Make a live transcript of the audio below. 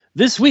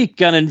This week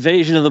on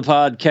Invasion of the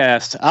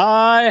Podcast,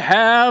 I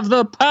have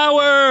the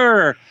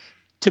power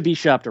to be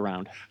shopped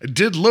around.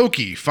 Did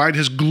Loki find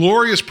his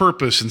glorious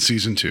purpose in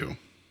season 2?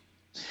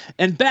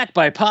 And backed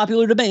by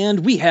popular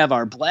demand, we have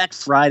our Black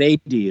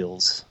Friday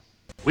deals.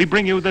 We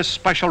bring you this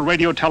special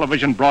radio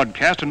television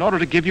broadcast in order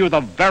to give you the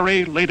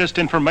very latest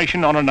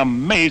information on an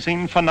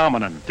amazing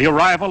phenomenon. The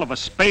arrival of a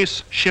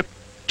spaceship.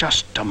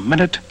 Just a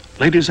minute.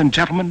 Ladies and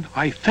gentlemen,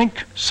 I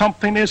think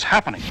something is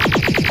happening.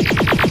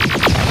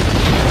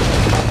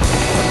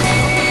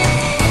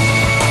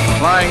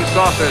 Flying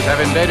saucers have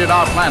invaded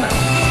our planet.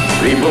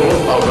 People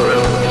of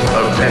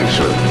Earth,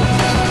 attention.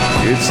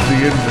 It's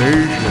the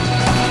invasion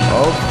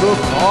of the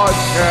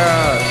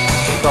podcast.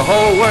 The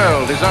whole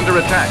world is under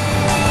attack.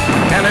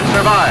 Can it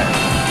survive?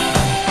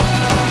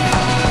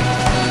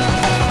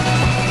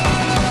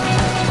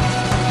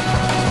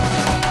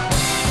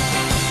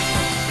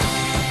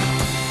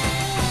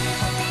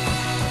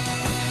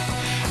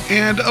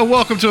 And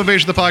welcome to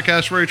Invasion of the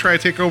Podcast, where we try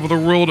to take over the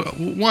world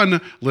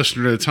one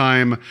listener at a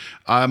time.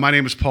 My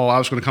name is Paul. I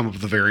was going to come up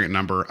with a variant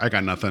number. I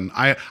got nothing.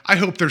 I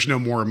hope there's no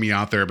more of me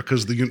out there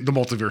because the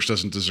multiverse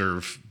doesn't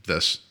deserve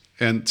this.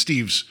 And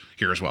Steve's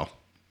here as well.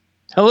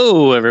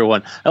 Hello,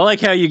 everyone. I like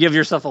how you give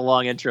yourself a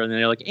long intro and then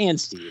you're like, and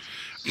Steve.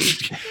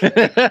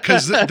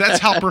 Because that's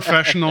how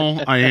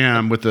professional I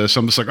am with this.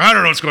 I'm just like, I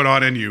don't know what's going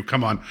on in you.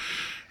 Come on.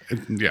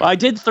 Yeah. Well, I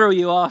did throw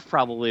you off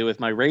probably with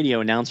my radio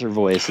announcer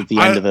voice at the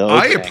end of the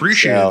I opening,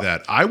 appreciated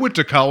that. I went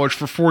to college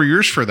for 4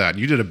 years for that.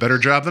 You did a better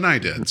job than I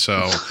did.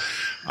 So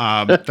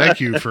thank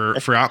you for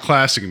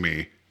outclassing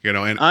me. You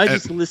know, and I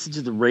just listen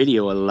to the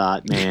radio a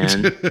lot,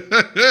 man.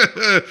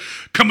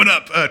 Coming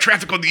up,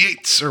 traffic on the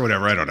 8s or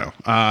whatever. I don't know.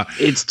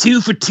 It's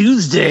 2 for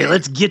Tuesday.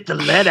 Let's get the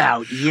lead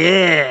out.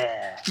 Yeah.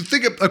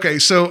 Okay,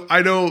 so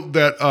I know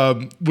that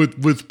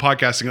with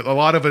podcasting, a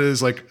lot of it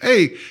is like,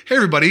 hey,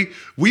 everybody,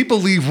 we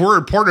believe we're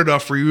important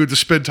enough for you to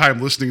spend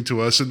time listening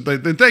to us, and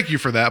thank you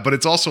for that. But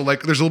it's also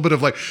like there's a little bit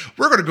of like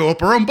we're going to go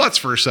up our own butts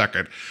for a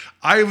second.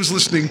 I was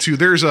listening to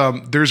there's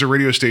a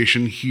radio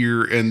station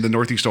here in the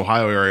Northeast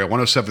Ohio area,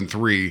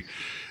 107.3,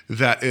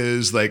 that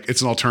is like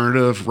it's an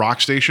alternative rock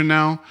station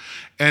now.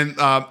 And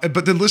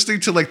but then listening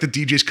to like the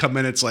DJs come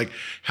in, it's like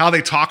how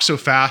they talk so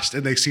fast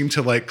and they seem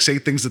to like say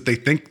things that they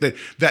think that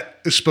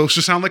is supposed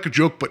to sound like a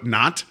joke but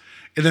not,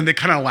 and then they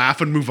kind of laugh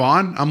and move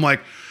on. I'm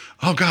like,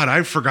 oh God,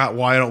 I forgot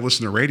why I don't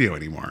listen to radio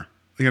anymore.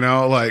 You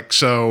know, like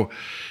so,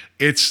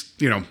 it's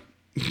you know.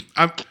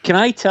 Can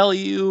I tell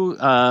you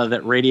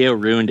that radio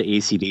ruined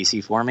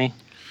AC/DC for me?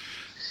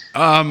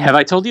 Have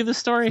I told you this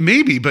story?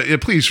 Maybe, but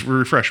please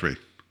refresh me.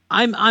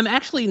 I'm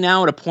actually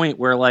now at a point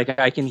where like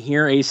I can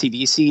hear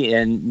AC/DC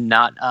and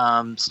not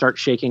start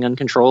shaking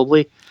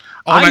uncontrollably.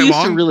 I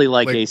used to really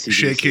like AC/DC.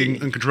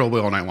 Shaking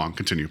uncontrollably all night long.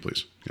 Continue,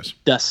 please. Yes.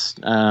 Thus,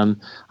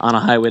 on a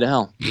highway to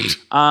hell.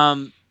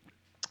 I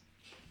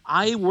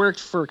worked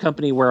for a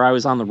company where I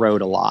was on the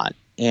road a lot,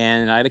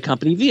 and I had a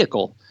company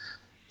vehicle.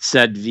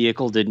 Said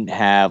vehicle didn't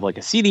have like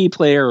a CD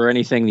player or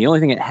anything. The only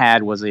thing it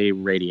had was a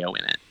radio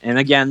in it. And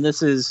again,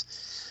 this is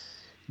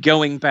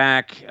going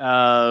back,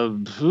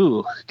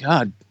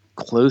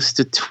 close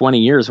to 20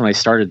 years when I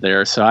started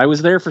there. So I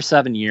was there for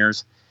 7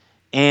 years,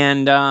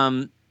 and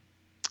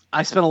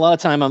I spent a lot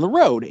of time on the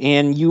road,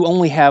 and you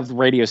only have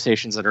radio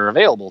stations that are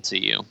available to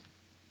you.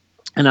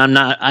 And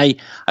I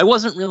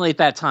wasn't really at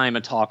that time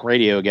a talk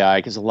radio guy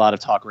because a lot of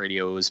talk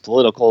radio was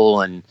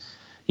political, and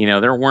you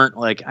know, there weren't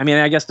like, I mean,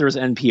 I guess there's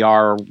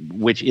NPR,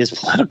 which is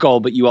political,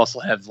 but you also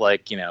have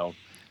like, you know,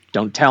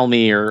 Don't Tell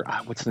Me or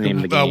what's the name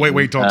of the game?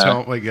 Wait, Don't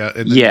Tell. Like, yeah.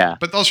 Yeah.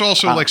 But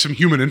also like some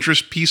human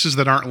interest pieces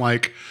that aren't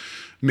like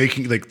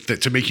making like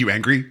to make you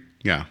angry.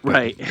 Yeah.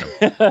 Right.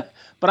 Yeah.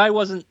 But I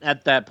wasn't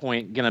at that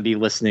point going to be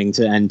listening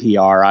to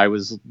NPR. I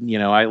was, you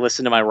know, I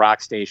listened to my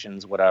rock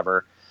stations,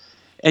 whatever.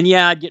 And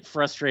yeah, I'd get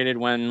frustrated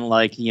when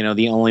like, you know,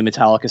 the only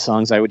Metallica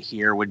songs I would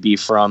hear would be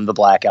from the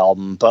Black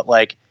Album. But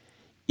like,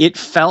 it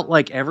felt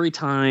like every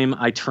time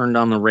I turned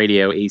on the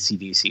radio,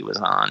 AC/DC was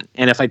on.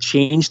 And if I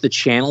changed the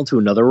channel to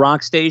another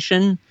rock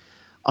station,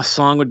 a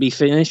song would be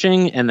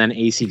finishing and then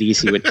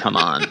AC/DC would come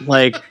on.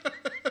 Like,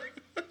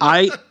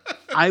 I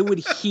would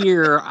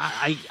hear,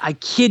 I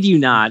kid you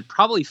not,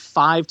 probably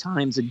 5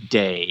 times a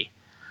day,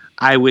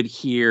 I would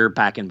hear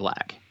Back in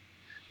Black.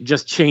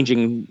 Just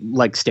changing,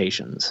 like,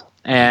 stations.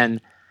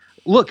 And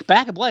look,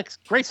 Back in Black's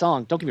a great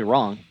song, don't get me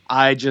wrong.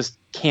 I just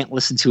can't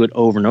listen to it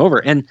over and over.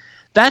 And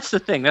that's the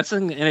thing.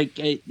 And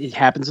it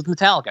happens with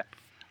Metallica,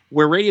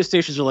 where radio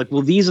stations are like,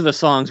 well, these are the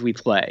songs we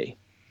play,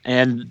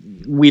 and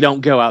we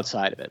don't go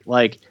outside of it.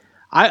 Like,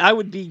 I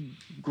would be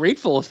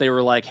grateful if they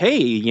were like, hey,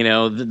 you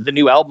know, the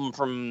new album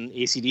from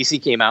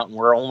AC/DC came out, and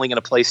we're only going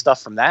to play stuff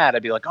from that.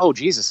 I'd be like, oh,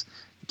 Jesus,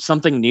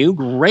 something new?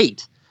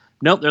 Great.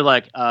 Nope, they're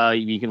like,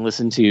 you can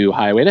listen to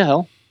Highway to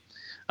Hell,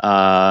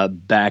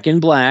 Back in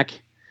Black,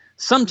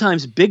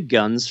 sometimes Big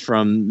Guns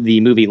from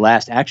the movie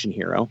Last Action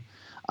Hero,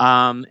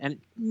 and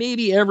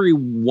maybe every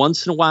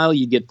once in a while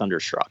you get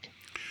Thunderstruck.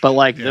 But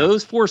like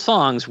those 4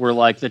 songs were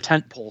like the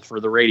tent pole for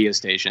the radio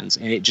stations,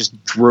 and it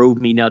just drove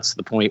me nuts to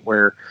the point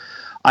where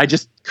I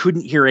just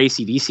couldn't hear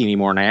AC/DC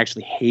anymore, and I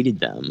actually hated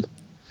them.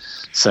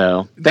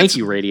 So thank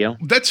you, radio.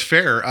 That's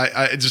fair.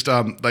 I just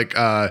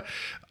I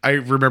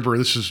remember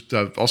this was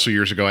also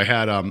years ago. I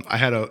had a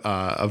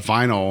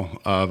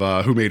vinyl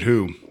of Who Made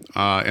Who,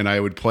 and I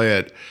would play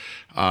it.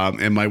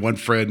 And my one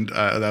friend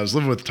that I was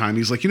living with at the time,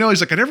 he's like,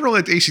 he's like, I never really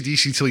liked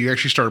AC/DC till you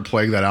actually started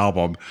playing that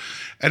album.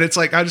 And it's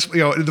like, I just,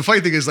 the funny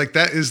thing is like,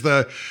 that is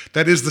the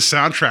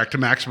soundtrack to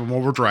Maximum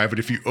Overdrive. And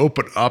if you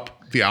open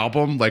up the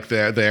album, like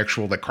the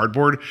actual like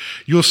cardboard,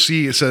 you'll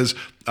see it says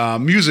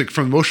music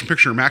from the motion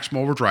picture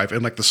Maximum Overdrive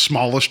in like the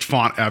smallest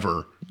font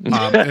ever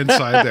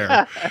inside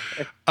there.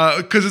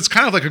 Because it's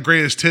kind of like a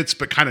greatest hits,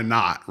 but kind of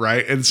not,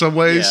 right? In some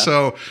ways. Yeah.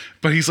 So,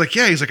 but he's like,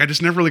 I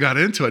just never really got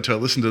into it until I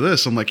listened to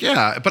this. I'm like,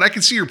 yeah, but I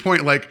can see your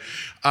point. Like,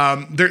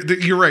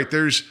 you're right.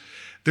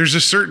 There's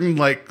a certain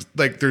like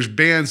there's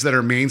bands that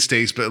are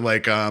mainstays, but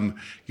like not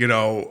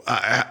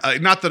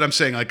that I'm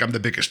saying like I'm the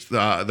biggest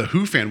the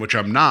Who fan, which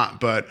I'm not,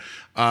 but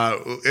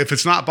if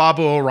it's not Bob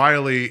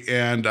O'Reilly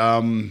and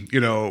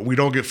We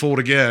Don't Get Fooled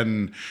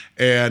Again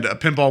and a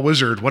Pinball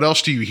Wizard, what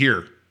else do you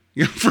hear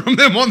from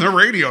them on the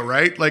radio,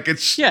 right? Like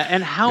it's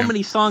and how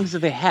many songs do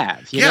they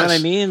have? You know what I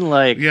mean?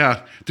 Like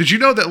did you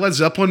know that Led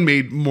Zeppelin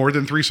made more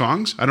than 3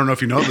 songs? I don't know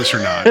if you know this or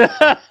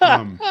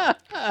not.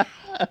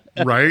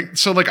 Right,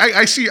 so like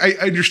I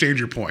understand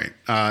your point.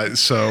 But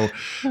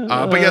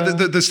yeah,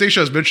 the station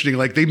I was mentioning,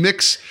 like they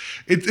mix.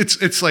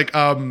 It's like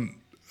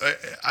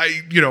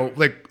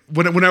like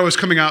when I was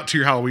coming out to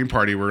your Halloween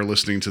party, we were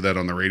listening to that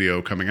on the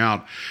radio coming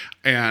out,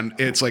 and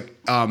it's like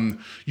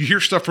you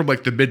hear stuff from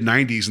like the mid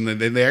 '90s, and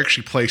then they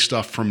actually play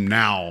stuff from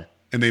now.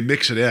 And they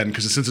mix it in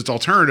because since it's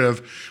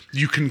alternative,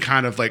 you can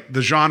kind of like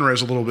the genre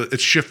is a little bit,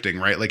 it's shifting,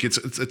 right? Like it's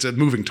a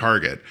moving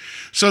target.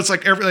 So it's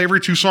like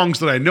every 2 songs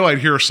that I know, I'd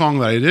hear a song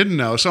that I didn't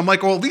know. So I'm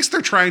like, well, at least they're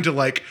trying to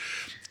like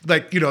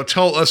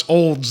tell us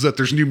olds that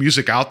there's new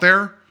music out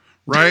there,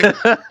 right?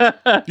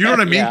 You know what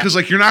I mean? Because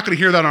like you're not going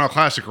to hear that on a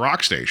classic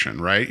rock station,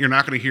 right? You're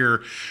not going to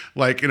hear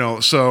like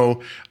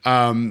so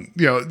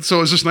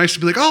it's just nice to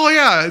be like, oh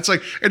yeah, it's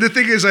like, and the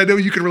thing is, I know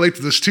you can relate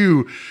to this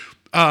too.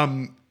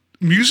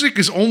 Music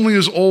is only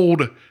as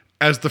old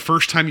as the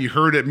first time you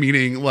heard it,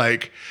 meaning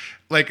like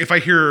if I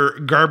hear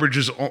Garbage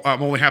is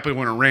I'm Only Happy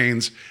When It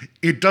Rains,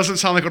 it doesn't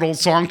sound like an old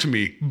song to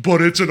me,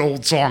 but it's an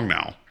old song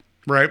now,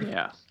 right?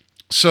 Yeah.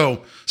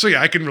 So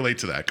yeah, I can relate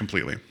to that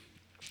completely.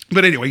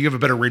 But anyway, you have a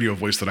better radio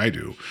voice than I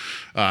do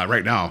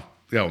right now.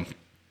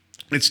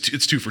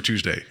 It's 2 for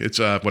Tuesday. It's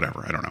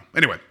whatever. I don't know.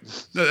 Anyway,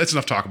 that's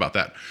enough talk about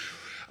that.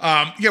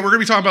 We're going to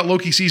be talking about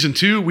Loki Season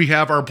 2. We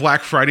have our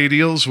Black Friday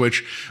deals,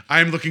 which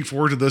I'm looking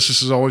forward to this.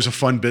 This is always a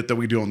fun bit that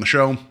we do on the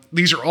show.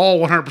 These are all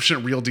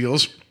 100% real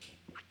deals.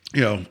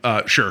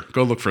 Sure,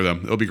 go look for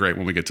them. It'll be great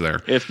when we get to there.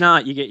 If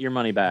not, you get your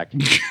money back.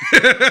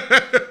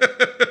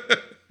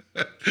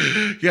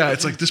 Yeah,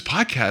 it's like this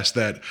podcast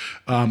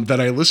that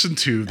I listened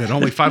to that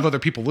only 5 other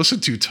people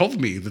listened to told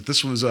me that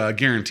this was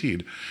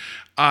guaranteed.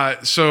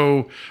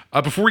 So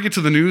before we get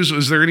to the news,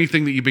 is there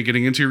anything that you've been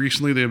getting into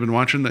recently that you've been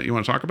watching that you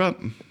want to talk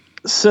about?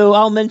 So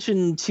I'll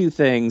mention 2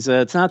 things.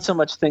 It's not so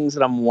much things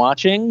that I'm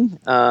watching,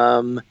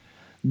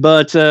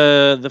 but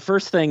the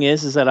first thing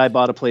is that I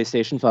bought a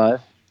PlayStation 5.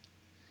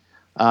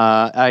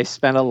 I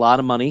spent a lot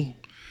of money.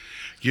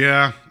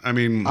 Yeah, I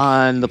mean,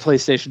 on the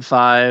PlayStation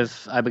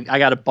 5, I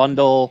got a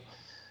bundle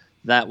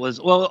that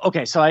was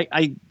okay. So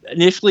I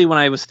initially, when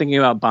I was thinking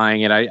about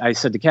buying it, I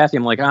said to Kathy,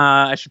 I'm like,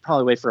 I should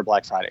probably wait for a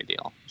Black Friday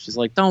deal. She's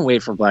like, don't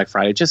wait for Black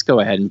Friday, just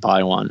go ahead and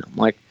buy one. I'm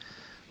like,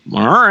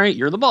 all right,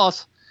 you're the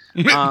boss.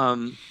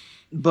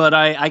 But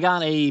I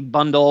got a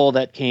bundle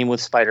that came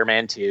with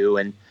Spider-Man 2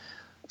 and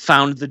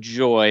found the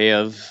joy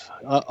of,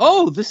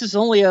 this is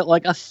only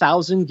like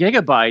 1,000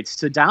 gigabytes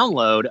to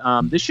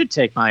download. This should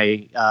take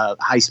my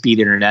high-speed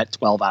internet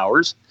 12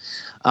 hours.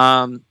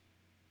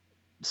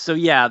 So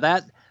yeah,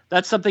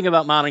 that's something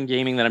about modern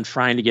gaming that I'm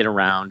trying to get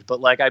around. But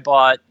like I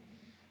bought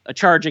a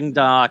charging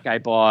dock, I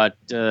bought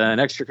an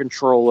extra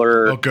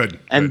controller. Oh, good.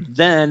 And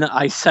then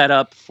I set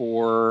up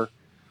for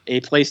a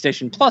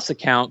PlayStation Plus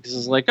account because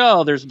it's like,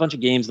 there's a bunch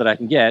of games that I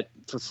can get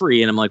for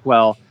free. And I'm like,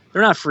 well,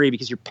 they're not free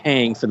because you're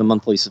paying for the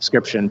monthly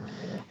subscription.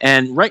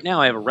 And right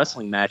now I have a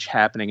wrestling match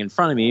happening in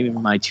front of me.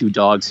 My 2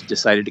 dogs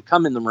decided to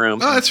come in the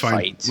room. Oh, that's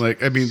fight. Fine.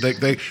 Like, I mean,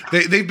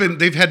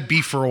 they've had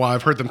beef for a while.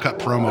 I've heard them cut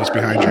promos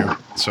behind you.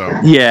 So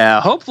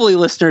yeah, hopefully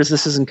listeners,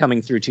 this isn't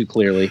coming through too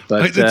clearly,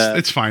 but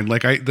it's fine.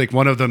 Like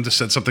one of them just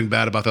said something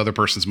bad about the other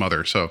person's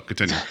mother. So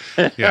continue.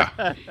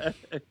 Yeah.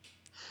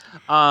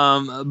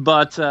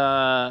 But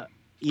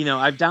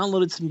I've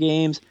downloaded some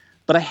games,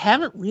 but I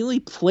haven't really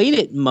played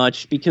it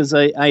much because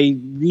I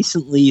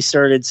recently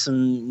started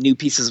some new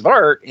pieces of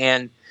art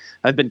and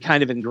I've been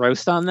kind of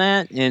engrossed on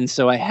that. And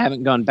so I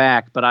haven't gone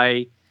back, but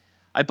I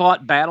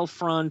bought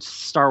Battlefront,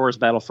 Star Wars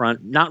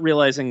Battlefront, not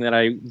realizing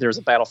that there's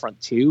a Battlefront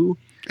 2.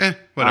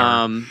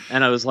 Whatever.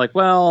 And I was like,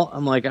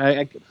 I'm like,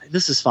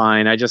 this is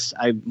fine. I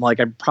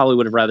probably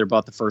would have rather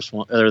bought the first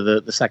one or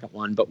the second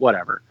one, but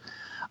whatever.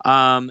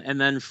 And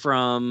then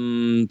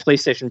from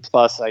PlayStation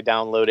Plus, I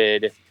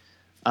downloaded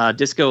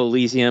Disco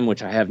Elysium,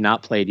 which I have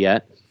not played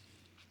yet.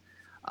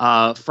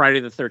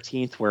 Friday the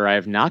 13th, where I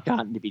have not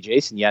gotten to be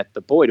Jason yet,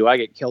 but boy, do I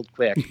get killed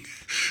quick.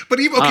 But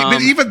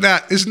even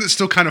that, isn't it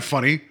still kind of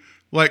funny?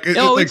 Like,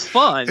 it's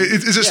fun.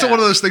 Is it still one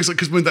of those things? Like,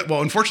 because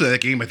unfortunately,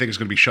 that game I think is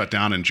going to be shut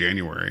down in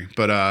January.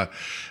 But I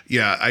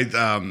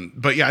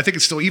think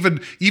it's still even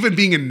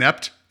being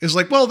inept is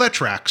like, well, that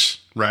tracks,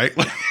 right?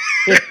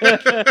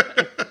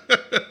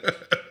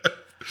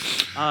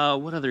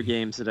 What other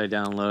games did I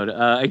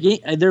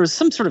download? There was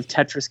some sort of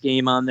Tetris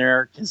game on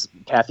there because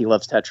Kathy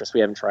loves Tetris. We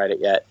haven't tried it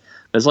yet.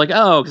 I was like,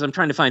 because I'm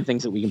trying to find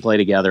things that we can play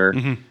together.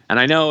 Mm-hmm. And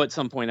I know at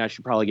some point I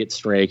should probably get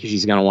Stray because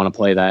she's going to want to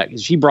play that.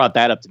 Because she brought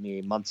that up to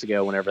me months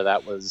ago whenever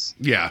that was.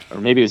 Yeah. Or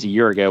maybe it was a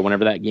year ago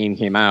whenever that game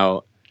came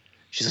out.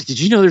 She's like, did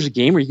you know there's a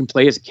game where you can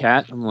play as a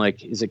cat? I'm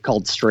like, is it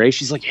called Stray?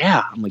 She's like,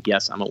 yeah. I'm like,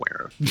 yes, I'm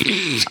aware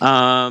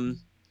of.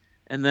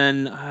 And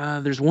then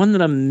there's one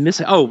that I'm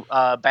missing.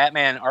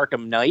 Batman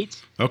Arkham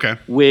Knight. Okay.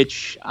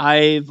 Which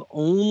I've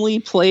only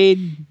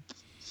played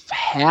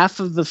half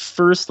of the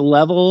first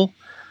level.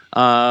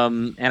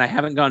 And I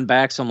haven't gone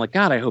back, so I'm like,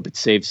 God, I hope it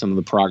saved some of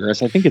the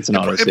progress. I think it's an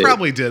autosave. It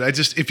probably did.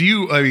 If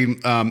you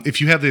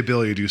have the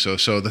ability to do so.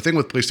 So the thing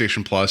with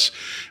PlayStation Plus,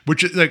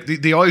 which like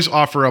they always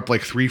offer up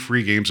like 3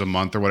 free games a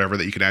month or whatever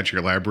that you can add to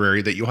your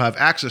library that you'll have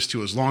access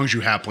to as long as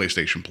you have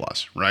PlayStation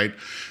Plus, right?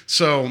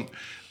 So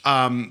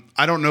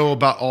I don't know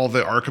about all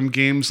the Arkham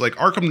games. Like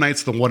Arkham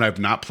Knight's the one I've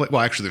not played. Well,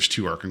 actually, there's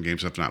 2 Arkham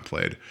games I've not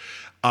played.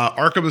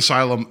 Arkham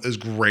Asylum is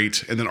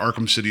great, and then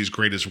Arkham City is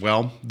great as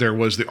well. There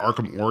was the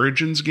Arkham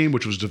Origins game,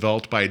 which was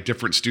developed by a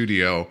different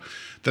studio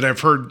that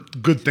I've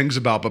heard good things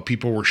about, but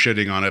people were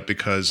shitting on it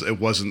because it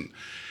wasn't,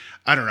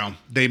 I don't know,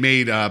 they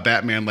made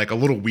Batman like a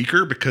little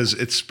weaker because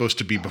it's supposed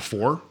to be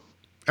before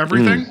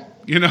everything.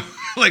 You know,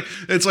 like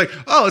it's like,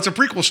 oh, it's a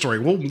prequel story.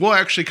 We'll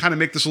actually kind of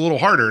make this a little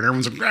harder, and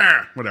everyone's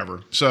like,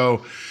 whatever.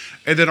 So,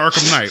 and then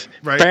Arkham Knight,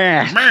 right?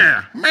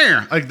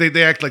 Like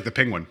they act like the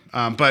Penguin,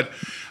 but.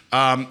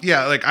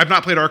 Like I've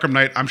not played Arkham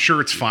Knight. I'm sure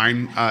it's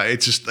fine.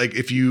 It's just like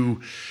if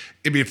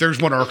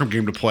there's one Arkham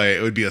game to play,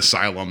 it would be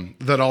Asylum.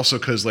 That also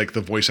because like the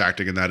voice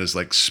acting in that is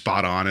like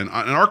spot on, and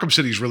Arkham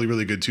City is really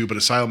really good too. But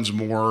Asylum's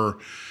more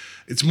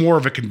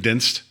of a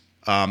condensed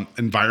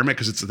environment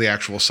because it's the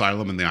actual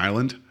asylum in the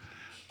island.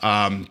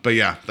 But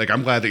yeah, like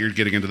I'm glad that you're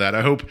getting into that.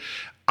 I hope.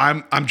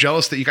 I'm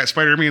jealous that you got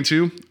Spider-Man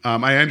 2.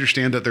 I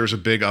understand that there's a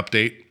big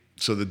update,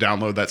 so the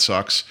download that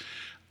sucks.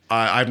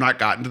 I've not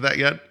gotten to that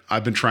yet.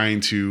 I've been trying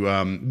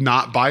to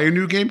not buy a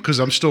new game because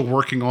I'm still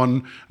working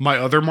on my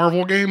other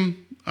Marvel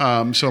game.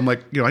 So I'm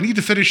like, I need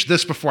to finish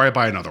this before I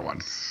buy another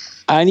one.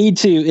 I need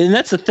to, and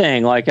that's the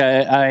thing. Like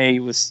I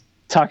was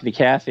talking to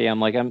Kathy.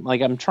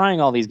 I'm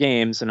trying all these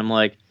games, and I'm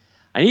like,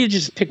 I need to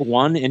just pick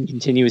one and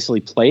continuously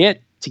play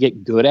it to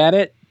get good at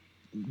it.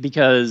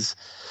 Because,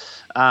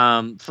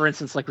 for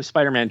instance, like with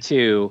Spider-Man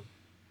 2,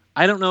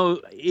 I don't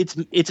know. It's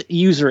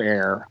user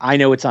error. I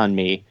know it's on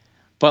me,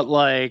 but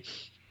like.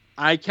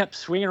 I kept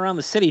swinging around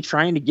the city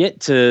trying to get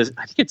to,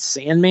 I think it's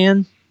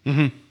Sandman at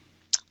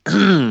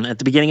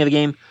the beginning of the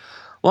game.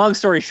 Long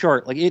story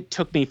short, like it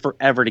took me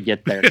forever to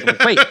get there. So I'm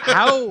like, wait,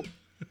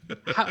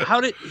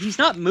 how did, he's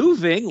not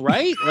moving,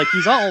 right? Like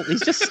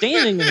he's just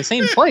standing in the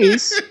same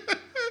place.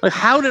 Like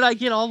how did I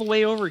get all the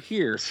way over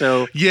here?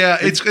 So yeah,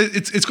 it's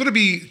going to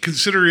be,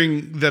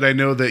 considering that I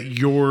know that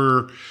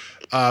your,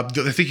 I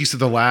think you said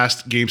the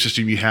last game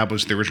system you had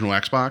was the original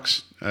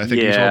Xbox. I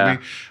think you told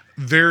me.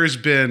 There has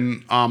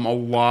been a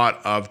lot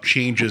of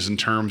changes in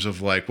terms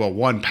of like, well,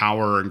 one,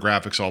 power and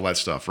graphics, all that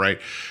stuff, right?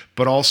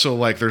 But also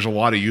like there's a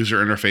lot of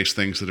user interface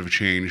things that have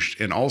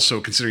changed. And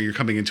also considering you're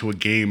coming into a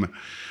game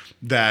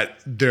that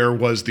there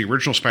was the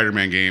original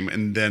Spider-Man game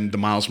and then the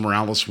Miles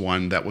Morales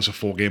one that was a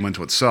full game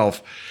unto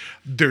itself,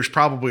 there's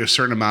probably a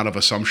certain amount of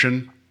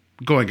assumption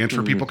going in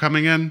for people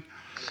coming in.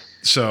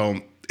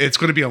 So it's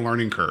going to be a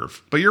learning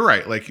curve. But you're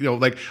right. Like,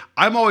 like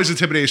I'm always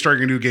intimidated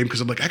starting a new game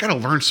because I'm like, I got to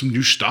learn some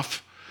new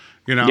stuff.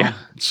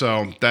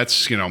 So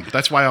that's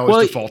why I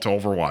always default to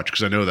Overwatch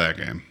because I know that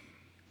game.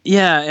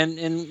 Yeah,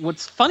 and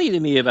what's funny to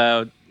me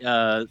about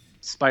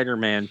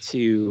Spider-Man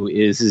 2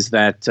 is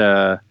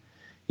that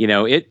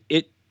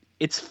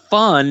it's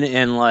fun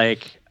and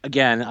like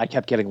again I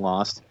kept getting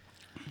lost,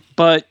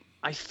 but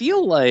I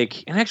feel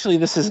like, and actually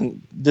this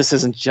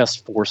isn't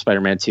just for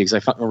Spider-Man 2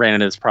 because I ran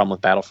into this problem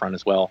with Battlefront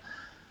as well.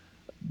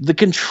 The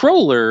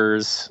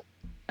controllers,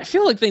 I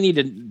feel like they need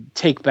to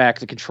take back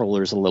the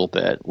controllers a little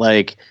bit,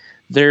 like.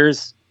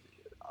 There's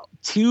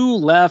 2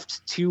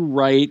 left, 2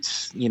 right,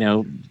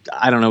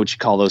 I don't know what you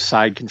call those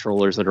side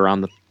controllers that are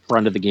on the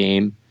front of the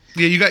game.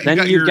 Yeah,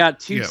 you've got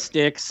 2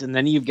 sticks, and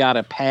then you've got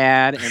a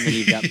pad, and then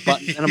you've got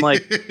buttons. And I'm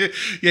like,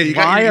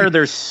 why are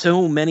there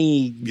so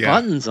many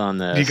buttons on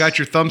this? You got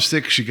your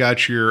thumbsticks, you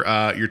got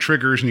your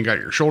triggers, and you got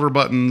your shoulder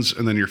buttons,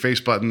 and then your face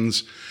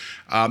buttons.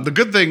 The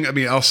good thing,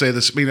 I'll say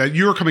this.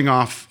 You were coming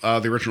off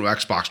the original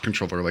Xbox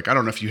controller. Like, I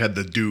don't know if you had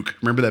the Duke.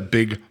 Remember that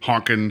big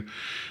honkin',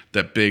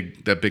 that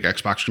big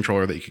Xbox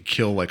controller that you could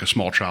kill like a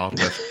small child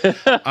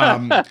with?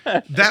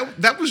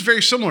 That was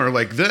very similar.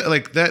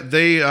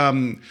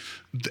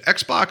 The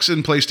Xbox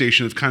and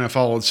PlayStation have kind of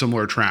followed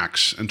similar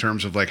tracks in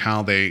terms of like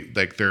how they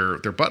like their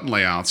button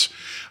layouts.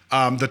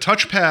 The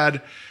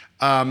touchpad,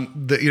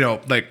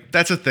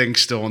 that's a thing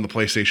still on the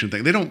PlayStation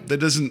thing.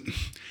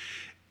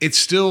 It's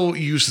still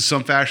used in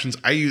some fashions.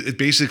 I use it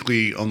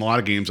basically on a lot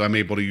of games. I'm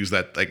able to use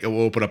that. Like, it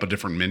will open up a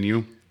different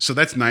menu. So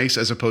that's nice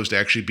as opposed to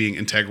actually being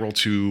integral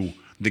to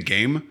the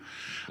game.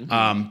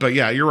 But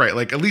yeah, you're right.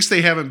 Like, at least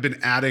they haven't been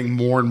adding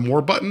more and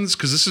more buttons,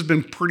 because this has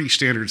been pretty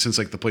standard since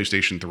like the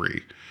PlayStation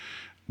 3,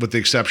 with the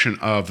exception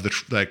of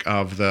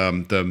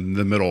the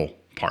middle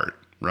part,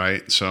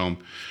 right? So,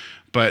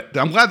 but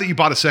I'm glad that you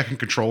bought a second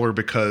controller,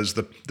 because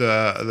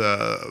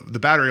the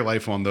battery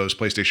life on those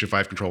PlayStation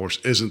 5 controllers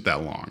isn't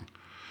that long.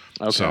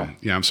 Okay. So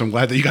yeah, so I'm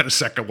glad that you got a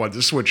second one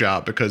to switch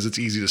out, because it's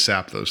easy to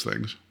sap those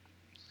things.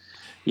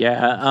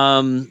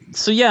 Yeah.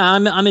 So yeah,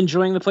 I'm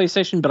enjoying the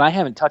PlayStation, but I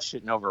haven't touched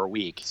it in over a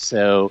week.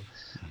 So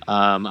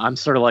I'm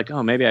sort of like,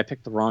 oh, maybe I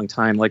picked the wrong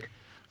time. Like,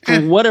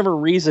 for whatever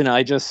reason,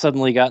 I just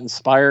suddenly got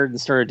inspired and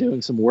started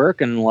doing some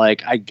work, and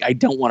like I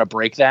don't want to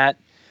break that,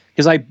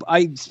 because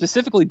I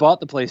specifically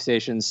bought the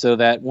PlayStation so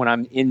that when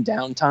I'm in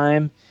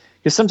downtime,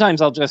 because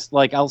sometimes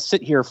I'll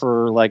sit here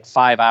for like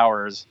 5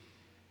 hours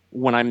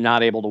when I'm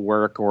not able to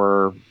work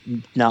or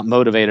not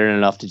motivated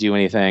enough to do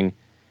anything.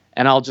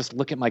 And I'll just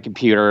look at my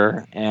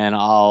computer and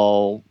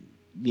I'll,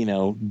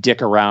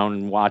 dick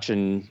around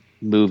watching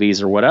movies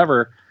or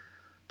whatever.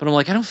 But I'm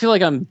like, I don't feel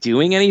like I'm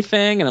doing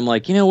anything. And I'm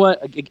like, you know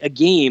what? A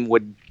game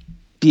would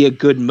be a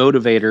good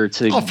motivator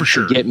to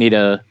get me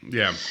to,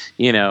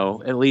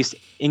 at least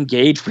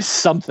engage with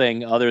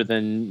something other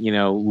than,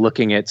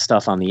 looking at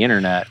stuff on the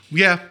internet.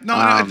 Yeah.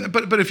 No,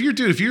 but if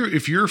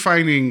you're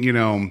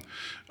finding,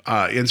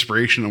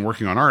 inspiration and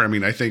working on art, I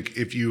mean, I think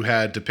if you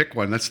had to pick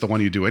one, that's the one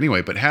you do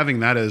anyway. But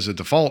having that as a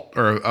default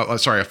or a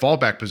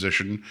fallback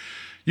position,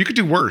 you could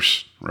do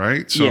worse,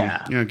 right? So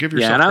give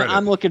yourself credit.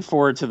 I'm looking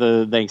forward to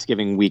the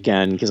Thanksgiving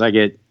weekend, because I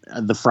get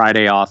the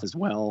Friday off as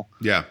well.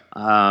 Yeah.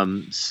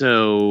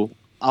 So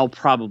I'll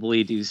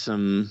probably do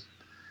some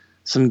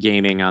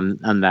gaming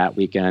on that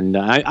weekend.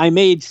 I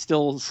made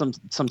still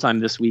sometime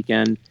this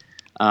weekend,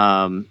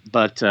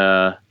 but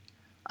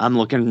I'm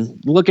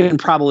looking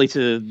probably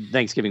to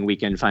Thanksgiving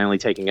weekend, finally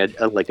taking a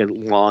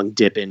long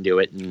dip into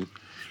it and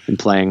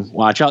playing.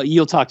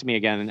 You'll talk to me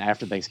again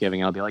after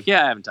Thanksgiving. I'll be like,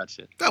 yeah, I haven't touched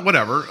it.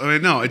 Whatever. I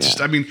mean, no, it's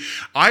just, I mean,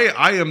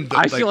 I am.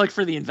 I feel like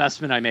for the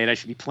investment I made, I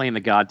should be playing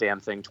the goddamn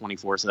thing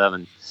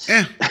 24/7.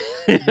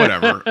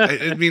 Whatever.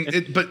 I mean,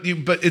 but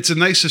it's a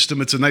nice system.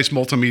 It's a nice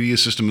multimedia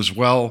system as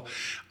well.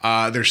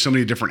 There's so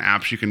many different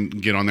apps you can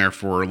get on there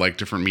for like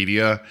different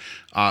media.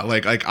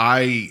 Like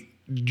I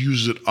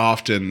use it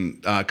often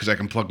because I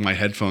can plug my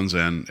headphones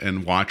in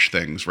and watch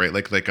things, right?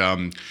 Like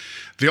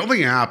the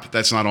only app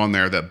that's not on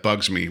there that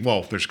bugs me,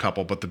 well, there's a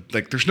couple, but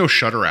there's no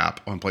Shutter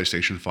app on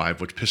PlayStation 5,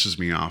 which pisses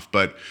me off.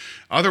 But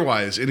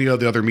otherwise, any of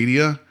the other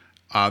media,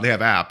 they have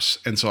apps,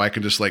 and so I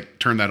can just like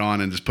turn that on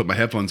and just put my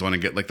headphones on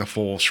and get like the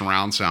full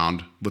surround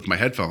sound with my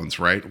headphones,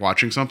 right?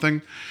 Watching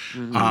something.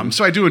 Mm-hmm.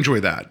 So I do enjoy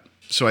that.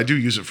 So I do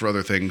use it for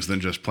other things than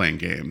just playing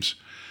games.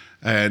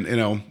 And,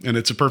 and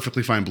it's a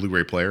perfectly fine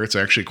Blu-ray player. It's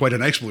actually quite a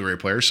nice Blu-ray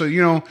player. So,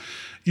 you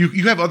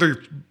have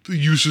other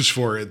uses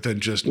for it than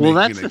just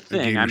that's the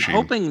thing. I'm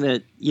hoping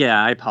that,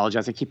 I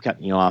apologize. I keep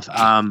cutting you off.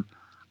 I'm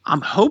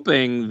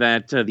hoping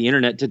that the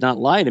internet did not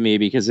lie to me,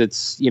 because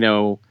it's,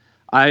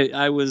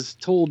 I was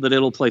told that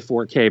it'll play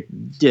 4K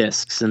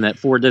discs, and that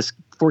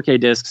 4K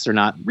discs are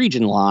not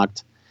region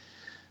locked.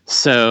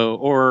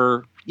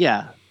 So,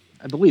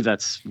 I believe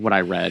that's what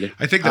I read.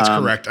 I think that's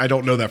correct. I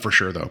don't know that for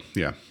sure, though.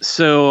 Yeah.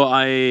 So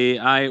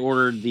I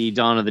ordered the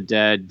Dawn of the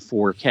Dead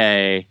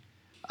 4K.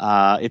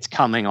 It's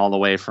coming all the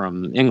way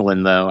from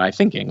England, though. I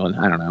think England.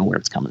 I don't know where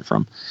it's coming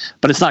from.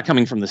 But it's not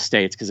coming from the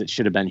States, because it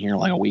should have been here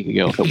like a week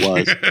ago if it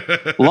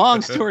was.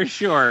 Long story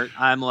short,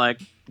 I'm like,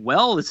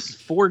 well, this is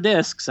 4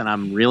 discs, and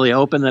I'm really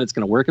hoping that it's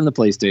going to work in the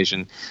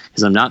PlayStation,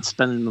 because I'm not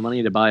spending the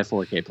money to buy a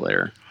 4K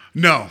player.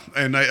 No.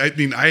 And I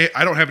mean, I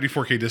don't have any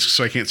 4K discs,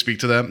 so I can't speak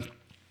to that.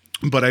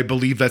 But I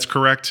believe that's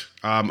correct.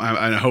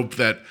 I hope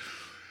that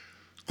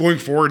going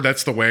forward,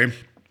 that's the way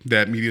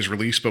that media is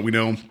released. But we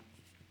know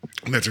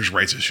that there's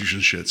rights issues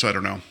and shit. So I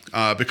don't know.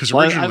 Because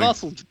originally, I've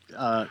also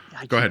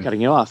go ahead.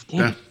 Cutting you off. Damn.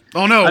 Yeah.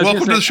 Oh no!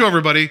 Welcome to the show,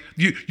 everybody.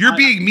 You're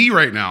being me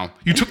right now.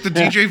 You took the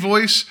DJ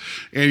voice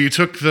and you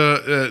took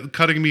the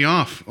cutting me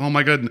off. Oh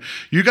my god!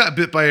 You got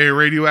bit by a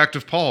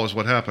radioactive Paul. Is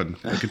what happened.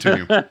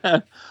 Continue.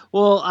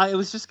 Well, I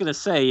was just gonna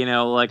say,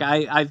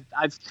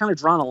 I've kind of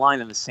drawn a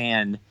line in the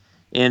sand,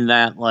 in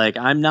that, like,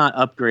 I'm not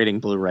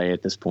upgrading Blu-ray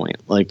at this point.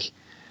 Like,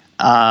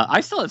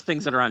 I still have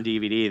things that are on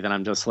DVD that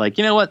I'm just like,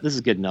 you know what, this is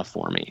good enough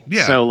for me.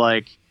 Yeah. So,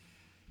 like,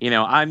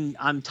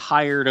 I'm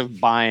tired of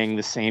buying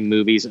the same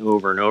movies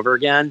over and over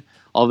again.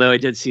 Although I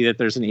did see that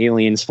there's an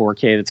Aliens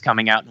 4K that's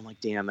coming out, and I'm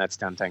like, damn, that's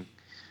tempting.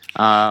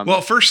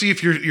 Well, first see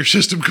if your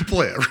system can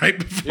play it, right?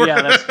 Before.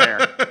 Yeah, that's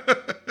fair.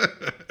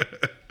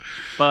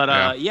 But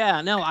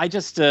I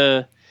just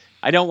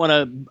I don't want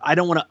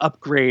to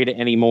upgrade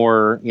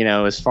anymore,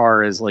 as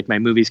far as like my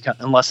movies,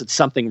 unless it's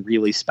something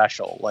really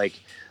special. Like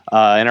in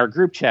our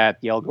group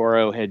chat, the El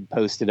Goro had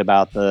posted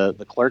about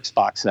the Clerks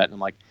box set, and I'm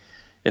like,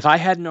 if I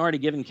hadn't already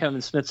given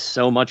Kevin Smith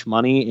so much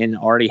money and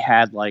already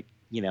had like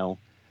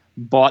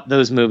bought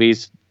those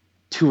movies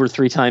 2 or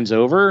 3 times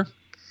over,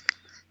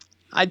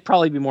 I'd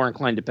probably be more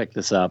inclined to pick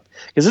this up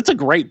because it's a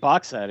great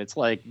box set. It's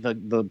like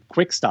the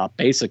quick stop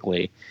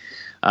basically.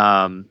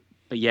 But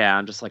yeah,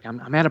 I'm just like,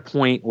 I'm at a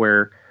point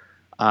where,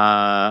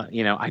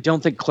 I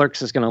don't think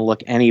Clerks is going to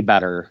look any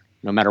better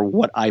no matter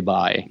what I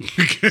buy.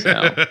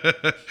 So.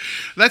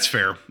 That's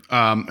fair.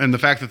 And the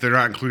fact that they're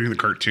not including the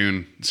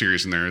cartoon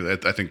series in there,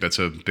 I think that's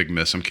a big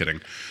miss. I'm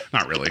kidding.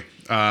 Not really.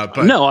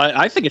 But no,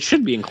 I think it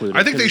should be included.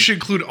 I think they should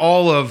include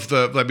all of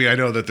the, I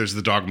know that there's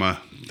the Dogma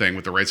thing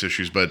with the rights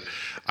issues, but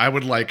I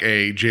would like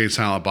a Jay and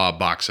Silent Bob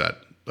box set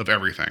of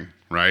everything,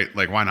 right?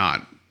 Like, why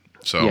not?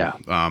 So, yeah.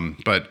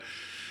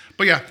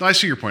 But yeah, I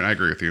see your point. I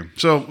agree with you.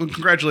 So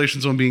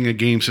congratulations on being a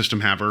game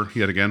system haver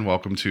yet again.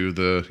 Welcome to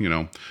the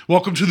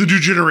new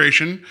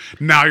generation.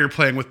 Now you're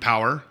playing with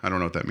power. I don't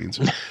know what that means.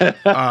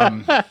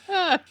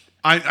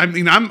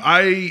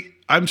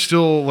 I'm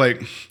still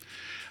like,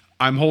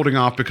 I'm holding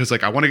off because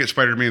like I want to get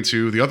Spider-Man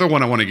 2. The other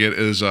one I want to get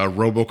is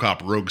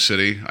RoboCop Rogue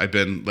City. I've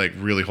been like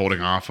really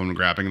holding off on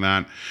grabbing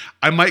that.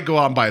 I might go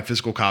out and buy a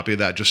physical copy of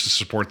that just to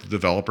support the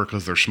developer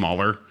because they're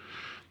smaller.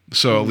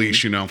 So at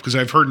least, because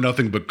I've heard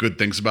nothing but good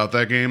things about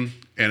that game,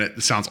 and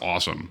it sounds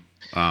awesome.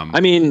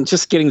 I mean,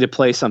 just getting to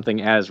play something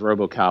as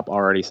RoboCop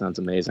already sounds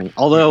amazing.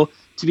 Although,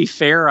 to be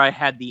fair, I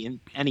had the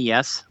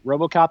NES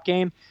RoboCop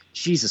game.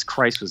 Jesus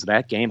Christ, was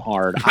that game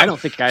hard. I don't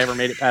think I ever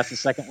made it past the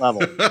second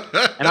level.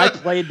 And I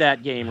played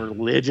that game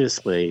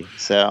religiously.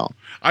 So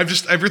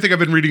everything I've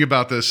been reading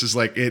about this is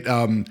like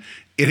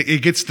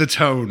it gets the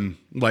tone,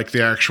 like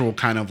the actual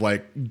kind of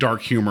like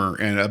dark humor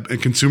and a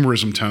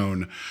consumerism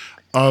tone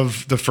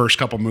of the first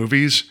couple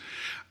movies.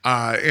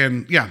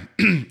 And yeah,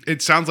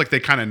 it sounds like they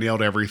kind of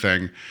nailed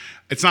everything.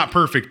 It's not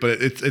perfect,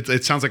 but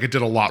it sounds like it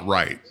did a lot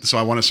right. So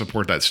I want to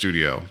support that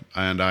studio.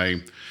 And I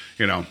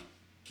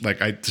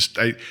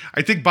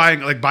think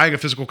buying a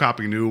physical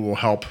copy new will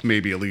help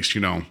maybe at least,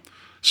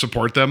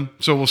 support them.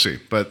 So we'll see,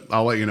 but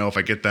I'll let you know if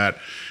I get that.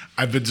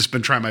 I've just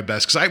been trying my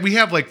best because we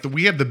have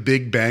the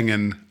big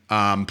banging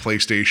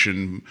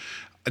PlayStation,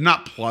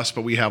 not Plus,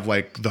 but we have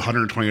like the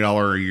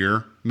 $120 a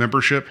year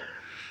membership.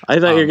 I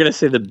thought you were going to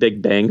say the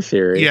Big Bang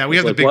Theory. Yeah, we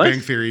have the Big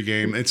Bang Theory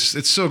game.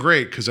 It's so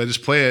great because I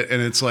just play it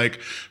and it's like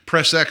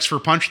press X for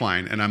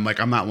punchline, and I'm like,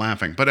 I'm not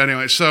laughing. But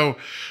anyway, so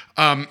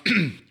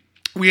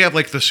we have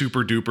like the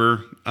super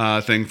duper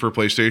thing for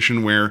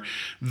PlayStation where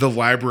the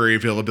library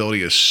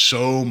availability is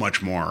so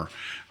much more.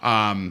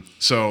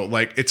 So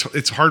like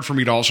it's hard for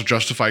me to also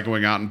justify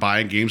going out and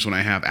buying games when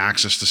I have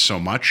access to so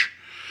much.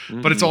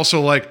 Mm-hmm. But it's also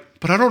like,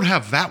 but I don't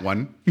have that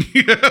one.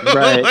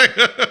 Right.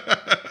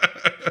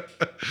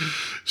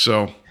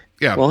 So,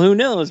 yeah. Well, who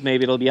knows?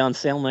 Maybe it'll be on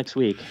sale next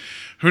week.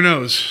 Who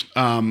knows?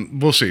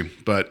 We'll see.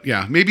 But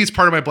yeah, maybe it's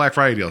part of my Black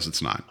Friday deals.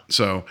 It's not.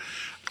 So,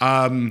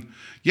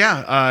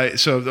 yeah.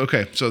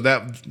 Okay.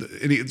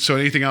 So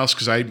anything else?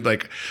 Because I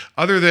like,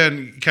 other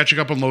than catching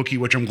up on Loki,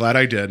 which I'm glad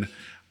I did.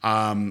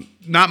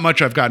 Not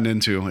much I've gotten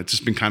into. It's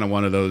just been kind of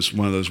one of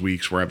those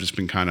weeks where I've just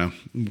been kind of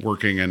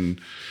working and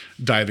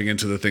diving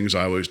into the things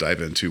I always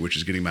dive into, which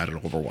is getting mad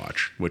at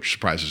Overwatch, which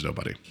surprises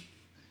nobody.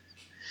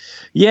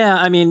 Yeah,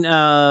 I mean,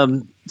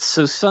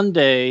 so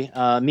Sunday,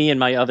 me and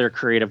my other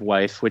creative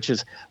wife, which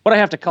is what I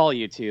have to call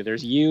you to.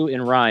 There's you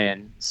and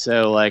Ryan.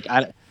 So like,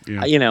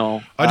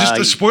 just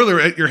a spoiler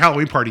at your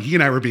Halloween party. He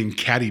and I were being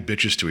catty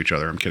bitches to each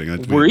other. I'm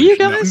kidding. Were you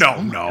guys?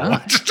 No.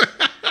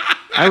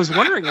 I was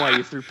wondering why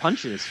you threw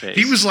punch in his face.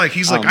 He's like,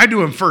 I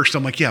do him first.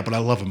 I'm like, yeah, but I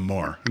love him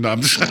more. No,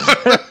 I'm just.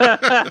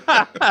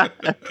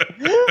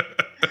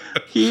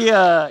 He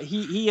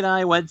and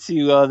I went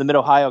to the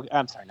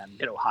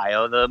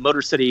the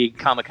Motor City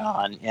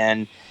Comic-Con,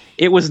 and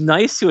it was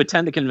nice to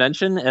attend the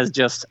convention as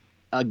just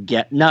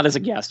not as a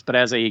guest, but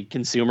as a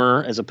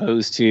consumer, as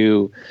opposed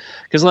to,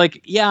 because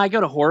like, yeah, I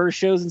go to horror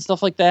shows and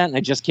stuff like that, and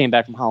I just came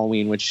back from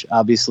Halloween, which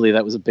obviously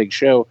that was a big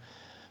show,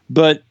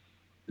 but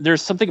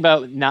there's something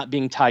about not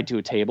being tied to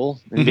a table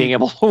and being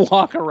able to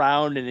walk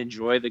around and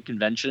enjoy the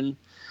convention,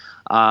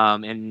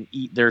 and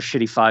eat their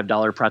shitty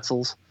 $5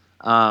 pretzels.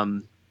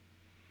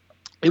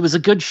 It was a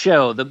good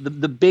show.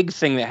 The big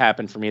thing that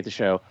happened for me at the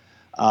show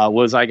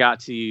was I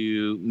got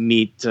to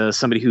meet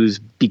somebody who's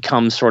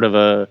become sort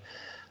of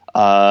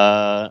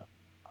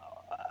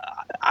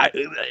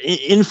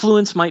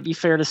influence might be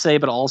fair to say,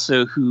 but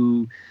also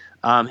who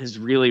has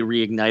really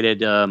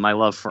reignited my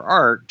love for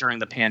art during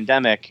the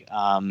pandemic.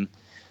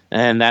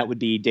 And that would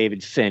be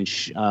David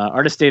Finch.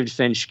 Artist David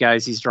Finch,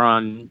 guys, he's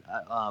drawn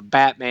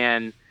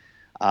Batman,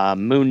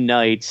 Moon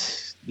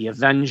Knight, The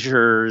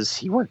Avengers.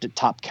 He worked at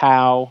Top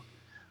Cow.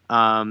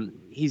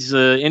 He's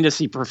an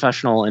industry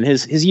professional, and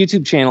his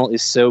YouTube channel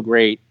is so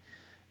great,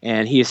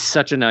 and he is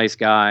such a nice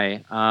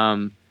guy.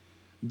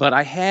 But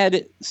I got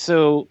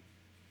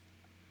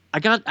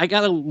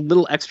a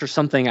little extra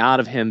something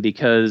out of him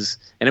because,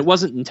 and it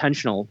wasn't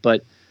intentional,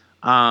 but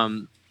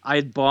I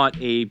had bought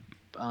a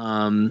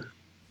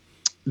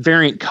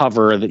variant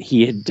cover that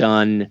he had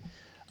done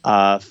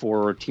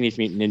for Teenage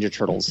Mutant Ninja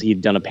Turtles. He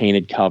had done a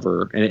painted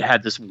cover, and it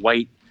had this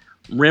white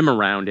rim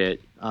around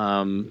it.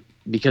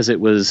 because it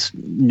was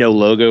no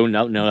logo,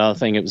 no other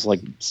thing. It was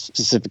like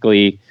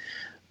specifically,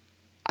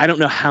 I don't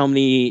know how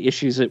many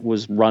issues it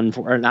was run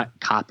for, or not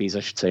copies, I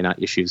should say,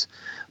 not issues,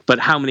 but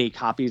how many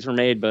copies were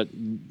made. But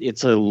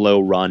it's a low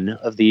run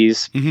of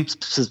these,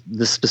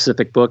 this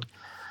specific book.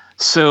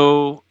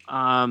 So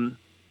how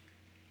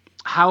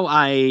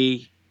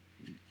I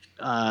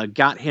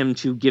got him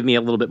to give me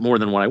a little bit more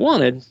than what I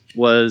wanted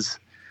was,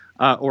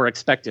 or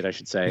expected, I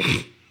should say,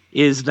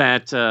 is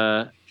that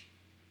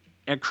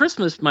at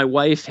Christmas, my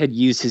wife had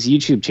used his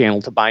YouTube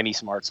channel to buy me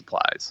some art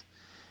supplies.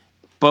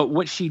 But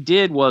what she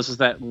did was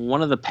that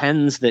one of the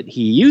pens that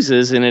he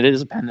uses, and it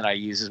is a pen that I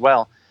use as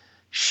well,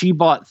 she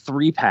bought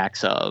 3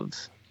 packs of.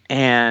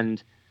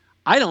 And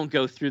I don't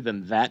go through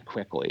them that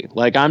quickly.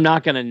 Like, I'm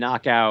not going to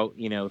knock out,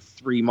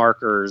 3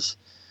 markers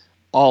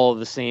all of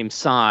the same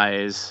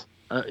size.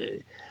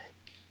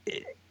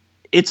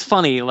 It's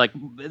funny, like,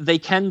 they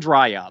can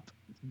dry up,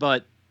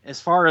 but as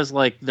far as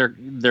like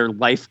their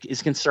life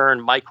is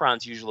concerned,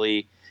 microns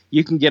usually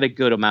you can get a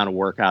good amount of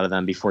work out of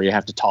them before you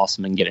have to toss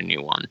them and get a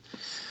new one.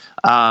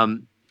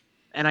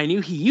 And I knew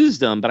he used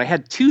them, but I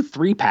had 2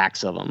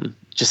 3-packs of them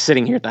just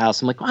sitting here at the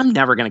house. I'm like, well, I'm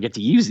never going to get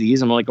to use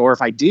these. I'm like, or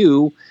if I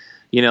do,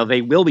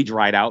 they will be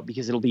dried out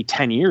because it'll be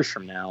 10 years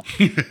from now.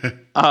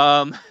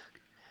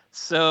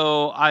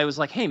 So I was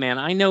like, hey man,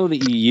 I know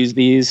that you use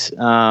these,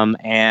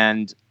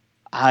 and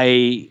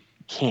I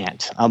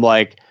can't. I'm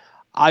like,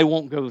 I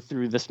won't go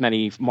through this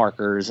many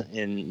markers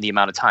in the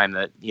amount of time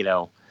that,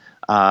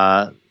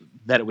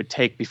 that it would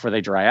take before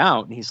they dry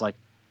out. And he's like,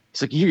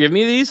 you give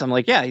me these? I'm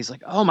like, yeah. He's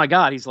like, oh my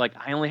God. He's like,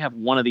 I only have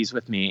one of these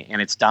with me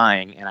and it's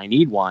dying and I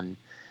need one.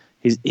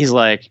 He's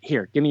like,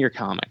 here, give me your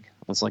comic.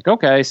 I was like,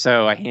 okay.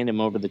 So I hand him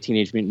over the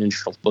Teenage Mutant Ninja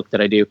Turtles book that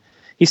I do.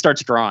 He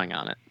starts drawing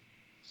on it.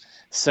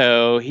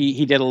 So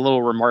he did a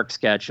little remark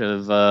sketch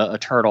of a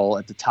turtle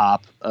at the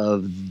top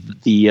of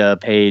the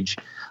page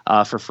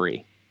for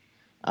free.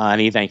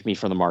 And he thanked me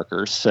for the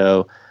markers.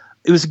 So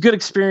it was a good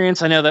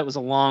experience. I know that was a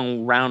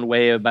long, round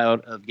way of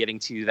getting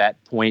to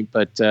that point,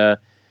 but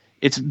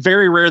it's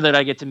very rare that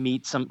I get to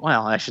meet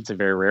well, I should say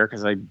very rare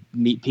because I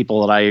meet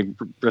people that I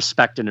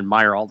respect and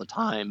admire all the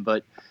time.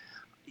 But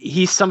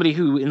he's somebody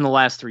who in the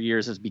last 3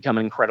 years has become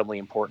incredibly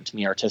important to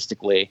me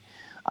artistically.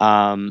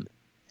 And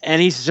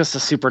he's just a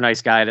super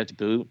nice guy to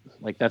boot.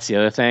 Like, that's the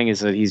other thing,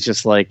 is that he's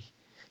just like,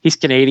 he's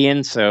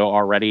Canadian. So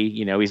already,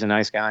 he's a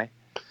nice guy.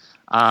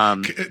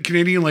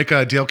 Canadian, like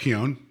Dale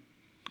Keown.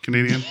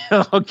 Canadian.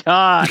 Oh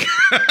God!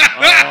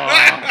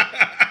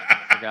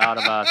 Forgot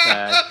about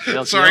that.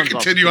 Dale Sorry,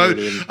 Keown's continue.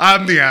 also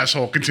I'm the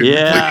asshole. Continue,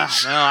 yeah,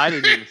 please. no, I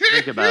didn't even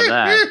think about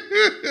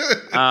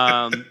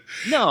that.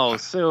 No,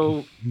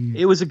 so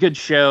it was a good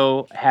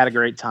show. Had a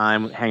great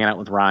time hanging out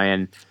with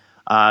Ryan.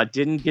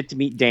 Didn't get to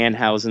meet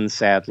Danhausen,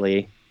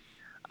 sadly.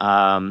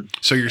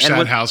 So you're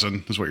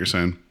Sadhausen, is what you're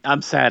saying.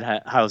 I'm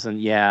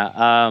Sadhausen,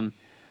 yeah.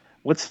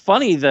 What's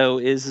funny, though,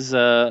 is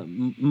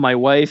my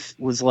wife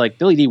was like,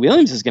 Billy D.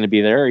 Williams is going to be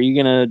there. Are you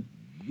going to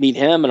meet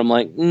him? And I'm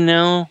like,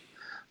 no.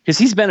 Because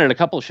he's been at a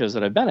couple of shows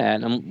that I've been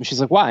at. And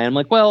she's like, why? And I'm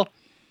like, well,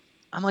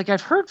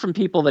 I've heard from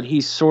people that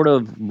he's sort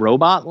of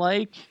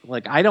robot-like.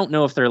 Like, I don't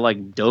know if they're,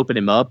 like, doping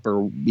him up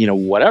or,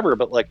 whatever.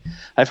 But, like,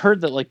 I've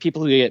heard that, like,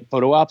 people who get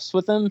photo ops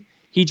with him,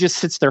 he just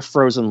sits there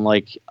frozen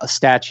like a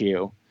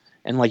statue.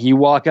 And, like, you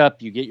walk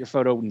up, you get your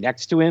photo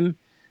next to him,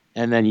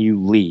 and then you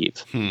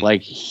leave.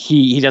 Like,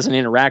 he doesn't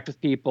interact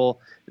with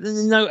people.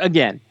 No,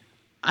 again,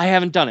 I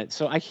haven't done it,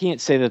 so I can't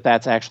say that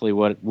that's actually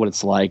what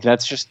it's like.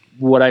 That's just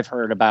what I've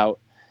heard about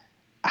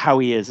how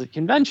he is at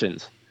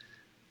conventions.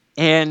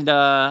 And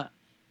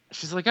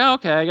she's like, oh,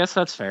 okay, I guess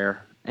that's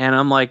fair. And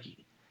I'm like,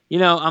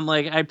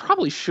 I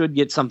probably should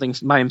get something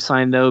by him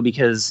signed, though,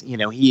 because,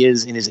 he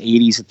is in his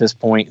 80s at this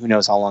point. Who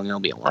knows how long he'll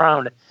be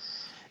around.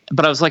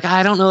 But I was like,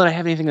 I don't know that I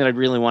have anything that I'd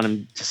really want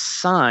him to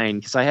sign,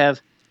 because I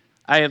have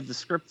the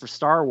script for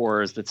Star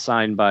Wars that's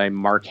signed by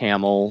Mark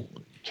Hamill,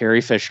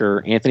 Carrie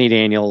Fisher, Anthony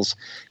Daniels,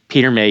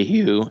 Peter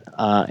Mayhew,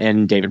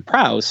 and David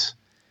Prowse.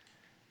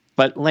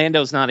 But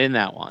Lando's not in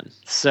that one.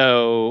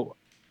 So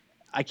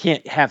I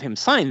can't have him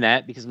sign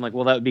that, because I'm like,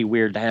 well, that would be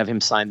weird to have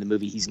him sign the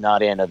movie he's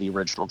not in of the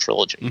original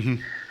trilogy.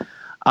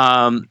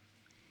 Mm-hmm.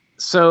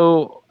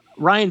 So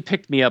Ryan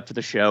picked me up for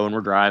the show, and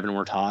we're driving and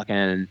we're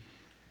talking.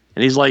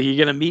 And he's like, you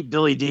going to meet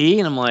Billy D?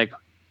 And I'm like,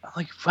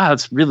 wow,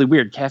 it's really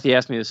weird. Kathy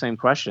asked me the same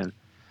question.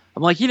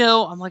 I'm like, I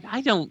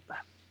don't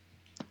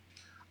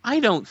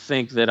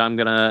think that I'm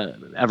going to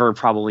ever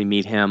probably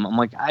meet him. I'm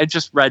like, I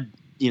just read,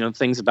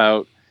 things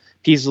about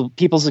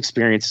people's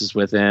experiences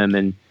with him.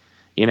 And,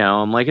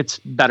 I'm like, it's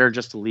better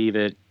just to leave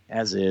it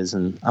as is.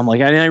 And I'm like,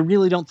 I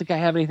really don't think I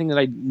have anything that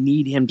I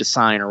need him to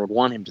sign or would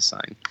want him to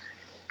sign.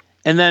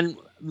 And then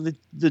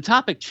the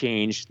topic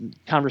changed, the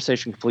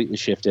conversation completely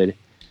shifted.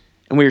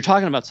 And we were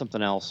talking about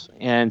something else.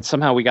 And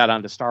somehow we got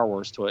onto Star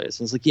Wars toys.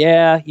 And I was like,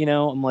 yeah,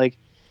 I'm like,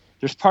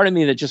 there's part of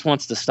me that just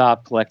wants to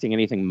stop collecting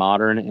anything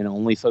modern and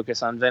only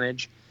focus on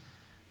vintage.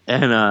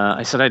 And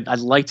I said, I'd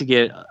like to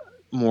get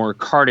more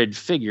carded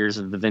figures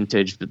of the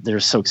vintage, but they're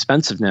so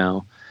expensive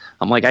now.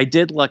 I'm like, I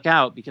did luck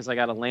out because I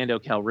got a Lando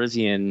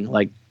Calrissian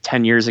like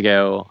 10 years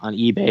ago on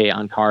eBay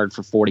on card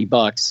for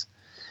 $40.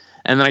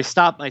 And then I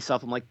stopped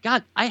myself. I'm like,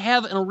 God, I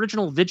have an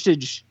original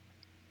vintage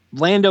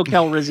Lando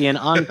Calrissian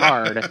on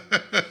card.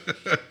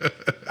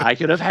 I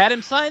could have had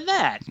him sign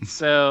that.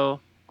 So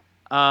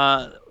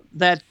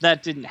that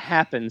didn't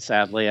happen,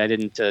 sadly. I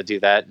didn't do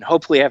that. And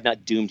hopefully I have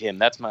not doomed him.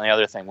 That's my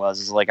other thing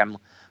is like, I'm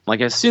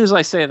like, as soon as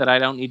I say that I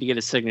don't need to get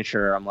his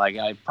signature, I'm like,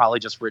 I've probably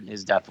just written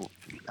his death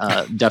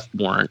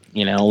warrant,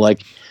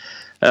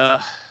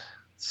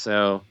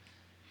 so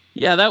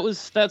yeah,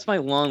 that's my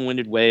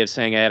long-winded way of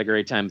saying I had a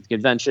great time at the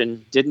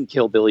convention. Didn't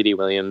kill Billy D.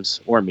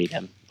 Williams or meet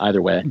him,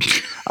 either way.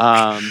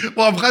 Well,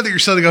 I'm glad that you're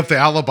setting up the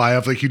alibi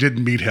of like you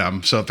didn't meet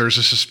him. So if there's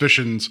a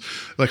suspicions,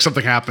 like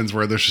something happens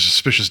where there's a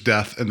suspicious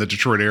death in the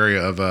Detroit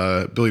area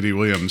of Billy D.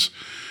 Williams,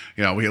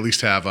 we at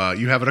least have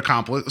you have an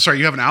accomplice. Sorry,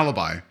 you have an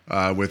alibi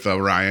with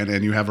Ryan,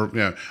 and you have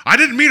I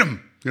didn't meet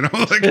him.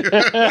 Like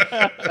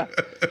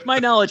to my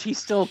knowledge, he's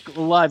still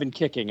alive and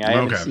kicking. I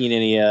haven't seen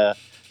any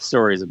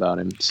stories about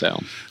him. So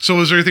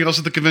was there anything else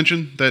at the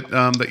convention that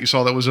that you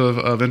saw that was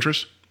of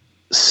interest?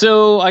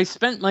 So I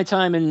spent my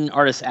time in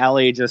Artist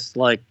Alley, just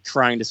like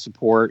trying to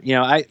support.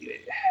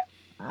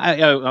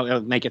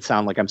 I'll make it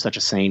sound like I'm such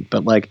a saint,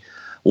 but like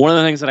one of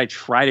the things that I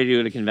try to do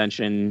at a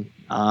convention,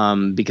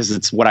 because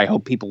it's what I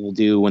hope people will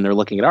do when they're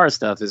looking at our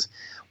stuff, is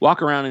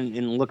walk around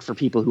and look for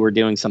people who are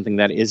doing something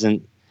that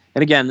isn't.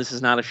 And again, this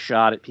is not a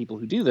shot at people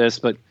who do this,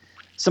 but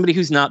somebody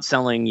who's not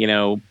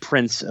selling,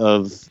 prints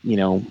of,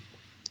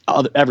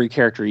 every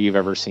character you've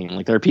ever seen.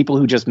 Like there are people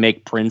who just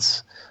make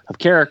prints of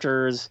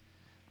characters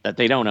that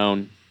they don't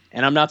own.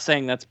 And I'm not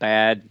saying that's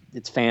bad.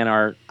 It's fan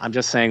art. I'm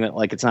just saying that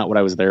like it's not what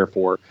I was there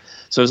for.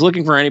 So I was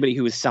looking for anybody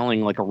who was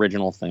selling like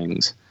original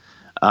things.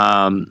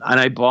 And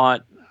I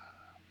bought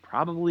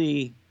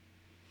probably,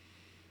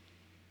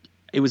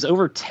 it was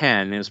over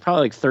 10. It was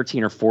probably like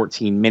 13 or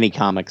 14 mini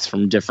comics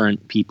from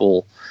different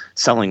people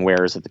selling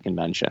wares at the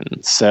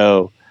convention.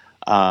 So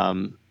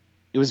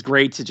it was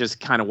great to just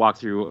kind of walk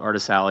through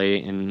Artist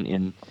Alley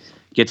and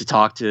get to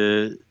talk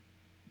to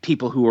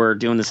people who are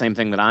doing the same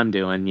thing that I'm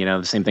doing,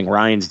 the same thing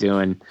Ryan's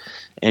doing,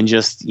 and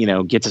just,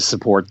 get to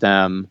support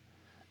them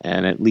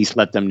and at least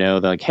let them know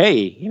that like,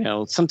 hey,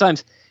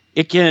 sometimes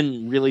it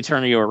can really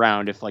turn you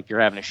around if like you're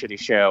having a shitty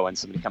show and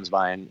somebody comes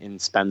by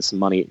and spends some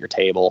money at your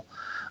table.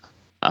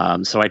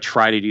 So I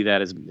try to do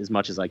that as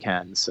much as I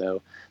can.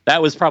 So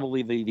that was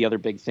probably the other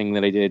big thing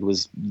that I did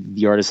was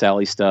the Artist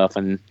Alley stuff.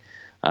 And,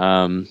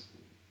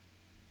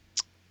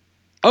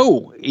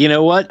 you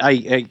know what?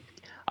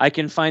 I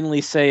can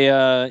finally say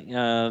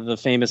the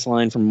famous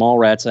line from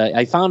Mallrats.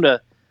 I found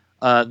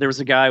there was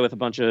a guy with a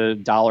bunch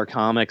of dollar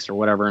comics or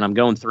whatever, and I'm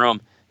going through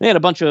them. They had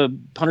a bunch of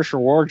Punisher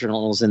War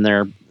Journals in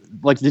there,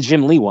 like the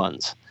Jim Lee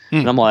ones.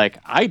 And I'm like,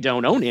 I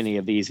don't own any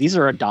of these. These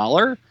are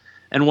 $1.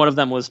 And one of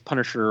them was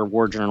Punisher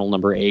War Journal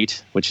number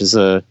 8, which is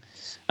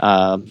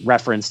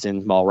referenced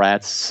in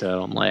Mallrats.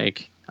 So I'm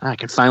like, I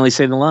can finally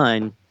say the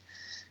line.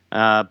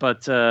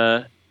 But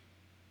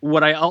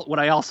what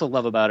I also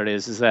love about it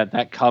is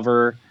that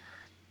cover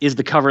is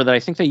the cover that I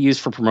think they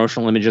used for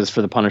promotional images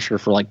for the Punisher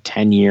for like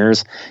 10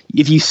 years.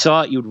 If you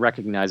saw it, you would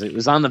recognize it. It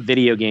was on the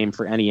video game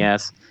for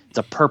NES. It's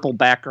a purple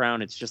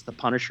background. It's just the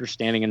Punisher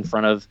standing in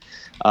front of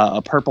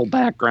a purple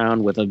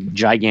background with a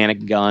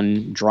gigantic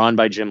gun drawn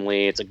by Jim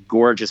Lee. It's a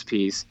gorgeous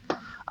piece.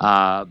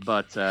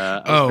 But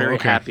I was very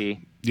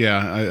happy. Yeah,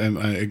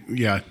 I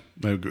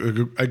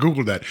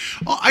googled that.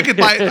 Oh, I could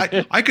buy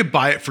it. I could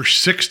buy it for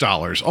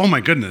 $6. Oh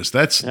my goodness,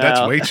 that's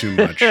way too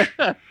much.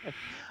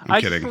 I'm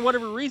kidding. For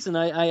whatever reason,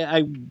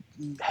 I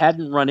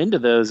hadn't run into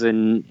those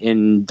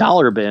in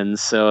dollar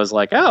bins, so I was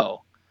like,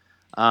 oh.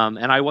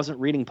 And I wasn't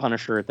reading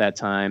Punisher at that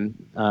time,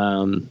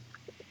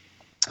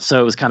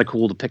 so it was kind of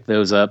cool to pick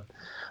those up.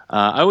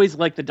 I always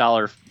like the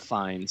dollar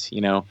finds,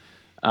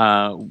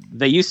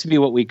 They used to be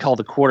what we call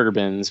the quarter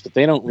bins, but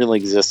they don't really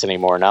exist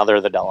anymore. Now they're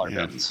the dollar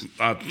bins.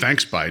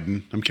 Thanks,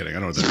 Biden. I'm kidding.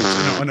 I don't know what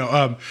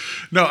that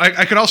is. No.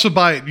 I could also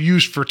buy it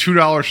used for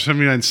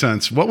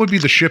 $2.79. What would be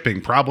the shipping?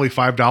 Probably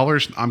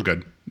 $5. I'm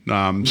good.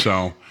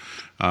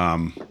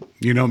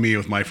 You know me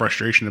with my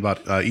frustration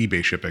about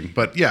eBay shipping,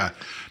 but yeah,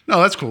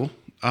 no, that's cool.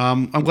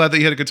 I'm glad that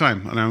you had a good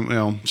time,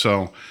 and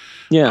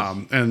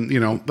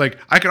yeah. Like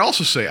I could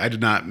also say I did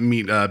not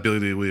meet Billy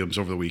D. Williams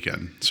over the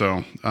weekend,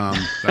 so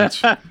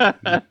that's.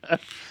 Well,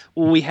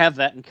 we have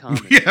that in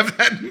common.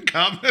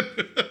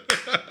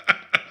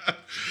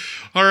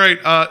 All right,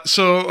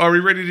 so are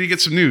we ready to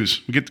get some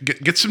news? We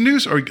get some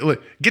news, or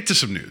get to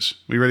some news?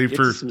 We ready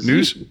for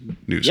news?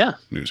 News. Yeah.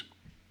 News.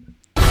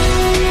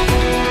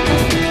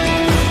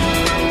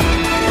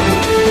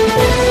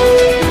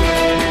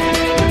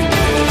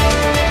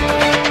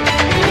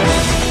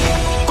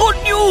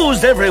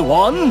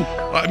 Everyone.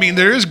 I mean,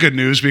 there is good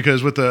news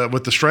because with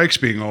the strikes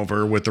being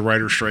over, with the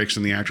writer strikes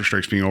and the actor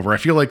strikes being over, I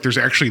feel like there's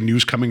actually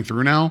news coming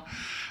through now.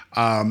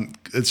 And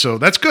so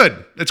that's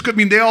good. That's good. I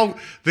mean,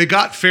 they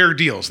got fair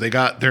deals. They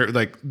got their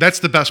that's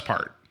the best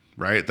part,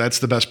 right? That's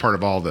the best part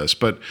of all this.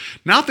 But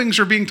now things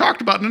are being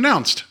talked about and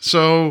announced.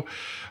 So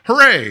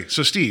hooray!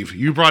 So, Steve,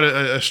 you brought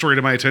a story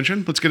to my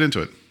attention. Let's get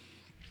into it.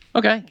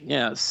 Okay,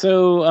 yeah.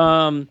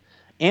 So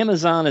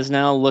Amazon is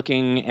now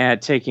looking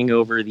at taking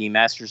over the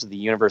Masters of the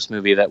Universe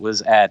movie that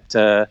was at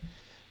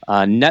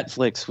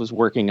Netflix was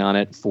working on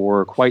it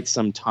for quite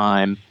some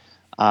time.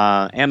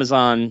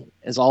 Amazon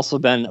has also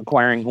been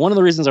acquiring. One of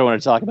the reasons I wanted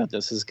to talk about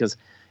this is because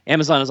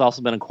Amazon has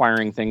also been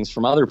acquiring things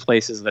from other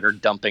places that are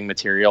dumping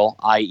material,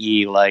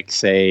 i.e., like,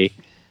 say,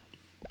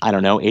 I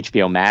don't know,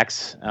 HBO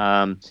Max.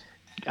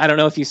 I don't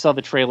know if you saw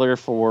the trailer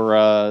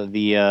for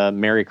the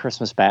Merry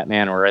Christmas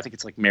Batman, or I think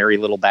it's like Merry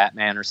Little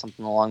Batman or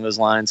something along those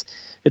lines.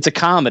 It's a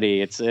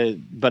comedy.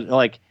 But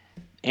like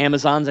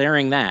Amazon's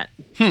airing that.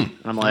 And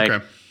I'm like,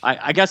 okay.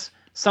 I guess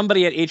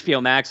somebody at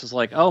HBO Max was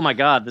like, oh my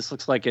God, this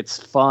looks like it's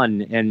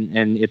fun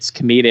and it's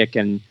comedic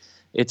and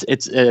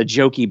it's a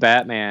jokey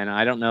Batman.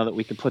 I don't know that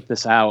we could put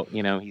this out.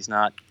 You know, he's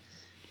not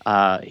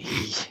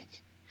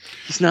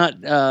he's not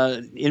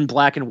in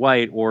black and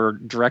white or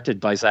directed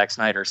by Zack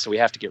Snyder, so we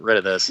have to get rid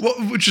of this. Well,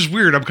 which is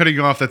weird. I'm cutting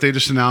you off that they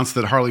just announced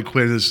that Harley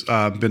Quinn has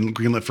been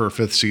greenlit for a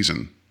 5th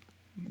season.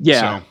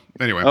 Yeah. So,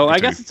 anyway. Oh, I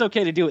guess it's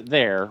okay to do it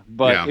there,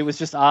 but It was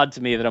just odd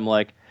to me that I'm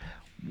like,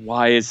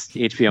 why is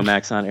HBO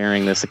Max not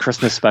airing this? A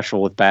Christmas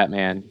special with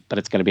Batman, but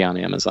it's going to be on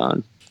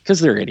Amazon because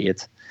they're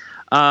idiots.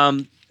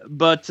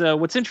 But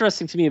what's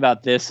interesting to me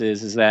about this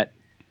is that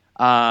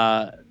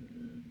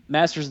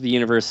Masters of the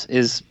Universe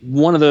is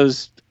one of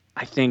those,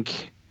 I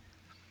think,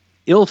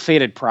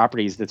 ill-fated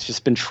properties that's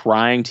just been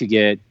trying to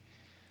get,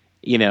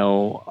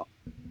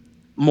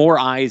 more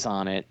eyes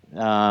on it,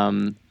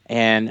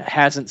 and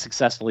hasn't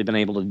successfully been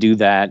able to do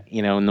that,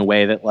 in the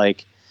way that,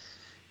 like,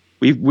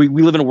 we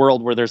live in a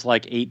world where there's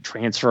like 8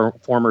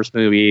 Transformers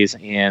movies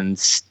and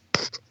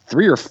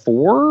 3 or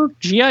 4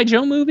 G.I.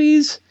 Joe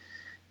movies.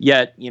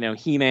 Yet,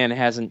 He-Man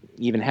hasn't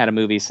even had a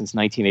movie since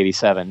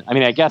 1987. I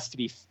mean, I guess to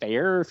be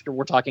fair, if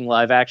we're talking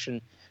live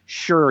action,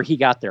 sure, he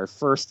got there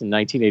first in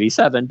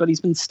 1987, but he's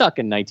been stuck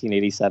in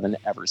 1987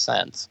 ever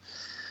since.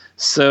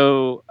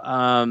 So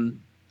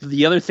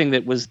the other thing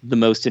that was the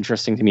most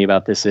interesting to me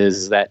about this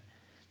is that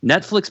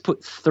Netflix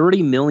put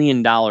 $30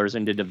 million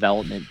into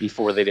development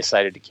before they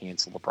decided to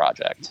cancel the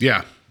project.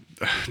 Yeah.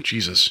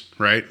 Jesus,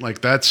 right?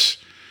 Like that's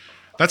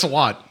a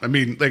lot. I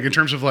mean, like in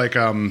terms of like,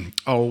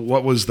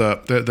 what was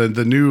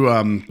the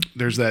new,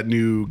 there's that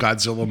new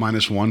Godzilla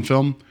 -1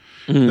 film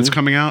that's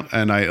coming out.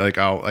 And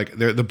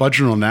the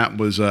budget on that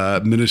was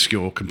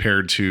minuscule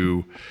compared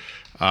to,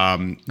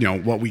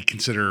 what we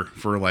consider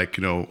for like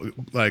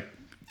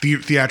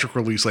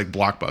theatrical release, like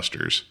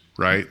blockbusters.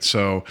 Right.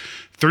 So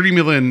 30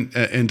 million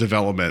in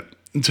development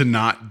to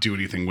not do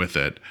anything with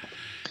it.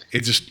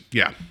 It just,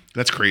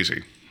 that's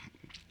crazy.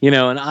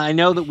 And I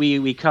know that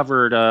we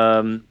covered,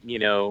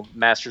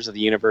 Masters of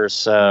the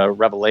Universe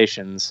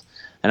Revelations,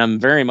 and I'm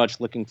very much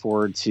looking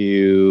forward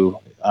to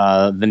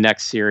the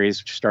next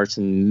series, which starts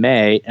in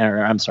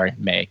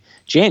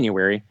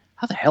January.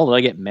 How the hell did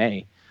I get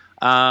May?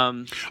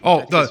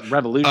 The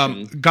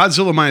Revolution.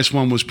 Godzilla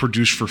 -1 was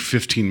produced for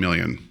 $15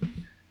 million.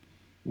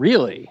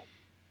 Really?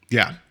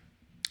 Yeah.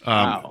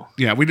 Wow.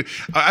 Yeah,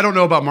 I don't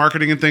know about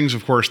marketing and things,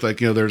 of course. Like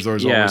there's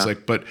always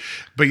like, but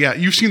yeah,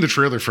 you've seen the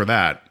trailer for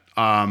that.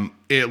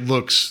 It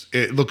looks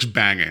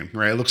banging,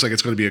 right? It looks like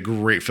it's going to be a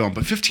great film.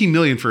 But $15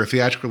 million for a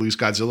theatrical release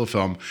Godzilla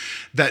film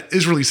that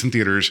is released in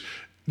theaters.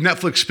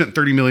 Netflix spent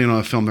 $30 million on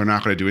a film they're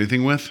not going to do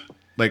anything with,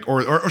 like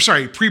or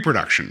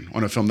pre-production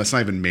on a film that's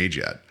not even made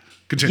yet.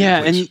 Continue.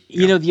 Yeah, please.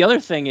 And the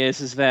other thing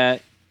is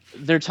that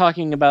they're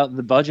talking about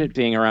the budget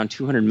being around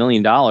 $200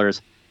 million.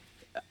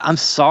 I'm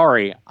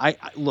sorry.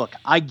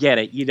 I get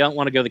it. You don't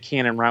want to go the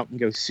canon route and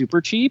go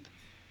super cheap,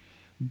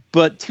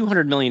 but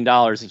 $200 million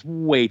is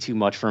way too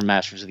much for a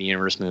Masters of the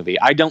Universe movie.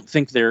 I don't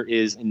think there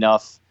is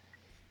enough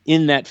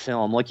in that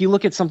film. Like, you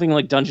look at something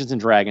like Dungeons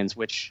and Dragons,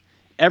 which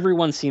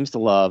everyone seems to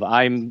love.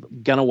 I'm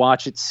gonna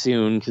watch it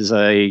soon because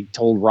I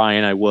told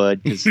Ryan I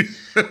would. Because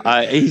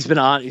he's been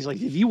on. He's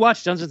like, "Have you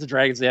watched Dungeons and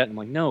Dragons yet?" And I'm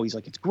like, "No." He's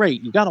like, "It's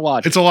great. You got to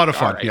watch it." It's a lot of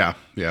fun. Right.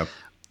 Yeah.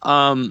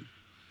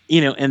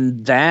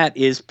 And that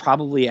is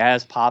probably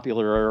as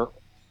popular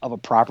of a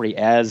property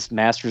as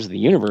Masters of the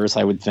Universe,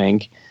 I would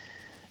think.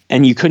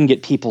 And you couldn't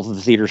get people to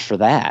the theaters for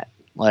that.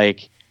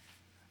 Like,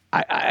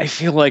 I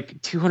feel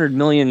like $200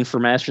 million for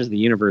Masters of the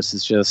Universe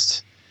is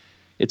just,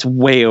 it's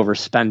way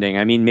overspending.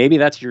 I mean, maybe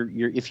that's your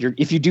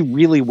if you do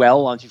really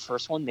well on your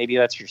first one, maybe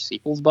that's your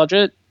sequel's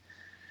budget.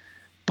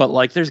 But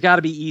like, there's got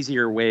to be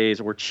easier ways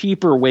or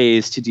cheaper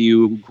ways to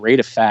do great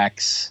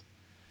effects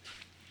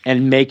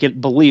and make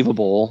it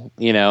believable,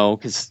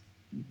 because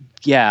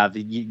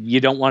you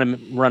don't want him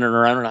running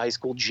around in a high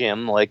school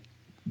gym like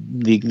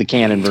the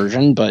canon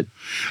version. But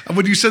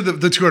when you said the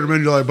 $200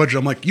 million budget,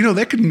 I'm like,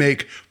 that could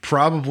make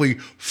probably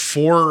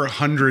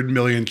 400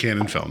 million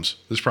canon films.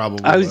 There's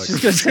probably I was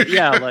just gonna say,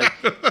 yeah.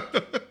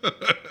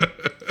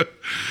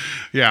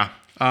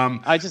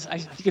 I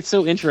think it's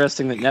so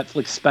interesting that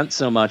Netflix spent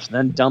so much,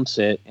 then dumps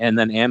it, and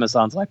then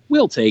Amazon's like,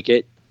 we'll take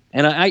it.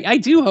 And I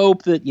do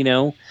hope that,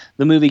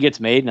 the movie gets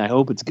made, and I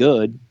hope it's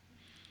good.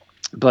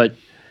 But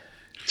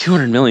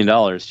 $200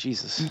 million,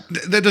 Jesus.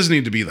 That doesn't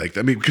need to be like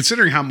that. I mean,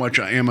 considering how much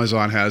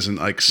Amazon has in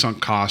like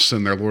sunk costs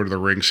in their Lord of the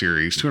Rings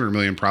series, 200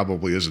 million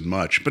probably isn't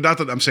much. But not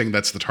that I'm saying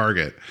that's the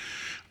target.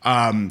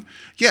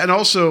 Yeah, and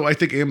also I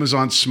think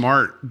Amazon's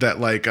smart that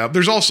like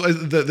there's also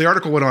the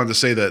article went on to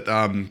say that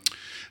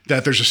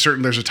that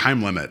there's a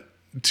time limit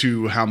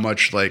to how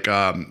much like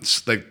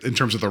in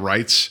terms of the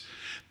rights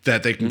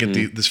that they can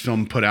get this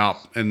film put out,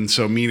 and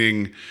so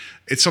meaning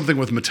it's something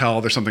with Mattel,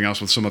 there's something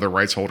else with some other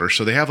rights holders,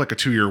 so they have like a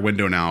 2-year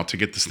window now to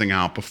get this thing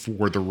out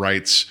before the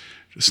rights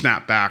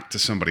snap back to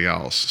somebody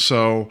else.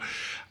 So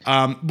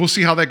we'll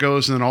see how that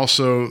goes, and then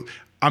also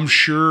I'm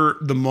sure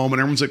the moment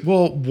everyone's like,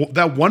 well,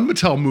 that one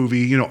Mattel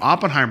movie,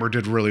 Oppenheimer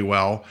did really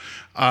well.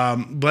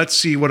 Let's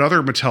see what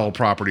other Mattel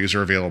properties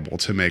are available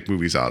to make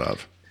movies out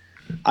of.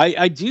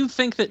 I do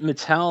think that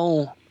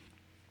Mattel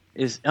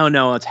is. Oh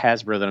no, it's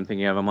Hasbro that I'm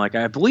thinking of. I'm like,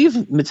 I believe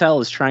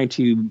Mattel is trying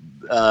to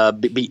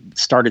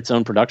start its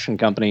own production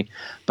company,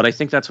 but I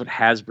think that's what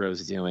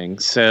Hasbro's doing.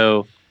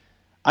 So,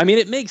 I mean,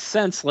 it makes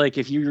sense. Like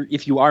if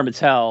you are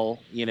Mattel,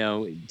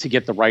 to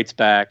get the rights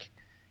back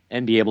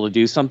and be able to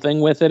do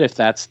something with it, if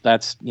that's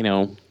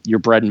your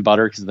bread and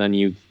butter, because then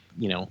you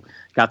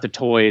got the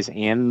toys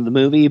and the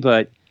movie.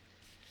 But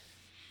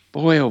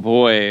boy, oh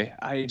boy,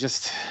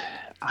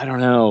 I don't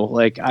know.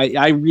 Like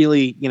I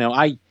really,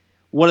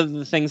 one of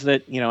the things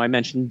that, I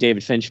mentioned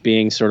David Finch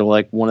being sort of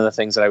like one of the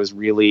things that I was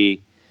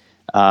really,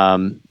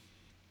 how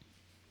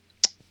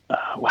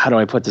do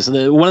I put this?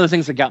 One of the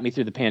things that got me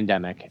through the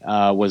pandemic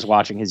was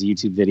watching his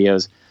YouTube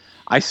videos.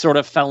 I sort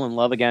of fell in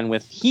love again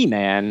with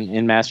He-Man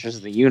in Masters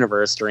of the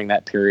Universe during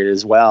that period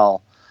as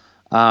well.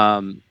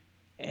 And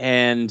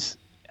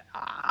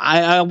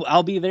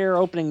I'll be there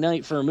opening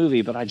night for a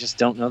movie, but I just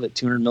don't know that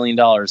 $200 million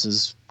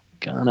is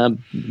gonna.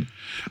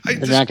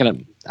 They're not gonna.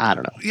 I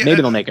don't know. Yeah,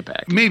 maybe they'll make it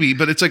back. Maybe,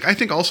 but it's like I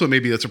think also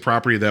maybe that's a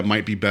property that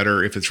might be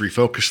better if it's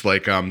refocused.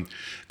 Like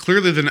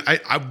clearly, then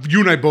you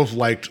and I both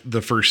liked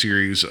the first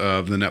series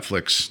of the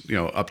Netflix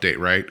update,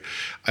 right?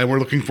 And we're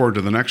looking forward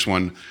to the next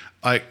one.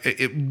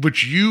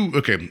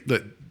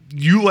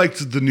 You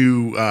liked the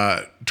new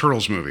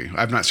Turtles movie.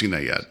 I've not seen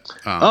that yet.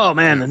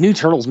 The new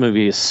Turtles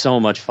movie is so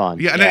much fun.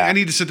 Yeah, and I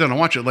need to sit down and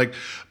watch it.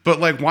 But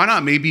why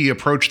not maybe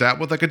approach that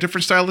with like a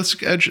different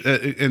stylistic edge,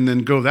 and then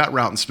go that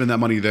route and spend that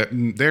money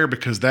there,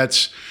 because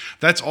that's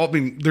all. I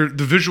mean, the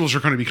visuals are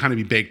going to be kind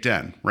of baked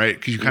in, right?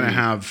 Because you kind of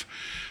have.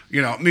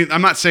 I mean,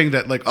 I'm not saying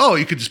that like, oh,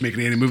 you could just make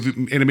an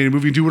animated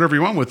movie and do whatever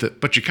you want with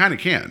it, but you kind of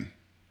can,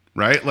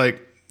 right?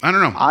 Like, I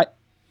don't know.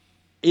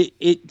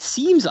 It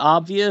seems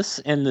obvious,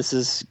 and this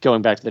is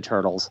going back to the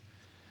Turtles,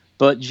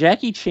 but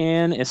Jackie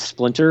Chan as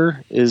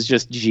Splinter is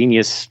just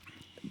genius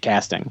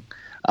casting.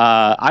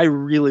 I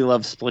really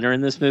love Splinter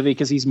in this movie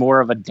because he's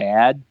more of a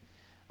dad.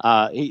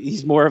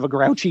 He's more of a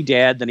grouchy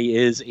dad than he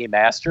is a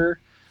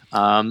master.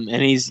 And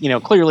he's,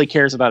 clearly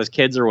cares about his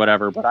kids or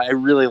whatever, but I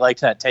really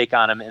liked that take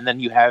on him. And then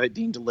you have it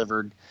being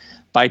delivered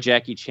by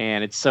Jackie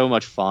Chan. It's so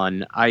much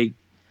fun. I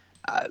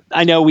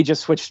know we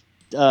just switched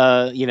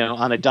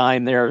on a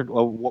dime there,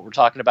 what we're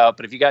talking about.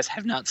 But if you guys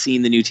have not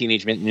seen the new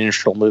Teenage Mutant Ninja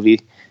Turtle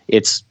movie,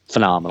 it's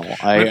phenomenal.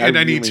 I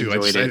need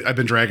to. I've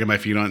been dragging my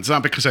feet on it. It's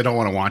not because I don't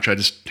want to watch. I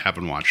just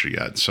haven't watched it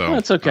yet. So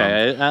that's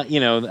okay.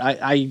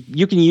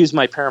 You can use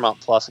my Paramount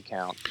Plus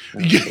account.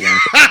 Thank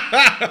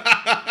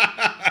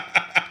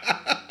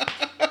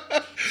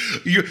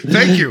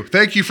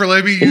you for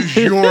letting me use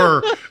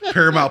your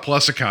Paramount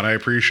Plus account. I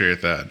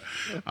appreciate that.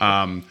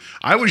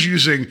 I was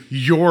using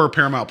your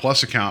Paramount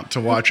Plus account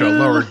to watch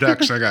Lower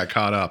Decks. I got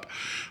caught up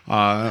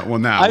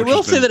on that. I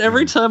will say that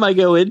every time I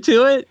go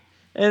into it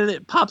and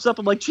it pops up,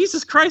 I'm like,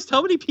 Jesus Christ,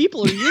 how many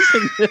people are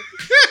using this?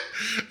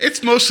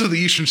 It's most of the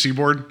Eastern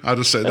Seaboard. I'll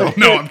just say no.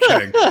 I'm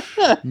kidding.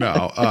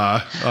 No,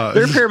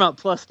 they're Paramount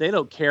Plus. They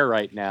don't care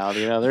right now.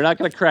 They're not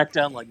going to crack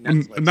down like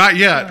Netflix. Not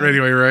yet,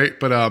 anyway, right?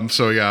 But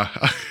so yeah.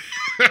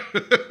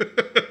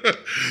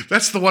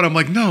 That's the one I'm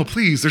like, no,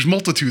 please. There's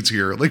multitudes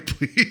here. Like,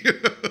 please.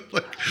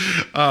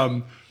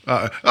 I'm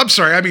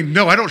sorry. I mean,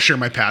 no, I don't share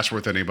my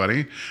password with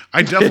anybody.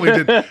 I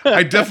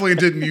definitely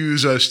didn't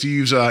use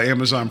Steve's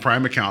Amazon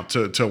Prime account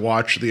to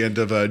watch the end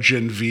of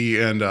Gen V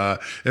and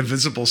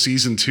Invincible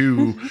season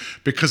 2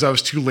 because I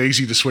was too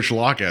lazy to switch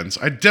logins.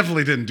 I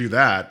definitely didn't do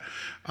that.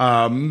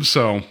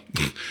 So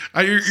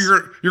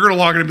you're gonna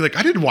log in and be like,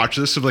 I didn't watch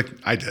this. I'm like,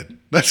 I did.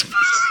 That's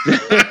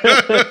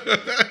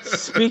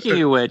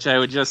Speaking of which, I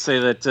would just say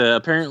that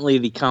apparently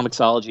the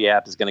Comixology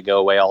app is going to go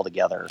away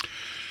altogether.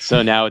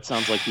 So now it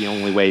sounds like the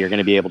only way you're going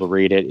to be able to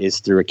read it is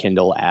through a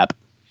Kindle app.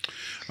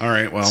 All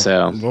right. Well,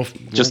 so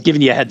just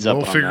giving you a heads up.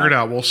 We'll figure it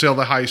out. We'll sail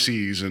the high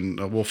seas and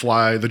we'll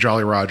fly the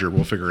Jolly Roger.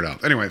 We'll figure it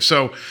out. Anyway,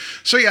 so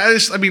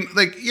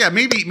yeah,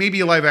 maybe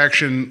a live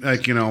action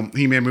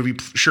He-Man movie,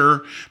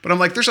 sure. But I'm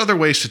like, there's other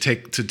ways to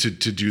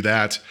do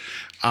that.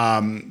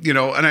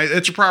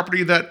 It's a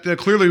property that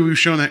clearly we've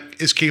shown that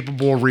is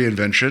capable of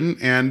reinvention,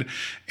 and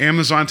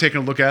Amazon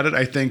taking a look at it.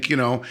 I think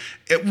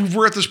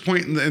we're at this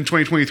point in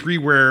 2023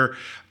 where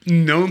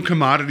known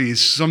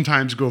commodities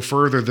sometimes go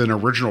further than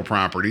original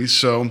properties,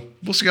 so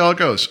we'll see how it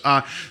goes.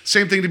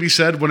 Same thing to be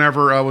said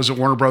whenever was it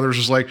Warner Brothers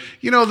was like,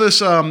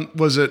 this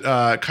was it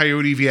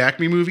Coyote v.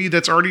 Acme movie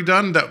that's already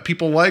done that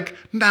people like?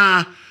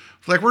 Nah,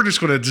 like we're just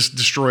going to just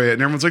destroy it,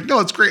 and everyone's like, no,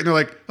 it's great, and they're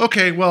like,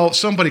 okay, well,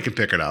 somebody can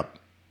pick it up.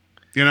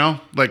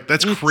 Like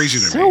that's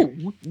crazy to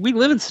me. We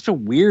live in such a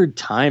weird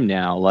time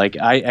now. Like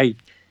at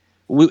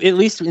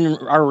least in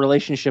our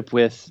relationship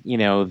with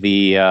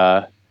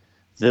the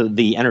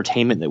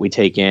entertainment that we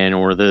take in,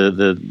 or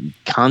the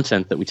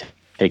content that we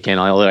take in,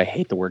 although I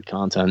hate the word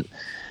content,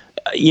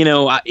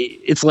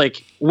 it's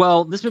like,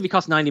 well, this movie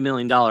costs $90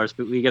 million, but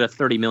we get a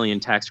 $30 million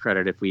tax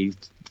credit if we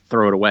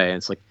throw it away. And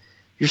it's like,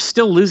 you're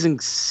still losing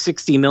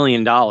 $60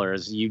 million.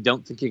 You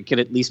don't think you could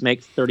at least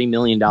make $30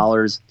 million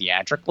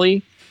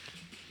theatrically?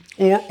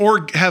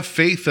 Or have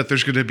faith that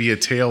there's going to be a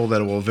tail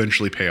that will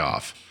eventually pay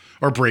off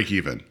or break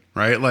even,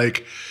 right?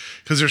 Like,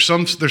 because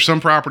there's some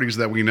properties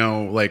that we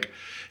know, like,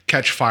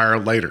 catch fire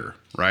later,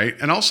 right?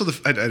 And also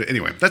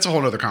anyway, that's a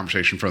whole other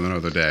conversation for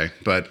another day.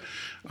 But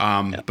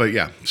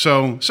yeah.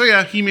 So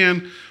yeah,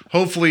 He-Man.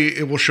 Hopefully,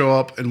 it will show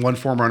up in one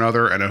form or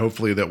another, and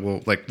hopefully that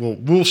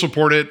we'll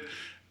support it,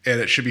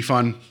 and it should be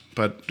fun.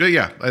 But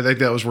yeah, I think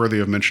that was worthy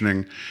of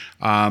mentioning.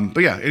 But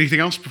yeah, anything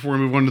else before we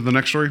move on to the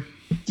next story?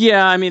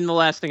 Yeah, I mean, the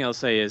last thing I'll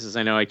say is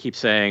I know I keep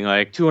saying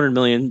like $200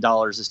 million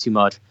is too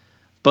much,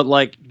 but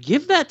like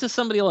give that to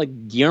somebody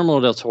like Guillermo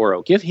del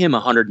Toro. Give him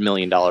 $100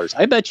 million.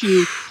 I bet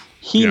you.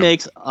 He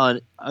makes an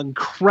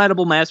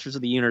incredible Masters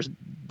of the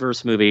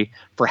Universe movie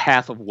for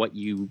half of what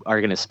you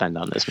are going to spend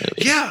on this movie.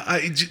 Yeah.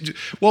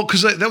 Well,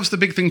 because that was the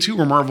big thing, too,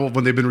 where Marvel,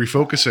 when they've been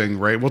refocusing,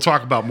 right? We'll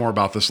talk more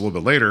about this a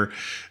little bit later.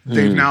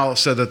 They've now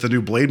said that the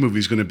new Blade movie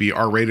is going to be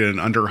R-rated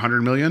and under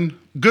 $100 million.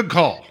 Good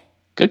call.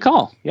 Good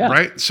call. Yeah.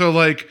 Right? So,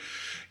 like,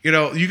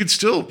 you could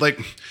still, like,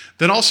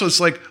 then also it's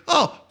like,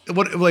 oh,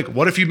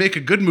 what if you make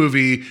a good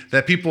movie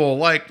that people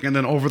like, and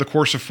then over the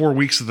course of 4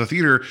 weeks at the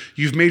theater,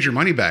 you've made your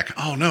money back?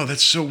 Oh no,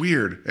 that's so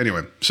weird.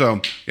 Anyway, so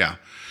yeah,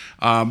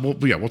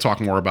 we'll talk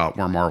more about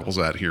where Marvel's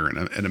at here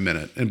in a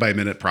minute, and by a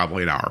minute,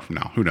 probably an hour from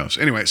now. Who knows?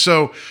 Anyway,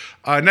 so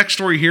next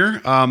story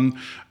here.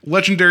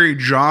 Legendary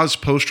Jaws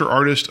poster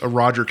artist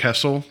Roger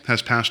Kastel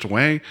has passed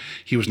away.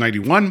 He was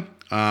 91.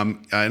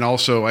 And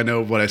also, I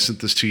know when I sent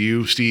this to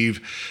you,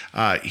 Steve,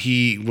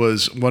 he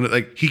was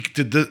he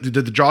did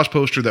the Jaws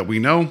poster that we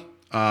know.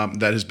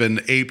 That has been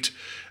aped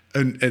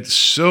and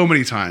so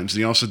many times. And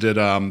he also did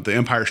the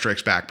Empire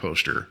Strikes Back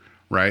poster,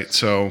 right?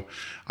 So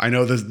I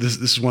know this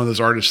is one of those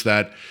artists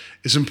that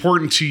is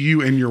important to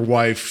you and your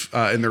wife,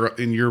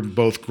 and you're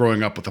both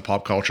growing up with the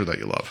pop culture that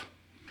you love.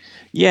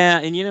 Yeah,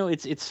 and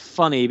it's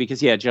funny because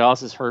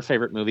Jaws is her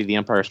favorite movie. The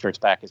Empire Strikes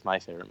Back is my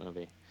favorite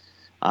movie.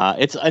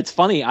 It's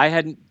funny. I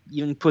hadn't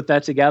even put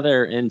that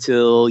together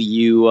until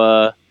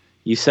you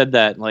said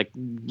that. Like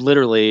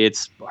literally,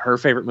 it's her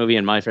favorite movie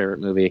and my favorite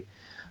movie.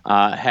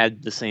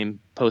 Had the same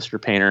poster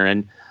painter,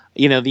 and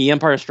the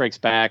Empire Strikes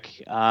Back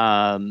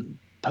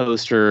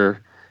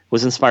poster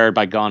was inspired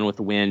by Gone with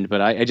the Wind, but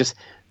I just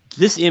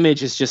this image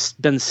has just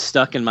been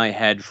stuck in my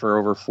head for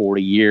over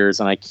 40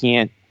 years, and I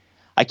can't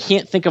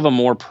think of a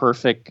more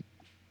perfect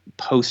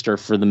poster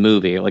for the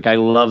movie. Like I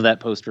love that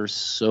poster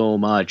so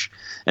much,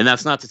 and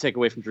that's not to take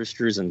away from Drew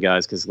Struzan,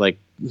 guys, because like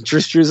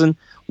Drew Struzan,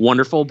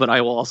 wonderful, but I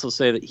will also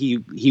say that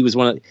he was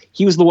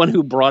the one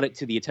who brought it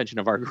to the attention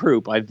of our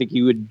group. I think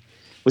he would.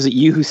 Was it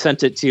you who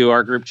sent it to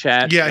our group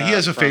chat? Yeah, he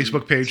has a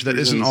Facebook page that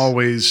isn't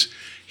always.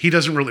 He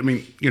doesn't really. I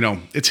mean,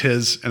 it's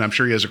his, and I'm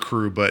sure he has a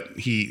crew, but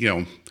he,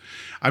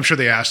 I'm sure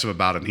they asked him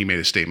about it, and he made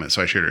a statement,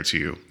 so I shared it to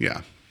you.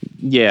 Yeah.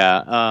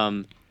 Yeah.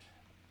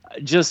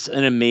 Just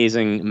an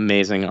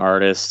amazing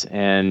artist,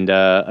 and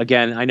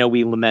again, I know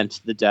we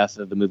lament the death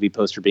of the movie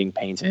poster being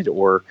painted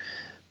or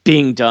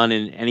being done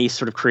in any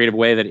sort of creative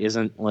way that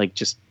isn't like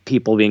just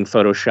people being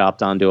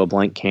photoshopped onto a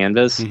blank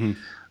canvas. Mm-hmm.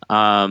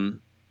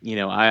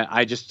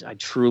 I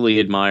truly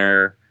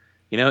admire,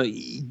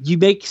 you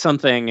make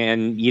something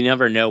and you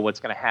never know what's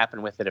going to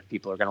happen with it, if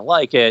people are going to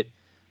like it,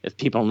 if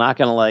people are not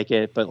going to like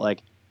it. But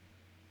like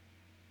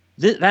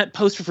that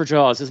poster for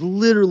Jaws is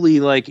literally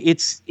like,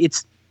 it's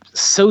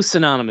so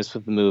synonymous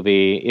with the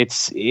movie.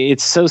 It's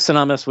so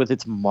synonymous with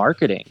its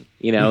marketing.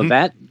 Mm-hmm.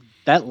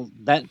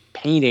 that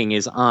painting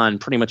is on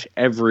pretty much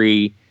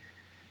every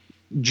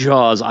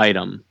Jaws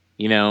item,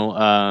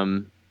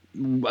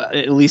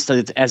 at least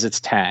as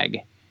its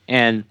tag.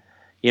 And,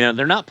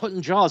 they're not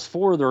putting Jaws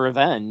for the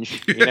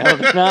revenge. They're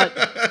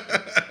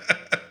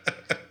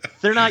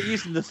not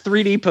using the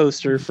 3D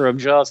poster from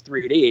Jaws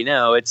 3D.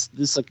 No, it's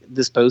this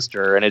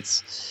poster, and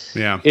it's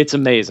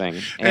amazing.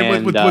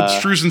 And what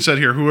Struzan said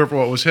here,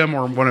 what was him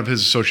or one of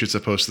his associates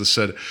that posted this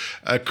said,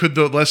 could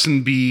the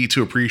lesson be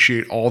to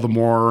appreciate all the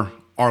more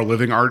our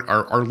living art,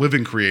 our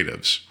living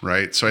creatives,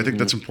 right? So I think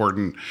that's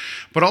important,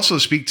 but also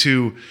speak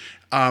to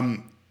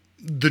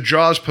the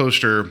Jaws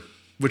poster,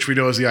 which we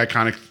know is the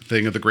iconic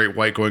thing of the great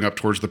white going up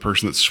towards the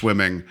person that's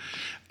swimming.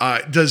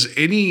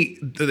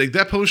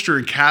 That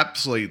poster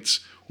encapsulates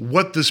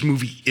what this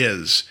movie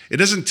is. It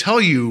doesn't tell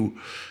you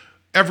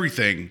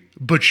everything,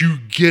 but you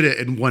get it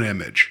in one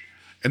image.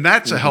 And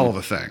that's a hell of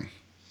a thing.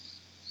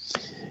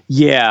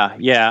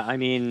 Yeah. I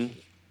mean,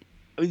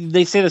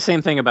 they say the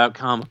same thing about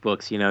comic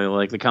books,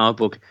 like the comic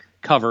book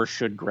cover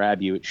should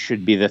grab you. It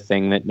should be the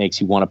thing that makes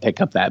you want to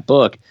pick up that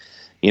book.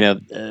 I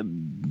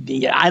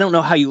don't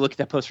know how you look at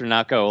that poster and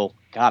not go,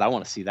 God, I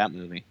want to see that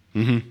movie.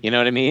 Mm-hmm. You know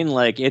what I mean?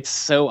 Like, it's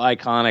so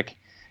iconic.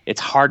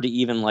 It's hard to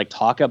even like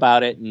talk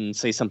about it and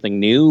say something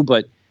new,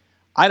 but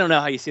I don't know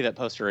how you see that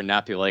poster and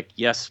not be like,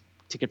 yes,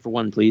 ticket for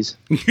one, please.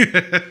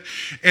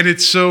 And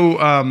it's so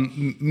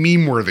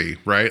meme worthy,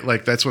 right?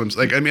 Like that's what I'm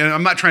like. I mean,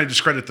 I'm not trying to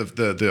discredit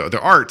the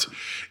art.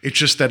 It's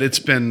just that it's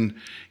been,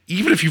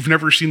 even if you've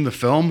never seen the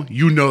film,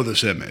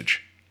 this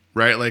image,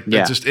 right? Like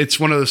it's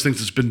one of those things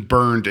that's been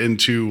burned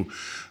into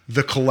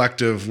the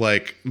collective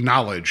like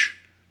knowledge.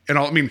 And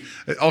I mean,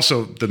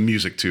 also the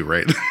music too,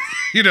 right?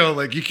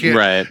 Like you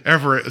can't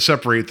ever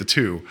separate the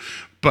two.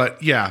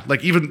 But yeah,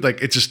 like even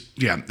like it's just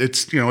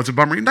it's it's a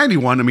bummer.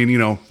 91. I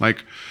mean,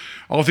 like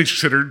all things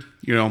considered,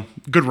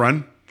 good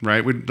run,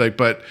 right?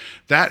 But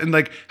that and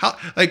like how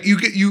like you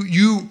get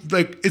you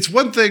like it's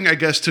one thing I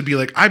guess to be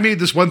like I made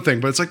this one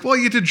thing, but it's like well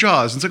you did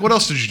Jaws. And it's like what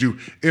else did you do?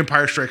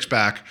 Empire Strikes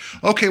Back.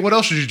 Okay, what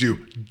else did you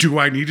do? Do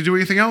I need to do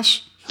anything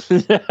else?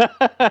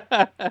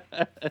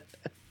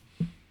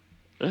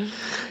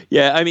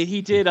 Yeah, I mean,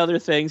 he did other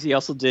things. He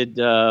also did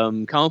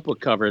comic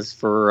book covers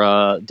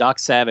for Doc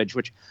Savage,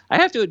 which I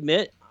have to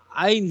admit,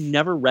 I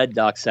never read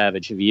Doc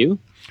Savage. Have you?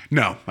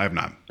 No, I have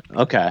not.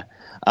 Okay.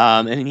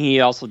 And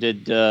he also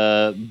did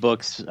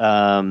books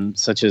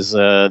such as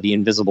The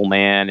Invisible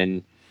Man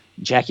and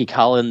Jackie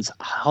Collins'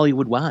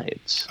 Hollywood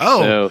Wives.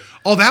 Oh,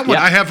 that one.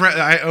 Yeah. I have read.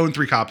 I own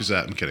 3 copies of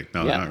that. I'm kidding.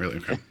 No, not really.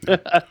 Okay.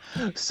 Yeah.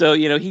 So,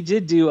 he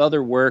did do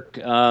other work.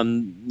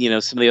 Some of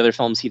the other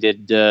films he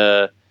did...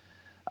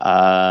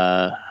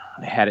 I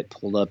had it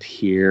pulled up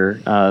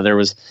here. There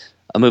was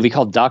a movie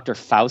called Dr.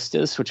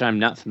 Faustus, which I'm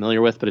not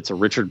familiar with, but it's a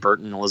Richard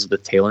Burton,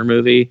 Elizabeth Taylor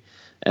movie.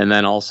 And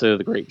then also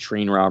The Great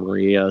Train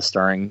Robbery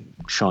starring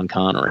Sean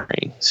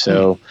Connery.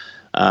 So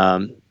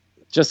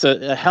just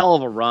a hell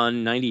of a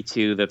run,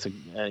 92. That's,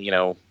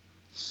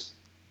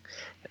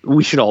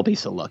 we should all be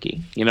so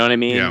lucky. You know what I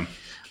mean?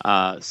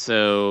 Yeah.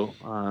 So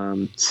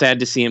sad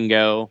to see him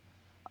go.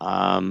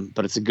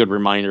 But it's a good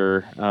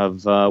reminder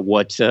of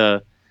what...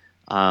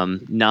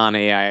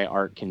 non-AI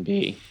art can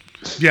be.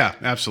 Yeah,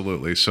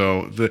 absolutely.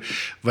 So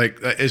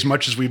as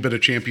much as we've been a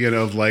champion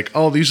of like,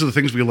 oh, these are the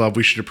things we love,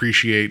 we should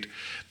appreciate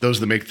those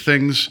that make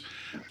things.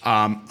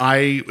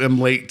 I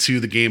am late to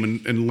the game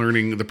and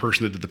learning the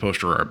person that did the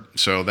poster art.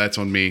 So that's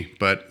on me.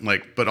 But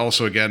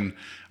also again,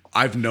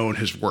 I've known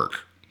his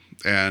work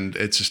and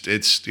it's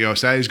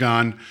sad he's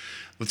gone.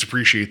 Let's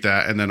appreciate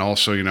that. And then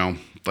also,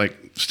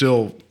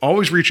 still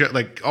always reach out,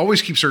 like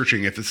always keep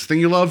searching. If it's the thing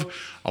you love,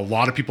 a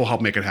lot of people help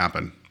make it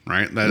happen.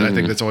 Right. I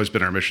think that's always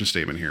been our mission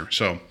statement here.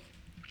 So,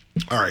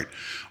 all right.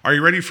 Are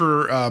you ready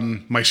for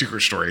my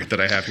secret story that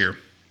I have here?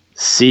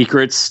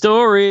 Secret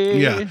story.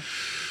 Yeah.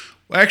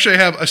 Well, actually, I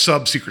have a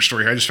sub-secret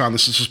story. I just found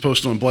this. This was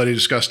posted on Bloody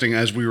Disgusting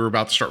as we were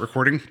about to start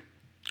recording.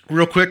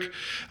 Real quick.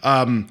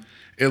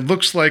 It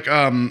looks like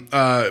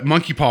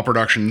Monkey Paw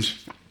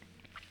Productions,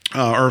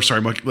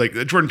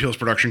 Jordan Peele's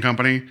production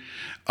company,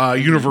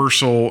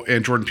 Universal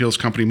and Jordan Peele's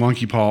company,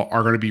 Monkey Paw,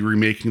 are going to be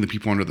remaking The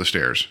People Under the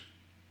Stairs.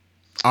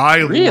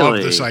 I love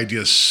this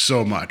idea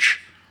so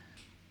much.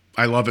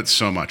 I love it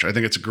so much. I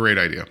think it's a great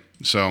idea.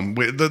 So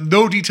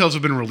no details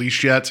have been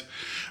released yet,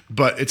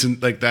 but it's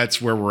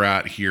that's where we're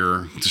at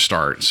here to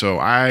start. So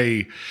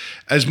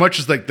as much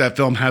as like that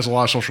film has a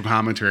lot of social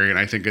commentary and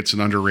I think it's an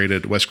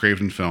underrated Wes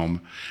Craven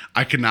film,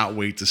 I cannot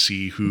wait to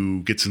see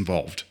who gets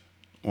involved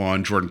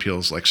on Jordan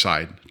Peele's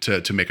side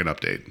to make an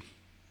update.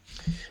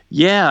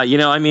 Yeah,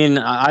 I mean,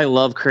 I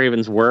love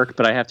Craven's work,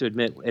 but I have to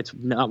admit it's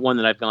not one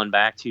that I've gone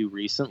back to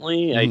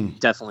recently. I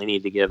definitely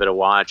need to give it a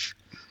watch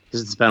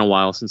because it's been a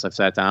while since I've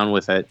sat down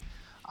with it.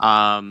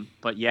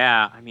 But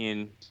yeah, I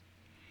mean,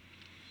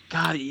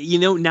 God,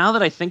 now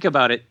that I think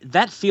about it,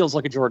 that feels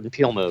like a Jordan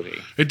Peele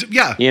movie.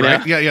 Yeah,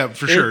 right? Yeah,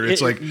 for sure.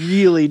 It's it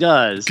really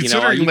does.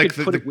 Considering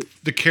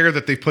the care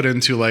that they put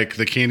into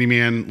the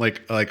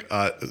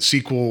Candyman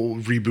sequel,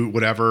 reboot,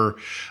 whatever,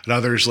 and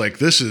others,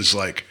 this is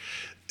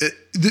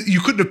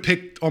you couldn't have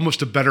picked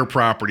almost a better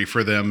property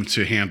for them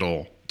to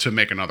handle to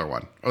make another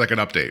one or an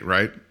update,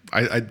 right?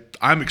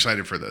 I'm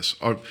excited for this,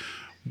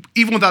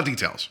 even without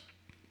details.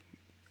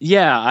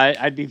 Yeah,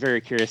 I'd be very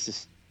curious to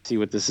see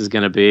what this is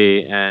going to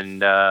be,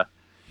 and I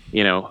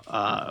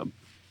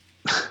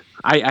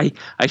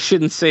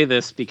shouldn't say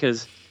this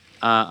because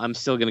I'm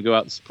still going to go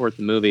out and support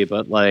the movie,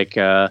 but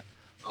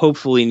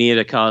hopefully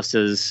Nia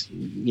DaCosta's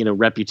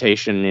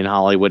reputation in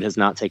Hollywood has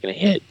not taken a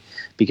hit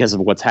because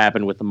of what's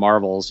happened with the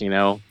Marvels,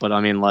 But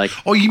I mean,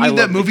 oh, you mean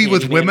that movie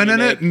with women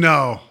in it?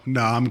 No,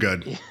 I'm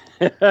good.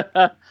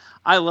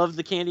 I love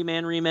the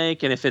Candyman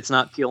remake, and if it's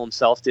not Peele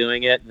himself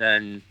doing it,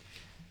 then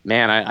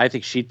man, I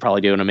think she'd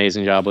probably do an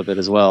amazing job with it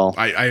as well.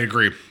 I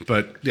agree,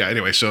 but yeah.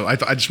 Anyway, so I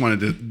just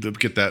wanted to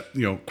get that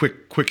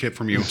quick hit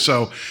from you.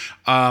 So,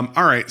 all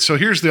right. So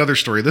here's the other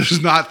story. This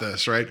is not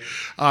this, right?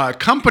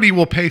 Company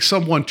will pay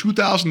someone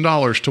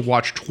 $2,000 to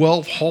watch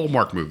 12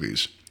 Hallmark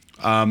movies.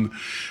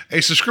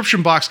 A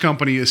subscription box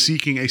company is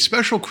seeking a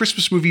special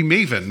Christmas movie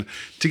maven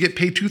to get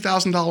paid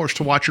 $2,000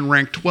 to watch and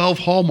rank 12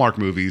 Hallmark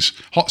movies.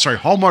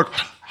 Hallmark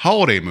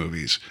holiday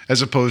movies,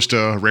 as opposed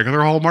to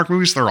regular Hallmark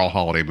movies. They're all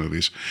holiday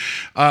movies.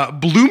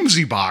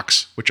 Bloomsy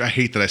Box, which I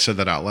hate that I said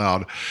that out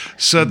loud,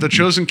 said the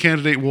chosen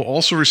candidate will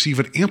also receive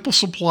an ample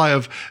supply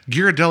of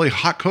Ghirardelli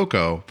hot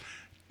cocoa,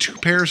 2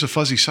 pairs of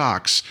fuzzy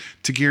socks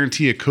to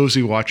guarantee a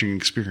cozy watching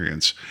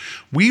experience.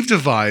 We've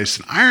devised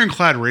an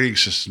ironclad rating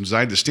system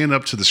designed to stand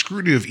up to the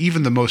scrutiny of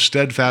even the most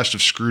steadfast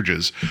of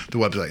Scrooges, the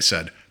website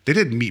said. They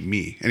didn't meet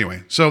me.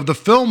 Anyway, so the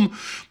film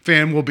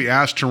fan will be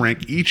asked to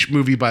rank each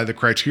movie by the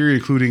criteria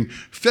including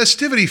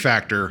festivity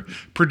factor,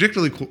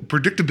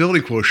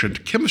 predictability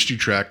quotient, chemistry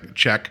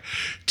check,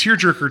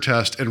 tearjerker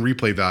test, and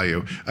replay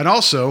value. And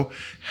also,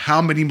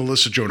 how many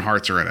Melissa Joan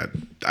Harts are in it.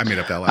 I made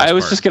up that last part. I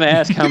was just going to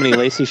ask how many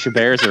Lacey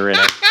Chaberts are in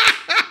it.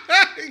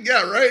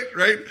 Yeah,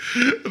 right.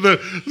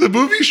 The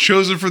movies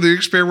chosen for the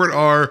experiment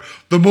are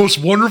The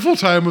Most Wonderful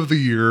Time of the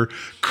Year,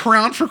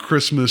 Crown for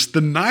Christmas, The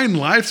 9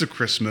 Lives of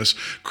Christmas,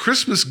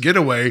 Christmas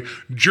Getaway,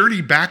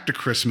 Journey Back to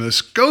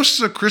Christmas,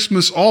 Ghosts of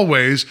Christmas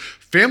Always,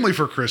 Family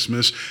for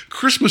Christmas,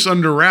 Christmas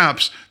Under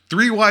Wraps,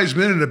 3 Wise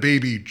Men and a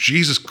Baby,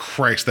 Jesus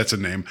Christ, that's a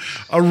name,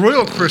 A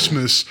Royal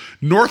Christmas,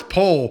 North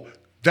Pole,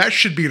 that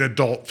should be an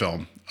adult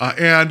film.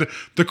 And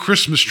The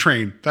Christmas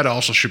Train, that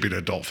also should be an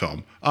adult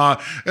film.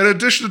 In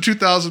addition to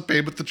 $2,000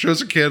 payment, the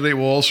chosen candidate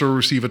will also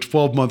receive a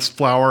 12-month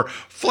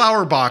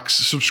flower box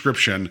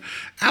subscription.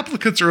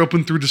 Applicants are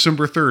open through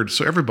December 3rd,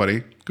 so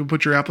everybody go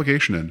put your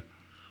application in.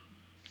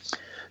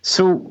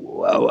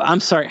 So,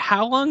 I'm sorry,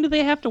 how long do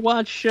they have to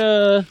watch?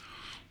 They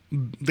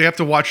have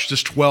to watch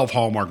just 12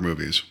 Hallmark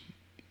movies.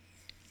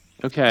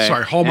 Okay.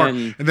 Sorry, Hallmark,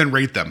 and then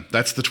rate them.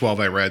 That's the 12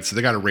 I read, so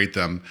they got to rate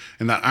them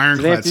in that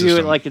ironclad system. They have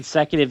to do it like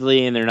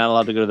consecutively, and they're not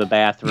allowed to go to the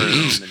bathroom.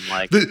 And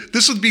like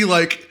this would be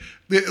like,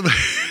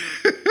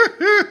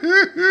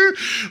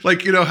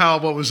 like, you know how,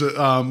 what was it?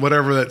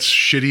 Whatever that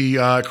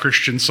shitty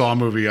Christian Saw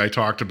movie I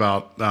talked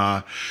about.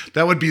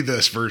 That would be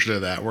this version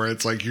of that, where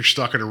it's like you're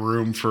stuck in a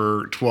room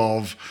for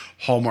 12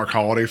 Hallmark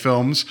holiday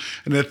films,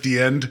 and at the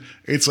end,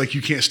 it's like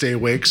you can't stay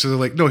awake. So they're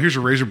like, "No, here's a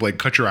razor blade.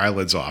 Cut your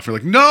eyelids off." You're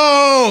like,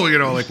 "No," you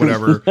know, like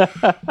whatever.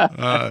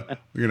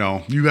 You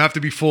know, you have to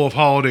be full of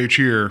holiday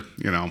cheer.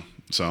 You know,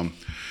 so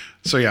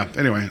yeah.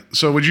 Anyway,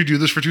 so would you do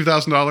this for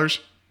 $2,000?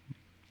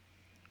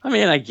 I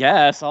mean, I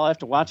guess all I have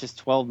to watch is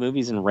 12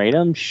 movies and rate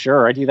them.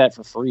 Sure, I do that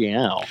for free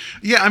now.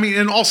 Yeah, I mean,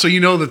 and also, you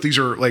know that these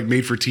are like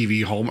made for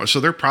TV Hallmark, so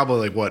they're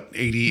probably like what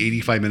 80,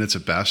 85 minutes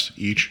at best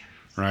each,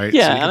 right?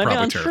 Yeah, so and I mean,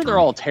 I'm sure they're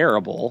all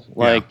terrible.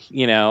 Like,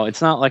 you know,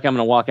 it's not like I'm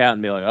going to walk out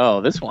and be like, "Oh,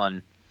 this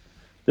one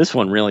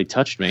really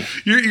touched me."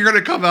 You're going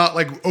to come out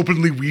like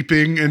openly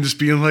weeping and just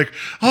being like,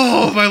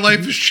 "Oh, my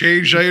life has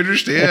changed. I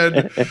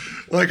understand.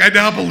 Like, I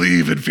now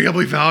believe in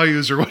family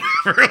values or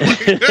whatever."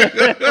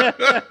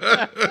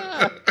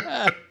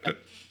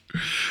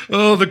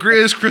 Oh, the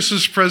greatest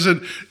Christmas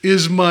present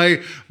is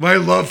my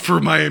love for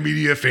my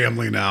immediate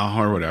family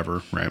now, or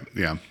whatever, right?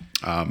 Yeah.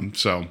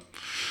 So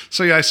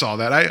yeah, I saw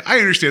that. I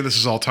understand this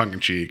is all tongue in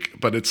cheek,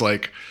 but it's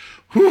like,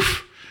 whew.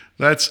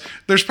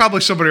 There's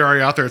probably somebody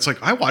already out there. It's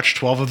like, I watched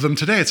 12 of them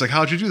today. It's like,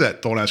 how'd you do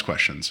that? Don't ask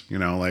questions, you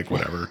know, like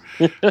whatever.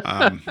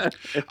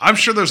 I'm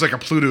sure there's like a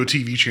Pluto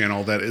TV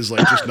channel that is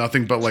like just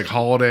nothing but like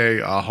holiday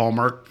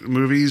Hallmark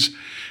movies.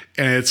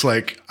 And it's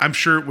like, I'm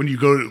sure when you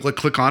go to like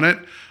click on it,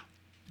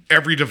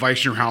 every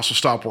device in your house will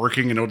stop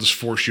working and it'll just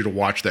force you to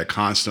watch that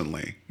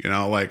constantly. You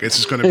know, like it's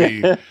just going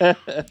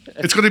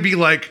to be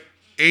like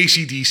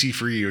AC/DC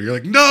for you. You're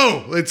like,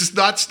 no, it's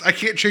not, I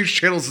can't change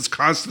channels. It's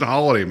constant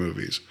holiday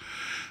movies.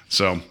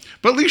 So,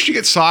 but at least you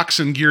get socks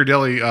and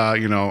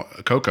Ghirardelli, you know,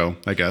 cocoa,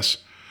 I guess.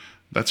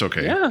 That's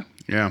okay. Yeah.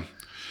 Yeah.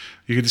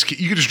 You can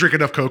just drink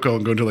enough cocoa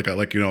and go into like a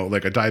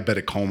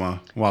diabetic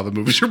coma while the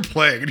movies are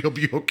playing and you'll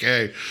be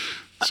okay.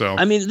 So,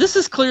 I mean, this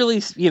is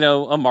clearly, you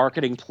know, a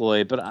marketing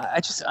ploy, but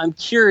I'm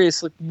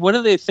curious, like, what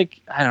do they think?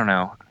 I don't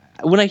know.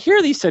 When I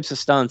hear these types of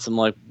stunts, I'm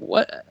like,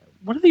 what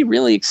do they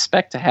really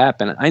expect to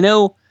happen? I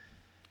know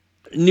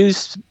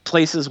news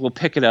places will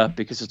pick it up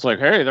because it's like,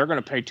 hey, they're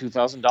going to pay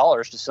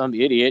 $2,000 to some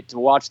idiot to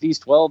watch these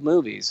 12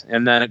 movies.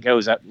 And then it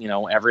goes up, you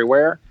know,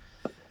 everywhere.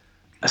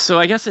 So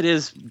I guess it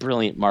is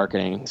brilliant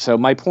marketing. So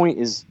my point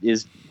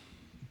is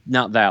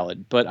not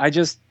valid, but I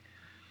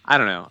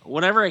don't know.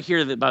 Whenever I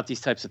hear about these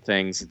types of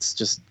things, it's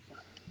just,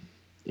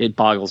 it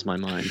boggles my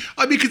mind.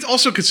 I mean,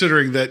 also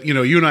considering that, you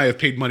know, you and I have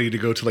paid money to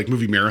go to like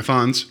movie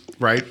marathons,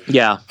 right?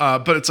 Yeah.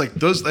 But it's like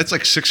that's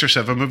like 6 or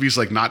 7 movies,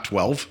 like not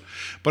 12.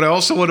 But I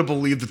also want to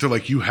believe that they're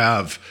like, you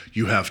have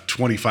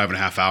 25 and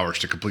a half hours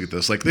to complete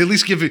this. Like they at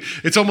least give it,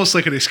 it's almost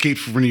like an Escape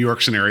from New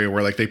York scenario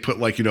where like they put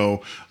like, you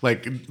know,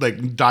 like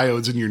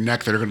diodes in your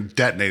neck that are going to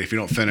detonate if you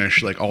don't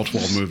finish like all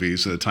 12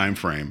 movies in a time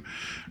frame.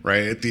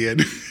 Right at the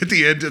end,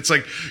 it's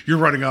like you're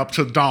running up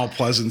to Donald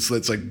Pleasance.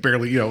 That's like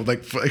barely, you know,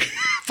 like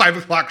 5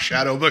 o'clock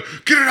shadow. Like,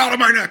 get it out of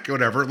my neck, or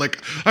whatever. Like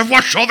I've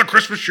watched all the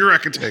Christmas cheer I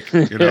can take,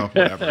 you know,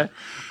 whatever.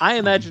 I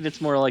imagine it's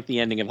more like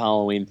the ending of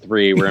Halloween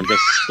 3, where I'm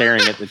just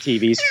staring at the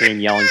TV screen,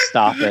 yelling,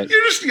 "Stop it!"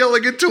 You're just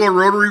yelling into a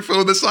rotary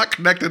phone that's not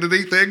connected to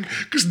anything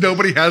because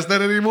nobody has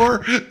that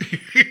anymore.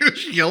 You're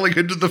just yelling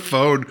into the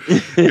phone.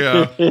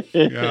 Yeah.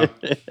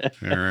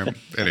 All right.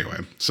 Anyway,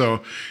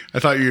 so I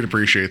thought you'd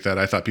appreciate that.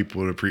 I thought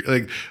people would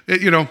appreciate,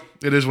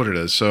 it is what it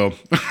is. So.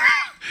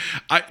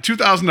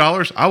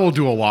 $2,000. I will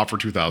do a lot for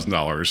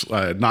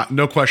 $2,000.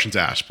 No questions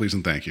asked, please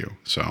and thank you.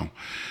 So,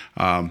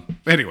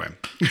 anyway,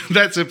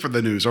 that's it for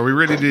the news. Are we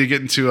ready to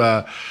get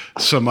into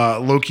some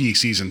Loki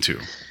season 2?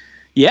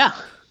 Yeah.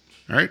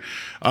 All right.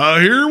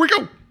 Here we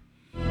go.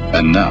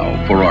 And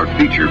now for our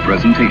feature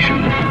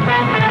presentation.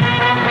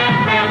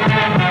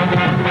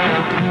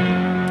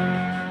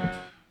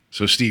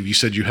 So, Steve, you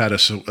said you had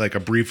a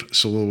brief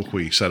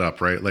soliloquy set up,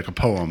 right? Like a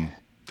poem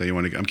that you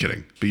want to. I'm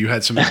kidding, but you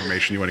had some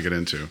information you want to get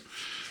into.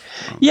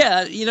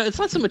 Yeah, it's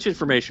not so much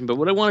information, but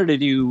what I wanted to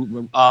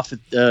do off at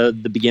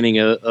the beginning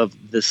of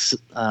this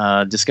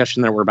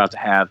discussion that we're about to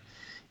have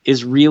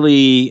is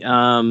really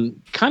kind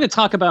of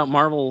talk about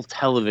Marvel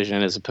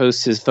television as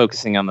opposed to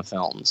focusing on the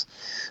films.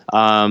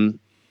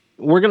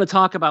 We're going to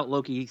talk about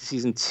Loki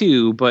season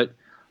 2, but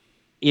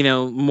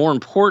more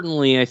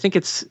importantly, I think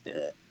it's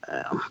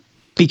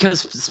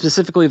because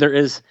specifically there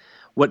is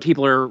what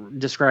people are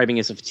describing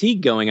as a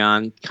fatigue going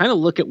on. Kind of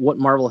look at what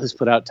Marvel has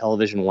put out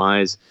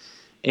television-wise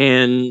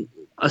and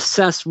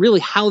assess really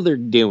how they're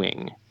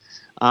doing.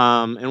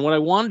 And what I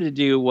wanted to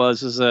do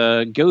was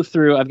go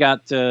through. I've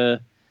got looks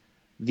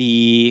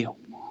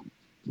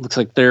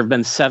like there have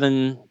been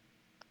 7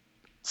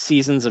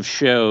 seasons of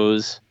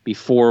shows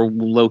before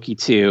Loki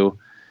 2,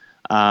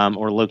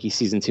 or Loki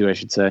season 2, I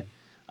should say.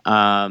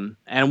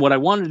 And what I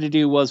wanted to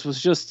do was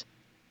just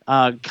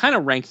kind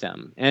of rank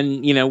them.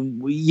 And,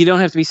 you don't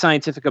have to be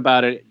scientific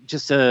about it,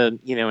 just an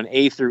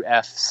A through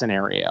F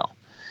scenario,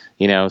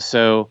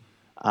 so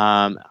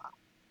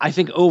I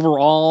think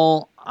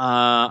overall,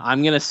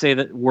 I'm going to say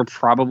that we're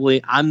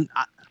probably,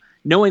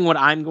 knowing what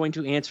I'm going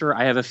to answer,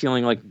 I have a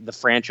feeling like the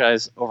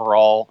franchise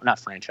overall, not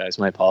franchise,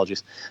 my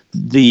apologies,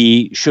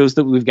 the shows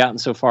that we've gotten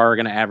so far are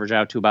going to average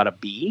out to about a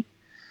B,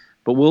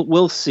 but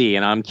we'll see.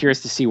 And I'm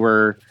curious to see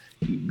where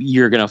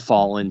you're going to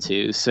fall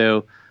into.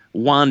 So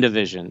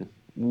WandaVision,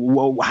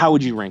 how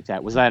would you rank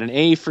that? Was that an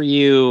A for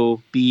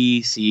you,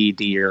 B, C,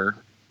 D, or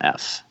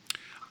F?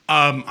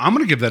 I'm going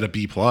to give that a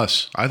B+.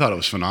 I thought it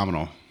was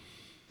phenomenal.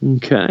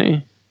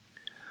 Okay.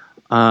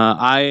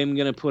 I'm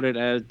going to put it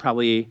as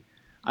probably,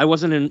 I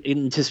wasn't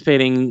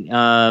anticipating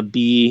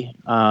B,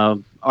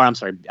 or I'm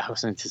sorry, I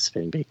wasn't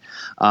anticipating B.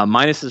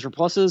 Minuses or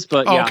pluses,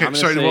 but yeah. Okay, I'm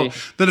sorry. say, well,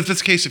 then if that's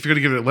the case, if you're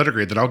going to give it a letter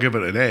grade, then I'll give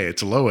it an A.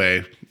 It's a low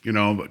A,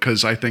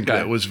 because I think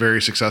it was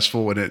very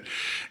successful, and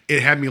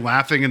it had me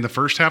laughing in the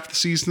first half of the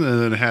season,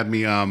 and then it had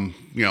me,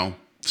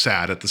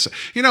 sad at the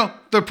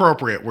the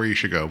appropriate where you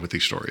should go with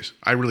these stories.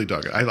 I really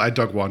dug it. I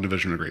dug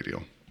WandaVision a great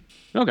deal.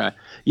 Okay.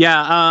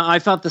 Yeah, I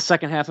thought the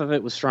second half of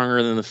it was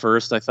stronger than the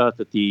first. I thought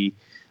that the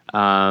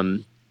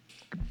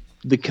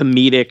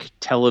comedic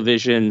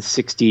television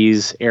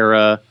 60s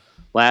era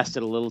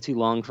lasted a little too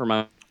long for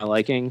my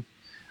liking.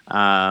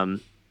 I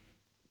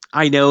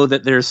know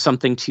that there's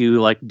something to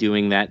like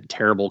doing that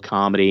terrible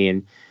comedy,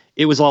 and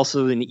it was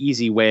also an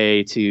easy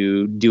way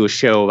to do a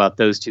show about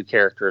those two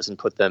characters and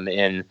put them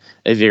in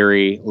a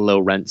very low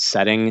rent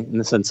setting in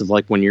the sense of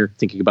like when you're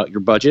thinking about your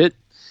budget.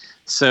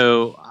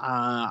 So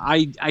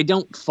I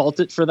don't fault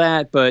it for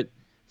that, but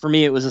for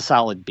me, it was a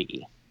solid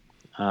B.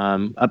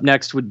 Up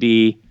next would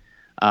be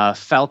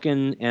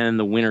Falcon and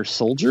the Winter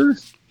Soldier.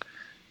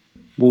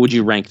 What would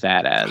you rank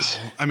that as?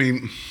 I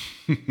mean,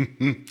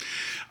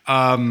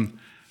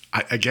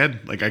 I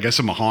guess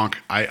I'm a honk.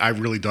 I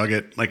really dug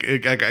it. Like,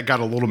 I got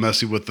a little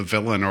messy with the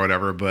villain or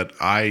whatever, but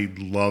I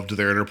loved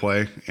their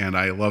interplay, and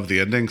I loved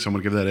the ending, so I'm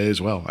going to give that A as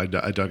well. I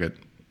dug it.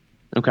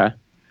 Okay.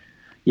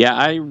 Yeah,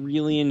 I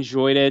really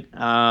enjoyed it.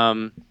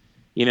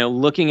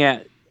 Looking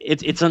at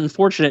it's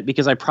unfortunate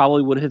because I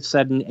probably would have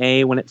said an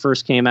A when it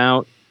first came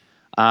out.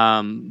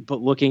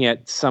 But looking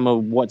at some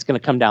of what's going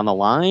to come down the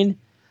line,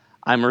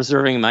 I'm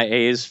reserving my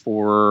A's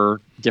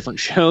for different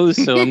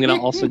shows, so I'm going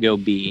to also go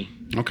B.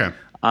 Okay.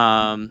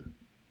 The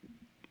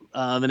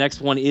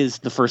next one is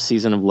the first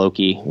season of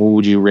Loki. What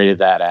would you rate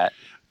that at?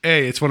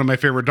 A. It's one of my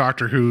favorite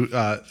Doctor Who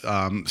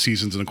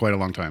seasons in quite a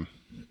long time.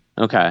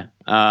 Okay.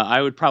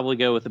 I would probably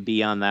go with a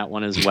B on that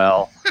one as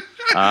well.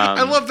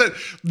 I love that.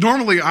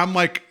 Normally, I'm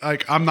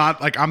I'm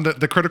not I'm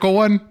the critical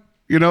one,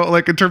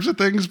 in terms of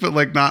things, but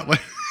not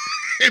like,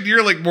 and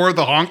you're more of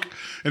the honk.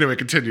 Anyway,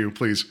 continue,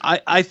 please.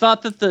 I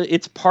thought that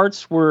its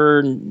parts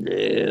were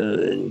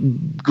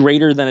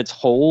greater than its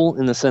whole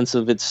in the sense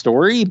of its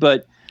story,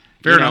 but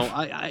fair enough.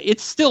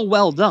 It's still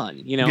well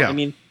done. Yeah. I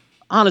mean,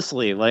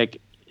 honestly,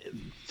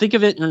 think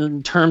of it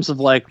in terms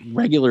of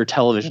regular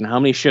television. How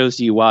many shows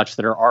do you watch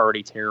that are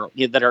already terrible?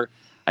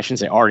 I shouldn't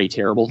say already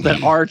terrible.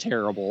 That are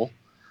terrible.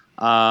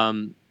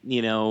 That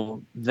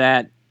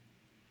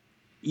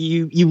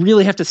you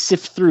really have to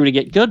sift through to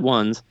get good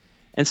ones.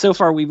 And so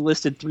far, we've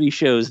listed 3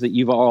 shows that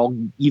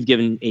you've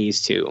given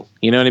A's to.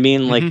 You know what I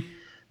mean? Mm-hmm.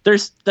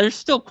 There's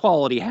still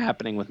quality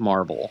happening with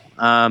Marvel.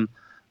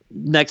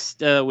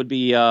 Next would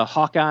be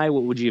Hawkeye.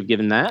 What would you have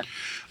given that?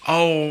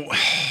 Oh,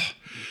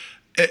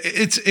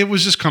 it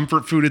was just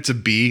comfort food. It's a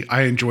B.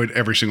 I enjoyed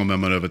every single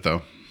moment of it,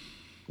 though.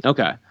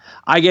 Okay.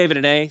 I gave it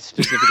an A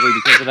specifically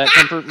because of that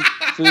comfort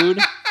food.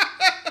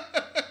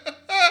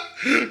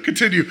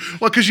 Continue.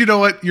 Well, because you know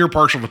what? You're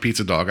partial to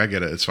Pizza Dog. I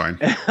get it. It's fine.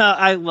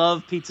 I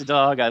love Pizza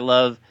Dog. I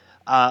love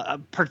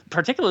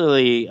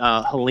particularly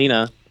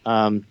Helena.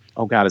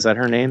 Oh, God, is that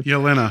her name?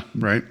 Yelena,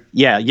 right?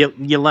 Yeah,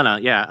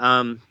 Yelena,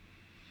 yeah.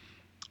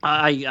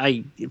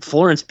 I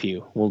Florence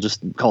Pugh, we'll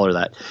just call her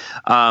that.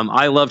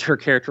 I loved her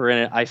character in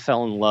it. I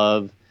fell in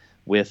love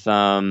with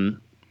the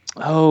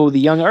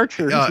young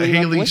archer.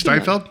 Haley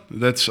Steinfeld.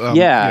 That's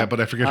yeah, but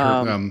I forget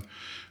her.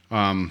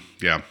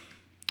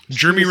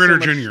 Jeremy Renner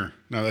Jr.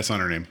 No, that's not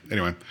her name.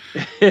 Anyway,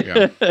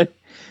 yeah,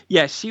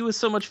 yeah, she was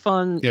so much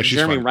fun. Yeah, she's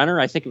Jeremy fun. Renner.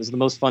 I think it was the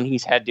most fun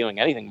he's had doing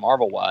anything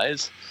Marvel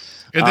wise.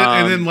 And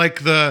then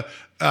like the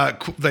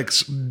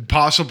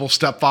possible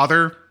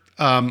stepfather.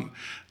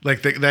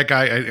 Like that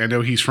guy, I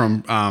know he's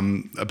from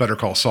A Better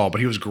Call Saul,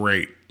 but he was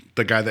great.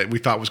 The guy that we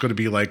thought was going to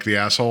be like the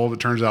asshole, it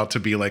turns out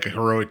to be like a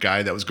heroic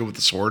guy that was good with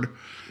the sword.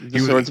 The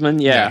swordsman,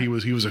 yeah. He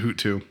was a hoot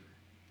too.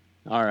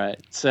 All right,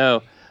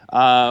 so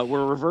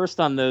we're reversed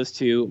on those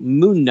two.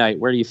 Moon Knight,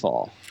 where do you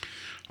fall?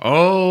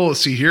 Oh,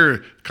 see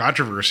here,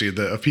 controversy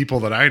of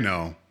people that I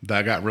know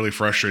that got really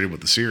frustrated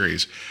with the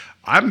series.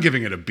 I'm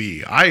giving it a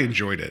B. I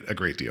enjoyed it a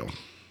great deal.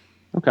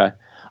 Okay,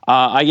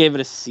 I gave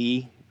it a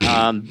C.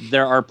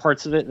 There are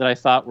parts of it that I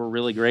thought were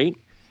really great,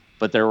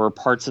 but there were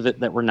parts of it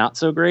that were not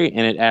so great,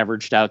 and it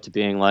averaged out to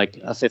being like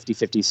a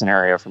 50-50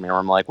 scenario for me, where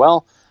I'm like,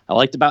 well, I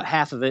liked about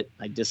half of it,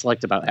 I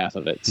disliked about half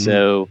of it.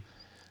 So,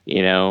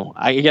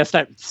 I guess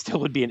that still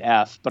would be an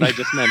F, but I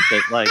just meant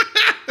that, like,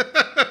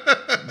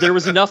 there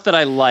was enough that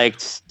I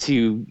liked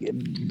to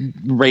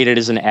rate it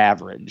as an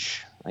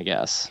average, I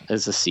guess,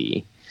 as a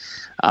C.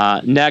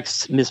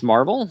 Next, Ms.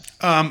 Marvel.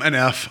 An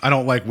F. I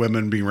don't like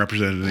women being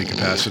represented in any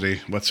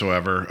capacity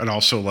whatsoever. And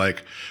also,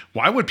 like,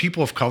 why would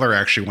people of color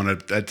actually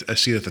want a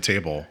seat at the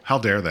table? How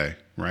dare they?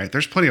 Right?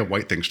 There's plenty of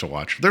white things to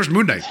watch. There's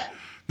Moon Knight.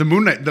 The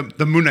Moon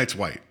Knight's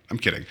white. I'm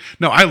kidding.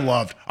 No,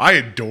 I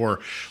adore.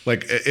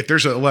 Like, if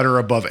there's a letter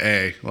above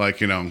A, like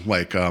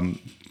like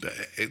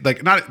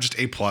not just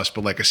A plus,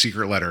 but like a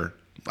secret letter.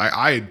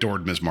 I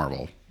adored Ms.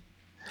 Marvel.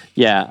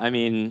 Yeah, I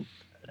mean,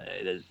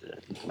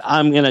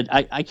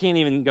 I can't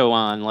even go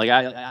on. Like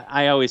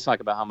I always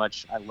talk about how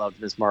much I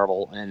loved Ms.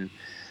 Marvel, and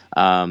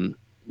I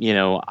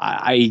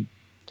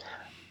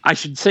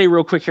should say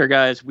real quick here,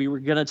 guys, we were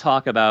gonna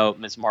talk about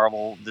Ms.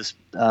 Marvel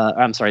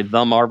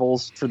the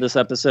Marvels for this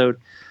episode.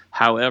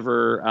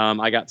 However,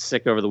 I got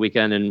sick over the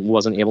weekend and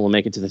wasn't able to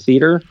make it to the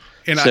theater.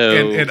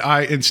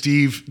 And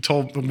Steve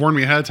warned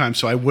me ahead of time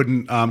so I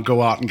wouldn't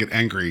go out and get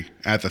angry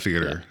at the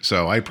theater. Yeah.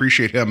 So I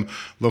appreciate him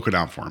looking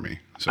out for me.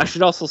 So. I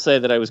should also say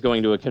that I was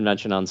going to a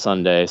convention on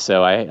Sunday,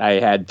 so I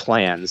had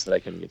plans that I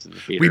couldn't get to the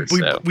theater.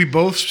 We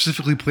both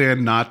specifically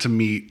planned not to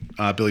meet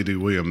Billy D.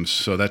 Williams,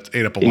 so that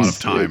ate up a lot of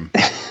time.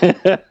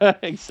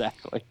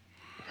 Exactly.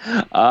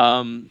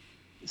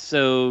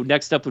 So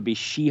next up would be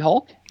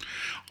She-Hulk.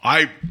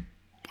 I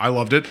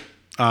loved it.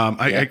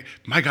 My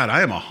God,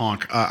 I am a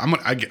honk. I'm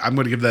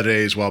going to give that an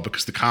A as well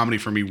because the comedy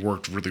for me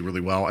worked really,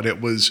 really well, and it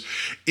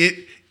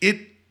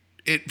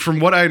from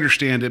what I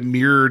understand, it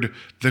mirrored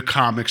the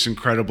comics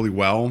incredibly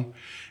well,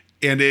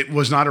 and it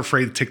was not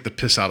afraid to take the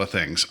piss out of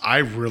things. I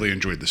really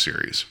enjoyed the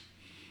series.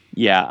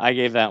 Yeah, I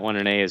gave that one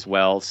an A as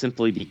well,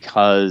 simply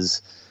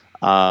because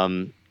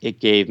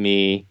it gave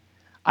me.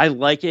 I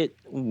like it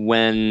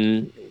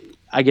when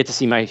I get to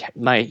see my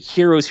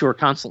heroes who are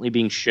constantly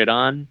being shit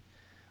on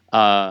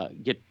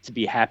get to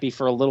be happy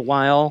for a little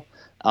while.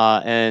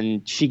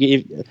 And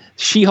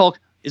She-Hulk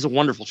is a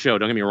wonderful show,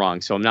 don't get me wrong.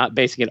 So I'm not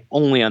basing it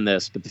only on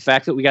this, but the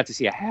fact that we got to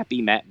see a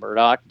happy Matt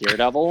Murdock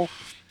Daredevil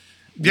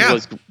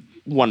was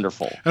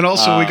wonderful. And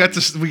also we get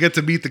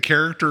to meet the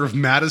character of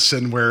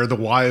Madison where the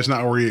Y is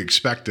not where you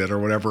expect it or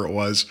whatever it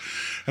was.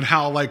 And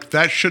how like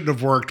that shouldn't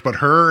have worked, but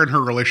her and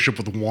her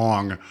relationship with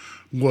Wong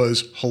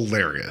was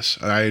hilarious.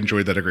 And I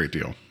enjoyed that a great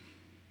deal.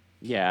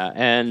 Yeah,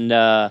 and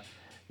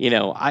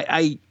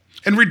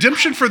and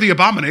redemption for the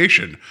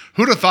Abomination.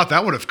 Who'd have thought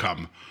that would have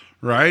come,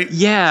 right?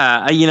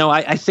 Yeah,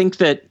 I think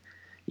that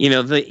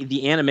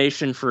the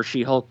animation for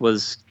She-Hulk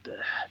was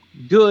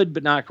good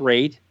but not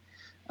great.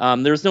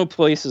 There's no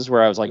places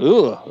where I was like,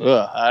 ooh,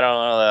 I don't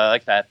know, I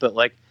like that. But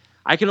like,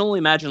 I can only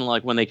imagine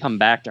like when they come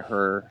back to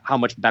her, how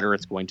much better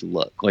it's going to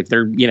look. Like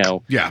they're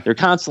they're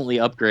constantly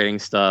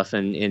upgrading stuff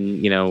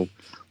and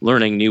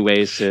learning new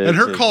ways to. And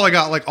her calling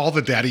out like all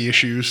the daddy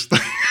issues.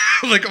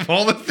 Like of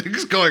all the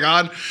things going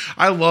on,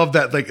 I love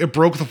that. Like it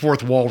broke the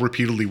fourth wall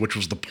repeatedly, which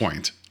was the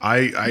point.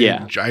 I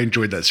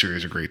enjoyed that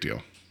series a great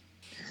deal.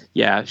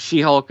 Yeah,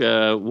 She-Hulk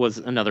was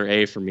another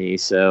A for me.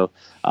 So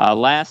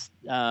last,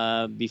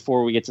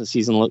 before we get to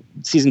season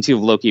 2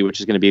 of Loki,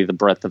 which is going to be the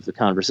breadth of the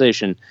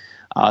conversation,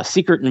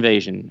 Secret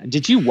Invasion.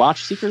 Did you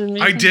watch Secret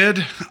Invasion? I did.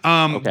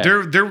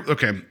 Okay.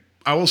 Okay.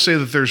 I will say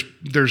that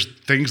there's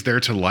things there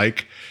to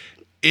like.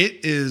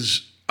 It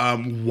is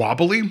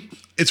wobbly,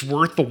 it's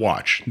worth the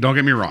watch. Don't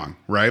get me wrong,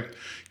 right?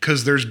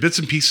 Because there's bits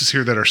and pieces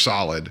here that are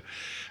solid.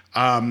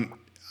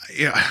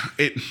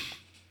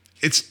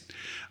 It's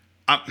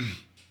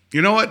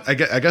you know what? I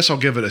guess I'll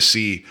give it a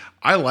C.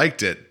 I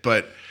liked it,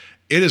 but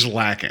it is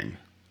lacking.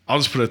 I'll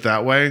just put it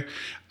that way.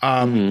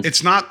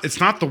 It's not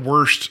the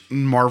worst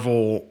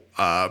Marvel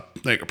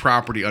like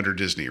property under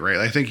Disney, right?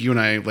 I think you and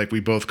I, like, we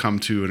both come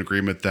to an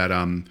agreement that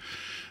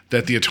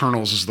that the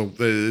Eternals is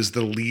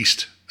the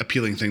least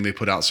appealing thing they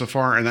put out so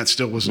far, and that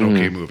still was an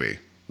okay movie,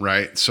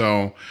 right?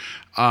 So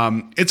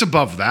it's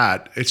above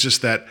that. It's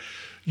just that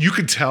you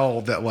could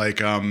tell that,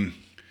 like,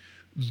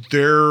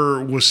 there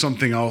was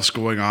something else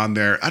going on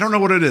there. I don't know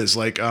what it is.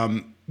 Like,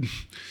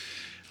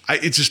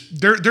 it's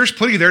just there's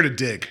plenty there to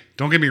dig.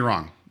 Don't get me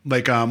wrong.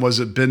 Like, was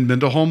it Ben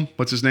Mendelholm?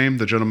 What's his name?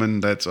 The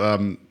gentleman that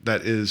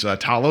is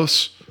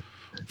Talos.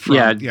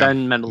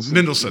 Ben Mendelsohn.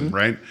 Mendelsohn,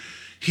 right?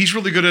 He's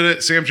really good at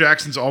it. Sam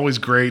Jackson's always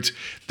great.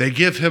 They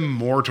give him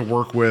more to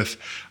work with.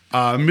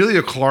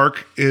 Emilia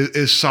Clarke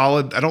is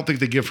solid. I don't think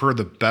they give her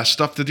the best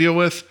stuff to deal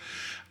with.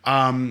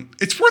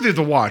 It's worthy of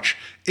the watch.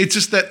 It's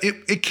just that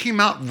it came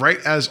out right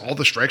as all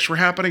the strikes were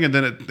happening, and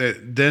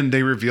then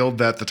they revealed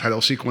that the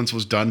title sequence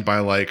was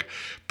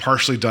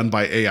partially done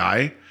by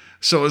AI.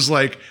 So it was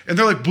like, and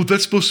they're like, well,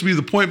 that's supposed to be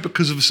the point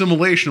because of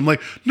assimilation. I'm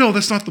like, no,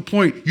 that's not the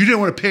point. You didn't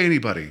want to pay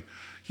anybody,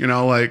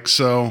 like,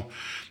 so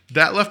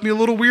that left me a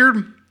little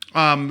weird.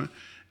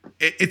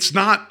 It's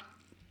not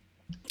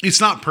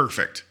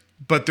perfect,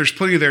 but there's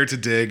plenty there to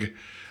dig.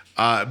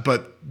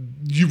 But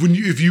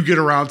if you get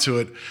around to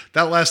it,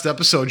 that last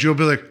episode, you'll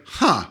be like,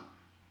 huh.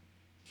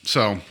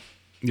 So,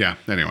 yeah.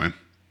 Anyway.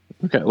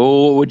 Okay.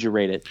 Well, what would you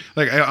rate it?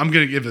 Like, I'm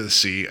gonna give it a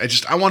C.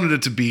 I wanted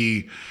it to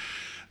be.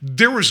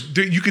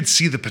 You could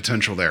see the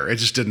potential there. It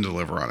just didn't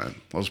deliver on it.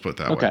 I'll just put it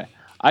that way. Okay.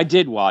 I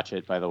did watch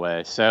it, by the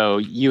way. So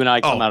you and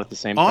I come out at the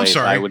same place. I'm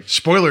sorry.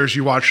 Spoilers.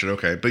 You watched it.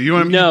 Okay, but you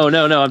want to?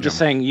 No. I'm just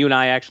saying you and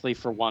I actually,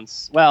 for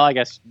once. Well, I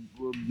guess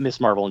Miss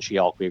Marvel and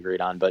She-Hulk we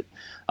agreed on, but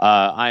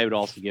I would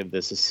also give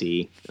this a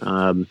C.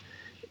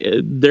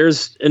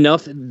 There's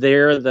enough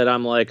there that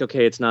I'm like,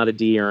 okay, it's not a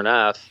D or an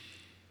F,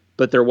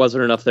 but there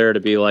wasn't enough there to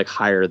be like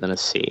higher than a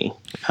C.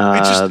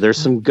 There's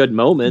some good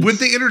moments. When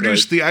they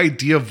introduced the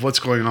idea of what's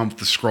going on with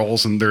the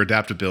Skrulls and their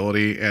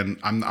adaptability, and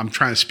I'm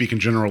trying to speak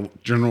in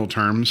general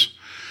terms.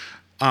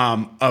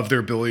 Of their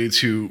ability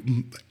to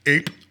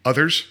ape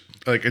others,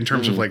 like in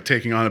terms of like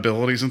taking on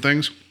abilities and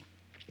things.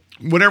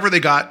 Whenever they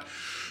got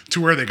to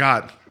where they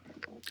got,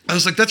 I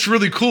was like, that's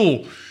really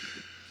cool.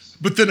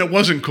 But then it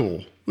wasn't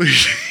cool.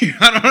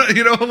 I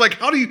don't, like,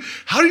 how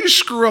do you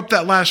screw up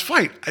that last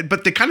fight?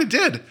 But they kind of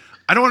did.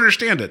 I don't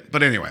understand it.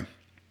 But anyway,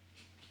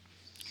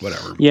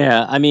 whatever.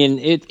 Yeah. I mean,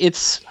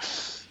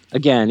 it's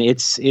okay.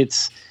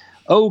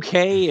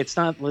 It's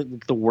not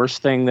like the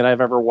worst thing that I've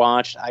ever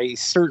watched. I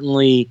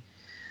certainly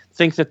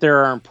think that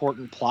there are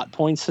important plot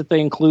points that they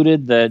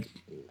included that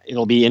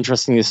it'll be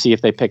interesting to see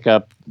if they pick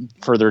up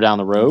further down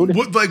the road.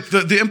 Like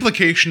the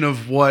implication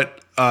of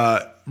what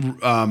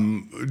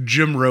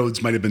Jim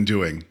Rhodes might have been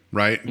doing,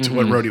 right? To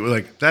what Rhodey,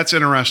 like, that's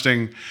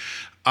interesting.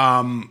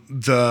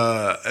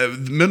 The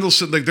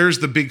Mendelsohn, like, there's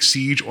the big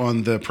siege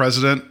on the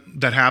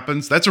president that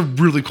happens. That's a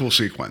really cool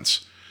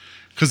sequence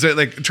because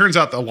it turns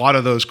out that a lot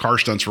of those car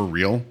stunts were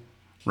real,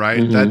 right?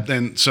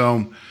 Anyway,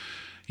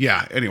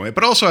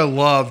 but also I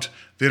loved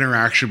the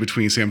interaction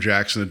between Sam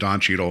Jackson and Don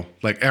Cheadle.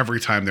 Like, every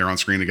time they're on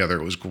screen together,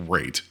 it was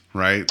great,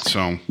 right?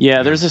 So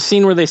there's a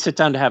scene where they sit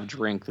down to have a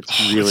drink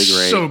that's really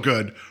great. So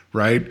good,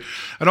 right?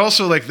 And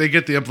also, like, they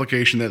get the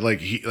implication that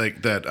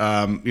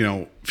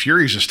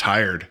Fury's just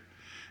tired,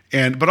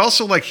 but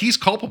also, like, he's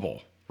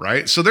culpable,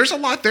 right? So there's a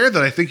lot there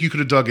that I think you could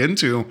have dug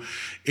into.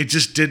 It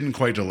just didn't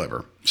quite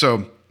deliver.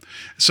 So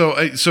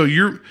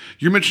you're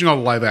mentioning all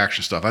the live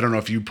action stuff. I don't know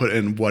if you put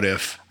in What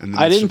If.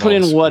 I didn't put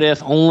in What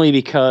If only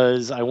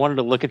because I wanted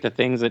to look at the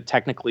things that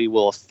technically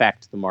will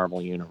affect the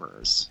Marvel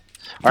universe.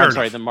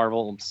 The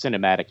Marvel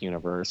Cinematic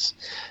Universe.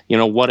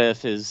 What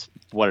If is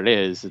what it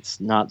is. It's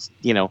not.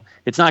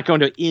 It's not going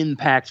to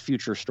impact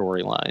future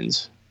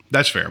storylines.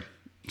 That's fair.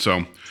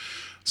 So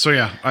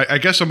yeah, I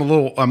guess I'm a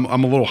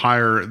little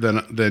higher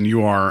than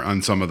you are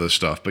on some of this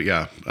stuff. But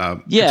yeah.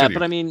 Continue.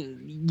 But I mean,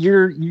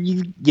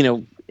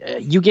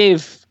 you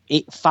gave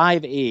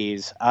 5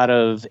 A's out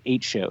of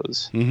 8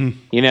 shows.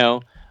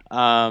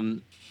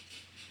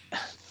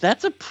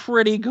 That's a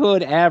pretty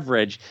good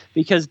average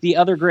because the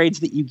other grades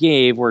that you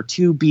gave were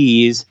 2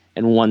 B's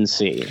and 1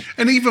 C.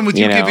 And even with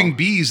you giving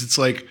B's, it's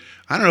like,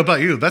 I don't know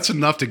about you, that's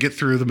enough to get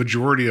through the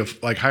majority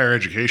of, like, higher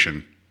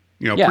education,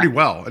 pretty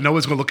well. And no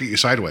one's going to look at you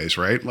sideways,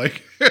 right?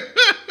 Like,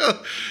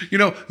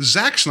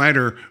 Zack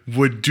Snyder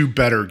would do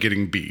better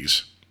getting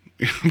B's.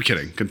 I'm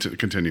kidding.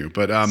 Continue.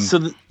 But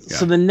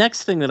so the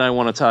next thing that I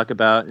want to talk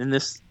about, and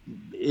this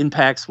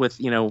impacts with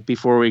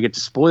before we get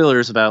to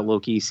spoilers about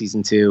Loki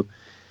season 2,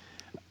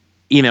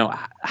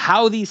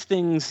 how these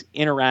things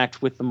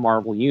interact with the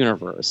Marvel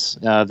universe,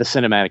 the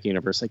cinematic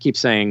universe. I keep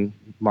saying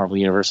Marvel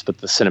universe, but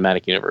the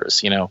cinematic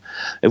universe.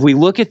 If we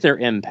look at their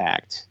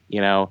impact,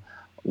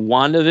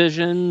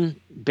 WandaVision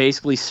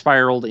basically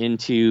spiraled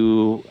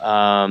into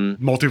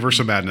Multiverse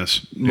of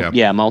Madness.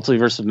 Yeah,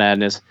 Multiverse of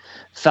Madness.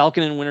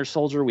 Falcon and Winter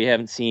Soldier, we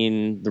haven't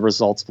seen the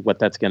results of what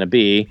that's going to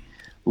be.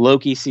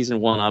 Loki season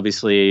 1,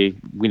 obviously,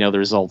 we know the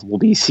result will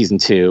be season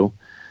 2.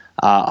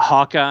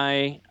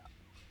 Hawkeye,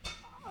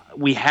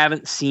 we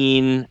haven't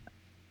seen.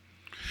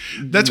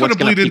 That's going to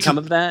bleed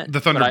into that, the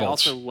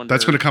Thunderbolts.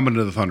 That's going to come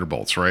into the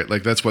Thunderbolts, right?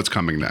 Like that's what's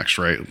coming next,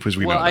 right? Because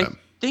we know that. I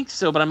think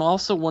so, but I'm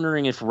also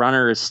wondering if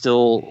Runner is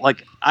still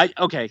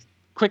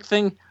quick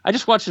thing. I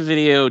just watched a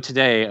video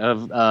today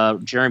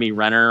of Jeremy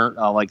Renner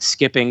like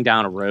skipping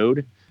down a road,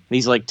 and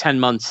he's like 10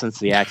 months since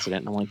the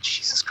accident. And I'm like,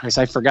 Jesus Christ,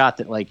 I forgot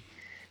that like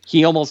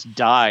he almost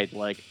died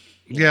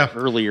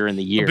earlier in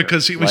the year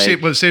because he was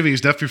saving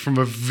his nephew from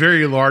a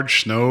very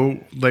large snow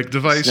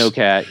device.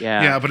 Snowcat,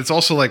 yeah. But it's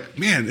also like,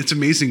 man, it's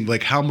amazing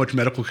like how much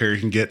medical care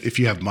you can get if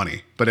you have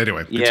money. But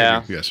anyway,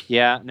 continue. Yes.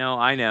 Yeah, no,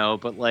 I know,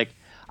 but like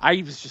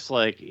I was just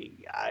like,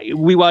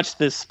 we watched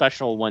this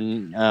special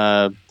when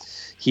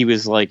he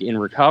was like in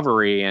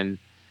recovery, and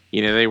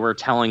they were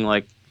telling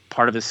like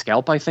part of his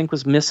scalp I think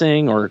was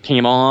missing or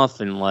came off,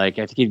 and like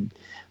I think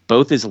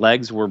both his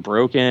legs were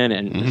broken,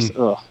 and just,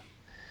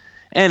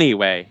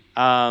 Anyway,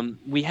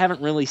 we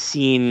haven't really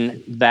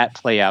seen that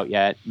play out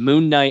yet.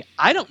 Moon Knight,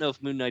 I don't know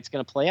if Moon Knight's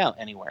going to play out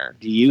anywhere.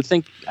 Do you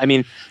think? I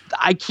mean,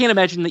 I can't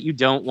imagine that you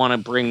don't want to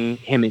bring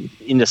him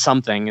into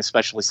something,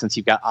 especially since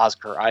you've got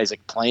Oscar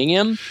Isaac playing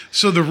him.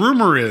 So the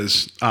rumor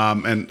is,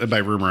 and by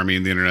rumor I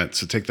mean the internet,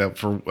 so take that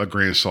for a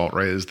grain of salt,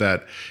 right, is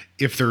that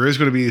if there is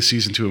going to be a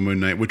season 2 of Moon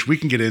Knight, which we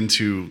can get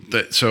into,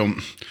 so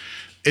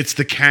it's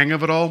the Kang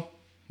of it all.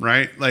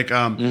 Right, like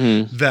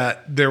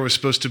that there was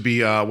supposed to be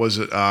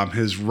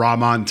his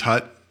Rahman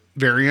Tut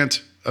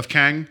variant of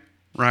Kang,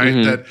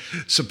 right? That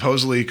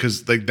supposedly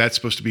because like that's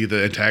supposed to be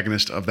the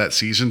antagonist of that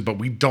season, but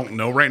we don't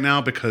know right now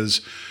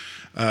because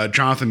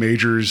Jonathan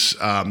Majors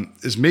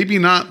is maybe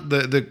not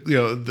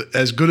the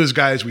as good as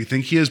guy as we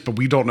think he is, but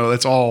we don't know.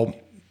 That's all.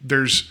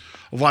 There's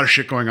a lot of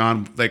shit going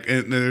on,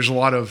 and there's a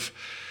lot of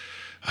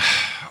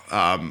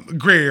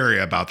gray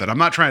area about that. I'm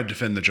not trying to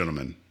defend the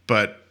gentleman,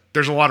 but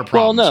there's a lot of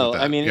problems. Well, no, with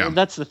that. I mean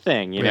that's the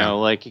thing, you know,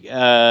 like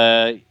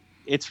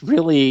it's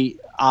really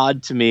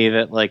odd to me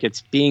that like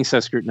it's being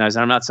so scrutinized.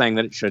 And I'm not saying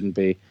that it shouldn't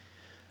be,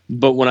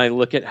 but when I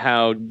look at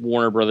how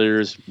Warner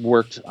Brothers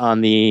worked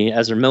on the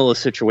Ezra Miller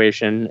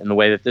situation and the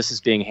way that this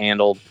is being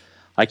handled,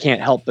 I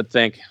can't help but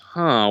think,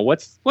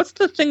 what's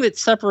the thing that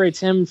separates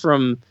him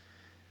from,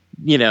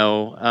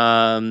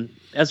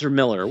 Ezra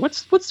Miller?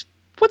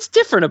 What's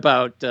different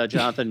about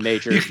Jonathan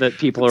Majors that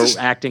people are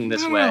acting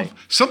this way?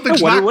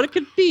 Something's I wonder what it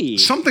could be.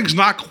 Something's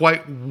not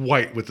quite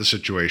white with the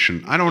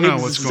situation. I don't know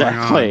what's going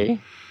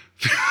on.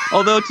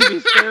 Although to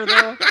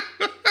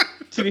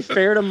be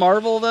fair to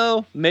Marvel,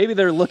 though, maybe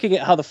they're looking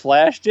at how the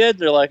Flash did.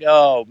 They're like,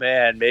 oh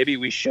man, maybe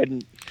we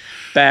shouldn't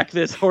back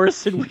this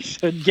horse and we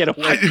should get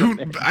away from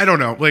it. I don't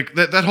know. Like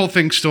that whole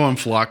thing's still in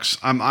flux.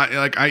 I'm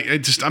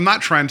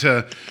not trying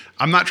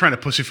to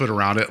pussyfoot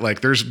around it.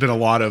 Like there's been a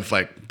lot of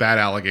like bad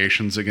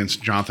allegations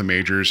against Jonathan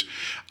Majors.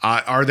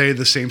 Are they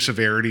the same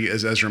severity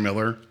as Ezra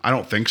Miller? I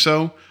don't think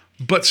so.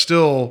 But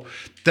still,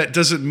 that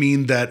doesn't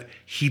mean that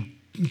he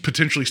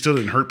potentially still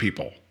didn't hurt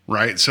people.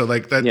 Right. So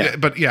like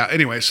that, but yeah,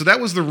 anyway, so that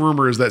was the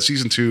rumor, is that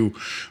season 2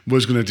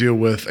 was going to deal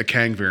with a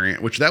Kang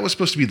variant, which that was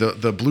supposed to be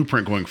the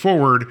blueprint going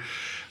forward.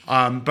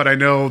 But I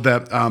know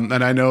that, and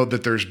I know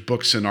that there's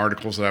books and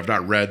articles that I've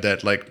not read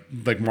that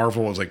like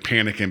Marvel is like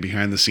panicking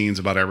behind the scenes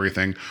about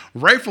everything,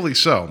 rightfully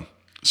so.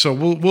 So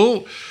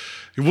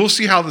we'll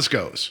see how this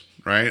goes,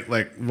 right?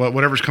 Like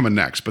whatever's coming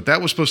next. But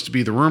that was supposed to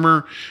be the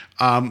rumor.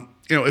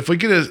 If we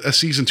get a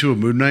season 2 of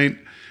Moon Knight,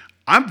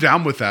 I'm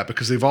down with that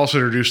because they've also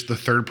introduced the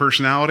third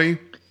personality,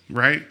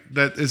 right?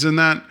 That is in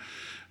that.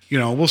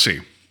 We'll see.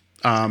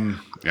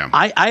 Yeah.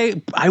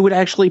 I would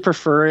actually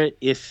prefer it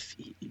if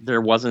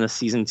there wasn't a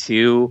season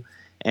 2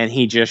 and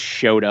he just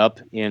showed up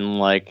in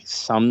like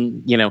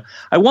some,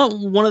 I want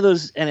one of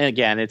those. And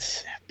again,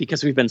 it's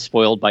because we've been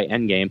spoiled by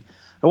Endgame.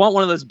 I want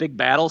one of those big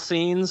battle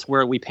scenes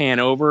where we pan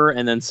over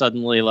and then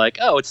suddenly like,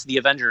 oh, it's the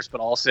Avengers,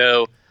 but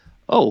also,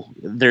 oh,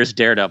 there's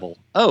Daredevil.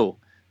 Oh,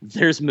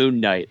 there's Moon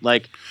Knight.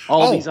 Like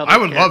all these other. I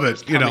would love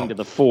it. Coming to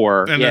the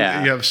fore. And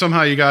then,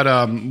 somehow you got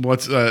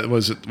what's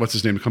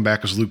his name to come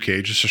back as Luke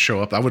Cage just to show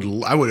up. I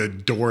would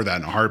adore that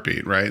in a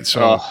heartbeat. Right.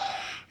 So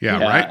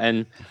right.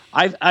 And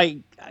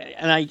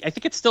I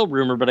think it's still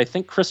rumor, but I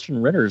think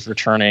Kristen Ritter's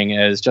returning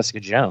as Jessica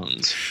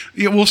Jones.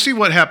 Yeah, we'll see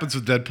what happens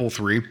with Deadpool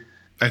 3.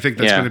 I think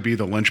that's going to be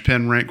the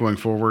linchpin, right, going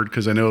forward,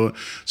 because I know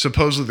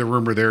supposedly the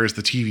rumor there is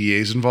the TVA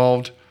is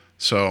involved.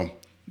 So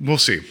we'll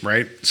see,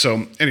 right?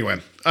 So anyway,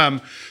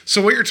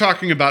 so what you're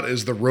talking about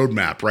is the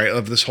roadmap, right,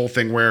 of this whole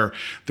thing where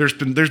there's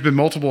been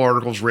multiple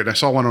articles written. I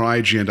saw one on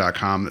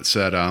IGN.com that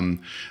said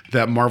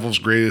that Marvel's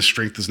greatest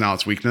strength is now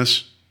its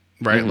weakness,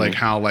 right? Mm-hmm. Like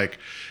how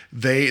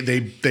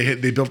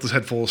they built this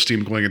head full of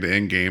steam going into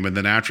Endgame, and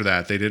then after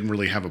that they didn't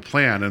really have a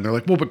plan, and they're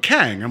like, well, but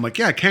Kang. I'm like,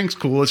 yeah, Kang's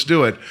cool, let's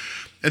do it.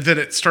 And then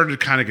it started to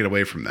kind of get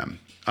away from them.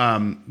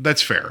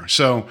 That's fair.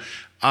 So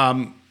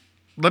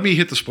let me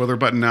hit the spoiler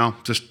button now,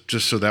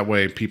 just so that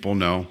way people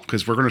know,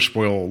 because we're going to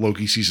spoil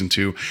Loki season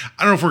 2.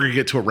 I don't know if we're going to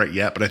get to it right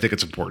yet, but I think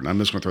it's important. I'm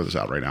just going to throw this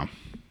out right now.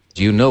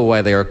 Do you know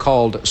why they are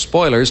called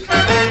spoilers?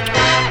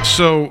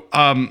 So,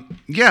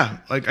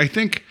 I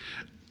think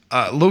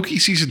Loki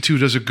season 2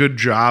 does a good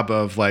job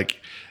of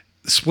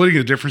splitting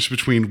the difference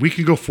between we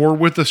can go forward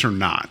with this or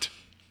not,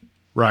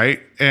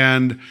 right?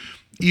 And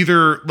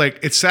either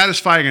it's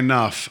satisfying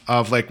enough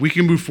of we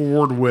can move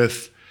forward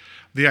with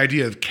the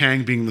idea of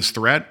Kang being this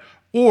threat,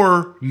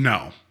 or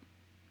no.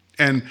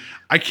 And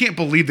I can't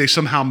believe they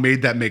somehow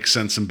made that make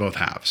sense in both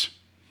halves.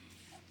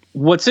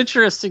 What's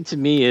interesting to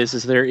me is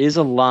there is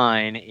a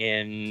line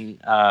in,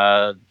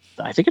 I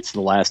think it's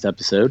the last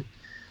episode,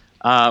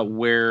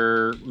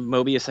 where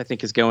Mobius, I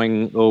think, is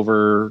going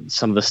over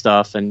some of the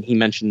stuff, and he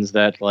mentions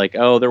that,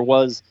 there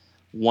was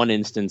one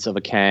instance of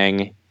a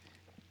Kang,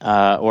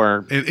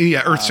 Earth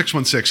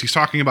 616. He's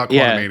talking about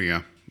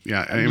Quantumania.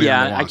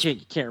 I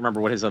can't remember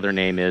what his other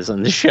name is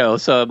on the show.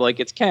 So I'm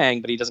it's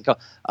Kang, but he doesn't call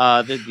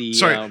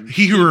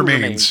He Who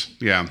Remains.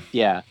 Yeah.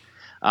 Yeah.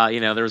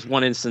 There was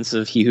one instance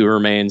of He Who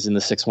Remains in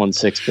the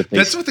 616, but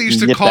that's what they used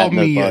to call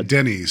me at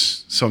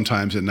Denny's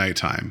sometimes at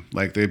nighttime.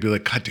 They'd be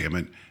like, "God damn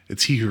it,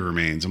 it's He Who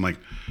Remains." I'm like,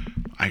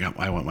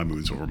 I want my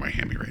moons over my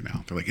hammy right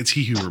now. They're like, "It's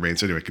He Who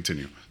Remains." Anyway,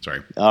 continue.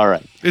 Sorry. All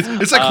right.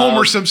 It's like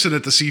Homer Simpson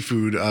at the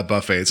seafood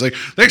buffet. It's like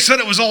they said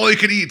it was all he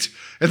could eat,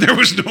 and there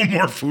was no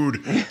more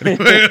food.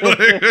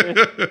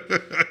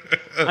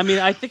 I mean,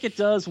 I think it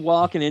does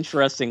walk an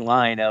interesting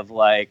line of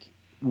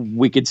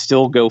we could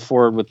still go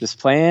forward with this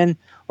plan,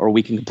 or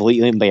we can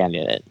completely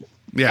abandon it.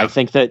 Yeah. I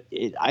think that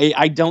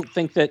I don't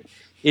think that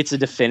it's a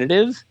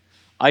definitive.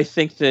 I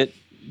think that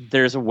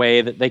there's a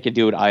way that they could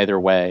do it either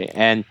way.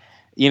 And,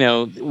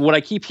 what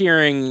I keep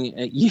hearing,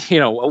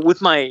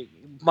 with my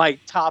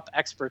top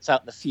experts out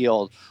in the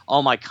field,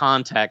 all my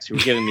contacts who are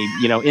giving me,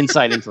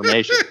 inside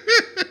information.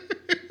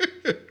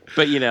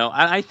 But,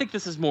 I think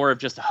this is more of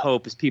just a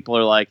hope, as people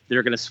are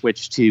they're going to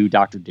switch to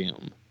Doctor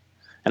Doom.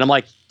 And I'm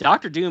like,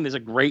 Doctor Doom is a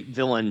great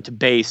villain to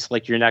base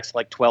your next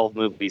 12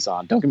 movies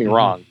on. Don't get me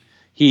wrong.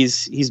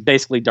 He's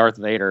basically Darth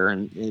Vader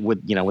and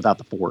without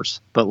the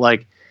Force. But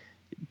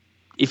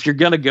if you're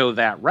going to go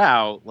that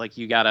route,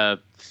 you got to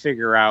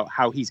figure out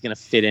how he's going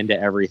to fit into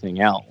everything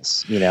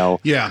else,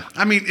 Yeah.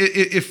 I mean,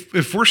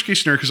 if worst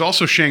case scenario, because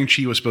also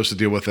Shang-Chi was supposed to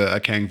deal with a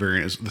Kang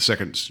variant, the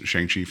second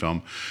Shang-Chi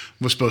film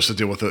was supposed to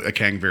deal with a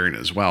Kang variant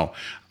as well.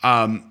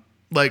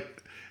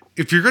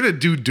 If you're going to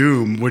do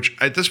Doom, which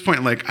at this point,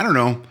 I don't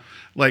know,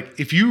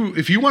 if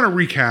you want to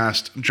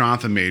recast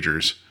Jonathan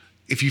Majors,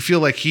 if you feel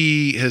like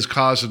he has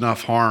caused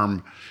enough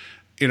harm,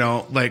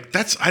 I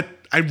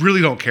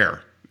really don't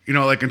care.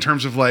 In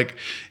terms of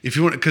if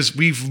you want, because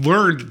we've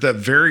learned that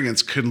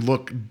variants can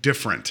look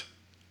different,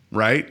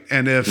 right?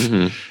 And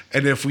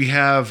if we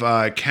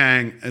have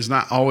Kang is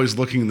not always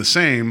looking the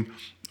same,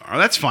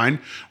 that's fine.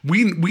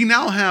 We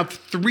now have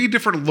 3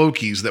 different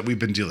Lokis that we've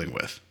been dealing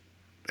with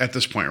at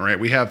this point, right?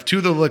 We have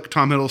 2 that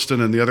Tom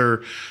Hiddleston, and the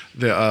other,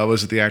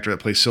 was it the actor that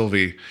plays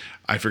Sylvie?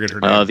 I forget her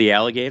name. The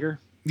alligator.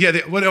 Yeah,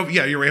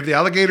 you're right. We have the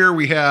alligator.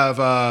 We have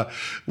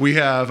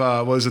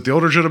was it the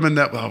older gentleman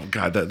that? Oh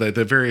God,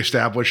 the very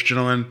established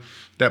gentleman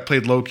that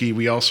played Loki.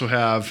 We also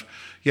have,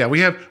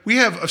 we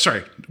have.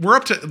 Sorry, we're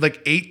up to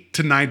 8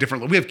 to 9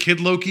 different. We have Kid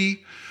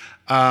Loki.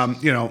 We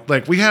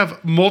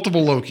have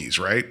multiple Lokis,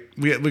 right?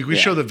 We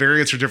show the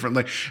variants are different.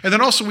 And then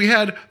also we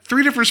had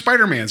 3 different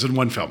Spider-Mans in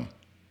one film,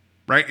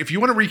 right? If you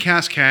want to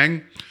recast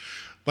Kang,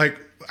 I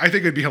think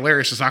it'd be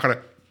hilarious. It's not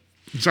gonna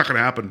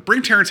happen.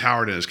 Bring Terrence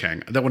Howard in as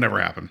Kang. That will never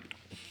happen.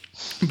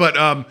 But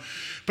I'm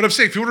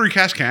saying if you want to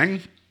recast Kang,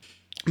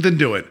 then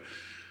do it.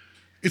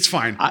 It's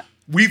fine.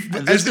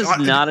 This is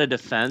not a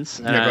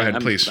defense. Yeah, go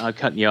ahead, please. I'm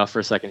cutting you off for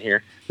a second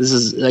here. This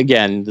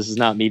is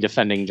not me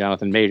defending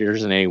Jonathan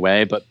Majors in any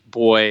way, but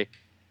boy,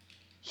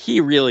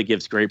 he really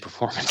gives great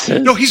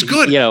performances. No, he's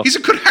good. He's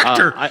a good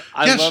actor.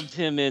 I loved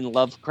him in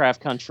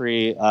Lovecraft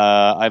Country.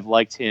 I've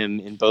liked him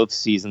in both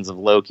seasons of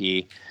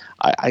Loki.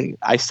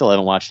 I still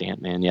haven't watched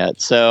Ant-Man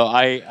yet, so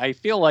I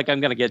feel like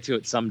I'm going to get to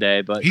it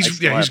someday. But he's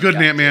good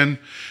in Ant-Man,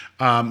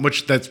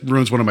 which that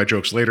ruins one of my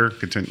jokes later.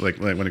 Continue,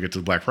 when I get to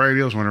the Black Friday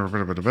deals,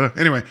 whatever.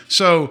 Anyway,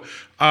 so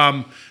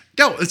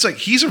it's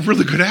he's a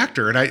really good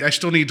actor, and I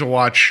still need to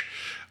watch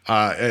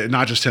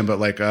not just him, but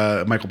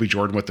Michael B.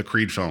 Jordan with the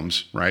Creed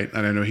films, right?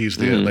 And I know he's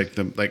the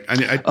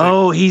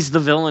he's the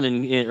villain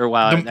in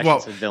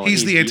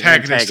he's the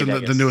antagonist in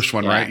the newest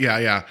one, right?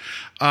 Yeah.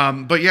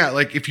 But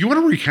if you want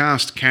to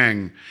recast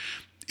Kang,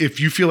 if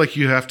you feel like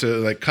you have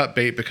to cut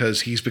bait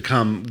because he's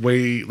become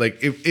way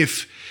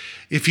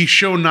if he's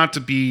shown not to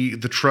be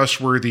the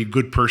trustworthy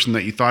good person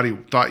that you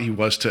thought he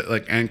was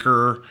to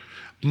anchor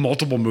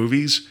multiple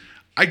movies,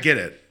 I get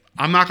it.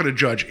 I'm not going to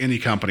judge any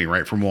company,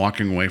 right, from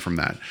walking away from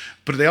that.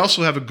 But they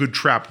also have a good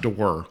trap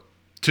door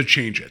to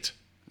change it,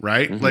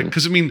 right?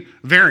 Because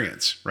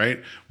variants, right?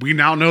 We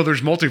now know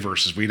there's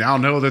multiverses. We now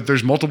know that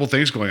there's multiple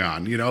things going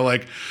on.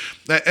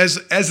 As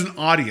an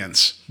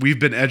audience, we've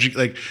been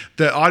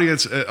the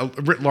audience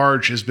writ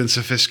large has been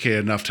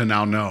sophisticated enough to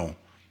now know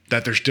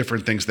that there's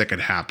different things that can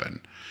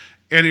happen.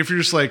 And if you're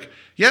just like,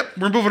 yep,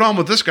 we're moving on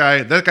with this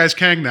guy, that guy's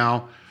Kang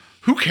now,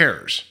 who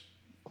cares?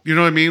 You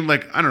know what I mean?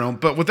 Like, I don't know.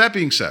 But with that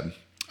being said,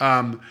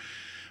 I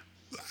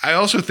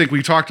also think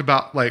we talked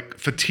about like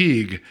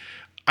fatigue.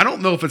 I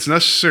don't know if it's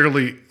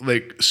necessarily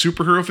like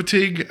superhero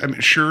fatigue. I mean,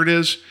 sure it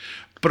is.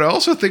 But I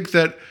also think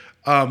that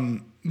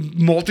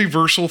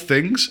multiversal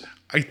things,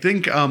 I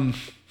think,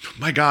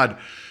 my God,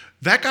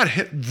 that got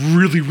hit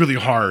really, really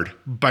hard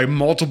by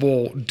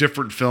multiple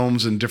different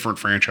films and different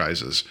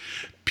franchises.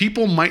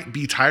 People might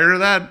be tired of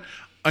that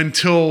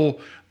until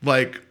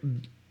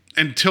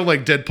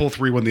Deadpool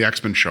 3 when the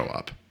X-Men show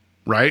up,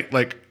 right?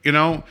 Like, you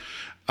know,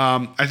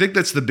 I think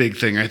that's the big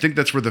thing. I think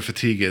that's where the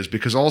fatigue is,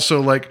 because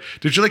also, like,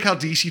 did you like how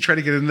DC tried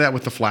to get into that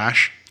with the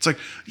Flash? It's like,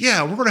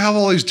 yeah, we're going to have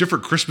all these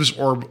different Christmas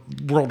orb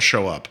worlds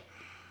show up.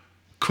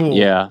 Cool.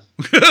 Yeah.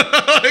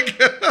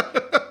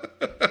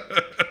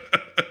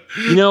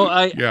 You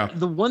know,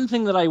 the one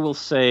thing that I will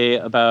say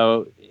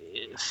about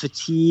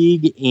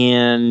fatigue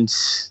and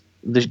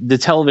the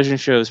television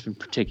shows in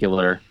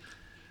particular,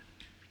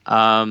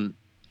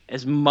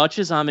 as much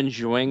as I'm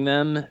enjoying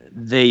them,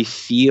 they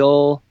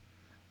feel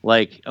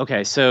like,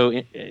 okay,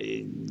 so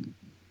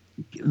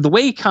the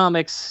way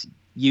comics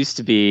used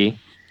to be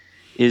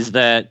is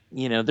that,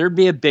 you know, there'd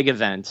be a big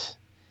event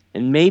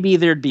and maybe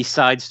there'd be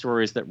side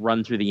stories that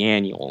run through the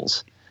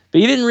annuals, but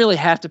you didn't really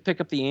have to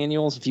pick up the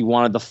annuals if you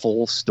wanted the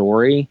full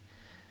story.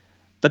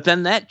 But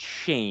then that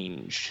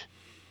changed,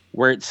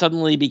 where it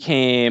suddenly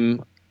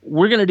became,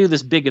 we're going to do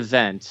this big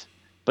event,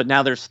 but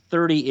now there's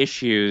 30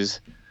 issues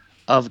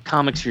of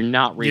comics you're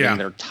not reading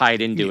that are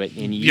tied into it.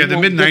 And you the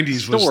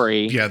mid-90s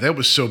story. That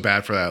was so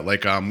bad for that.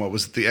 Like, what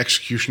was it, the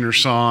Executioner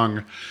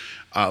song?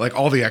 Like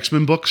all the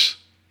X-Men books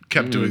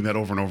kept doing that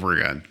over and over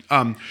again.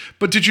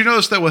 But did you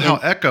notice that with how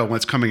Echo, when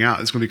it's coming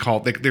out, it's going to be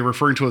called, they're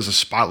referring to it as a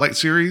Spotlight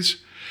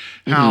series?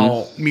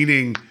 How,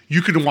 meaning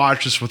you can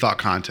watch this without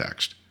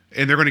context,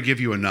 and they're going to give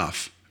you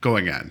enough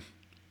going in.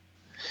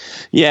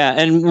 Yeah,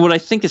 and what I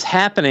think is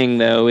happening,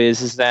 though,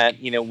 is that,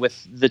 you know,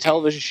 with the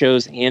television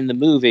shows and the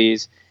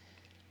movies,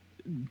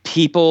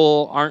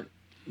 people aren't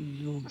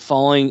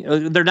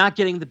they're not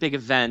getting the big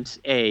event,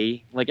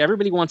 like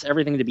everybody wants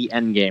everything to be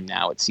Endgame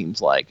now, it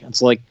seems like.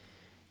 It's like,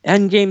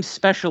 Endgame's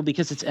special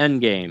because it's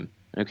Endgame,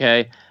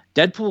 okay?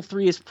 Deadpool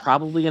 3 is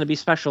probably going to be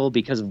special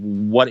because of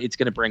what it's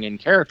going to bring in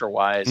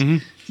character-wise,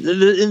 in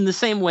the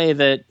same way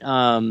that,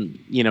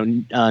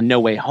 No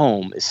Way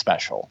Home is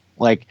special.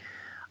 Like,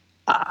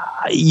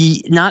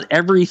 not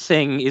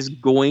everything is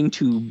going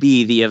to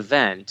be the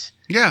event.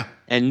 Yeah.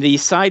 And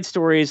these side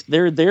stories,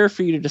 they're there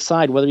for you to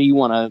decide whether you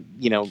want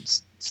to,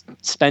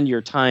 spend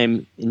your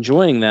time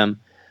enjoying them.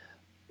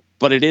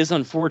 But it is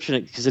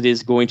unfortunate because it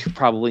is going to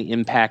probably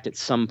impact at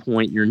some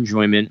point your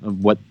enjoyment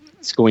of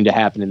what's going to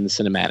happen in the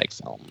cinematic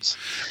films.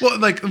 Well,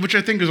 like, which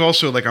I think is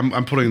also like,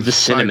 I'm putting the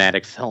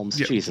cinematic films.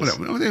 Yeah, Jesus,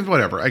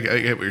 whatever. I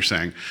get what you're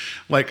saying.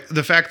 Like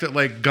the fact that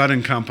like Gunn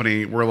and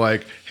Company were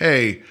like,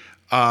 hey,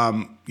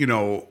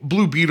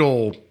 Blue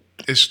Beetle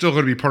is still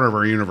going to be part of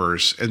our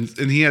universe, and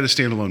he had a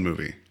standalone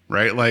movie,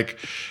 right? Like,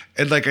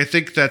 and like I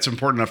think that's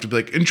important enough to be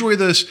like, enjoy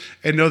this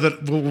and know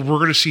that we're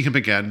going to see him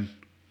again.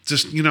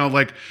 Just,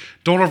 like,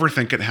 don't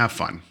overthink it, have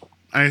fun.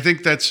 And I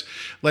think that's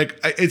like,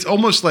 it's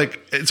almost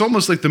like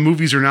the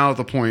movies are now at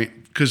the point,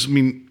 because I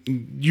mean,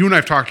 you and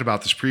I've talked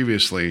about this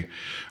previously,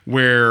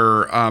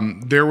 where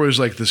there was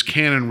like this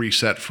canon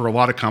reset for a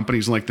lot of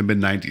companies in like the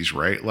mid-90s,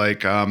 right?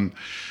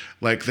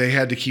 Like they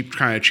had to keep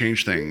trying to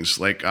change things,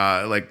 like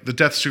the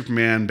Death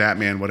Superman,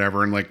 Batman,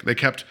 whatever, and like they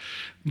kept,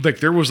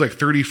 like there was like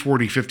 30,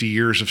 40, 50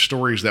 years of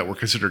stories that were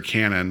considered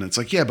canon. It's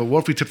like, yeah, but what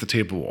if we tip the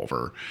table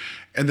over?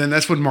 And then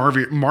that's when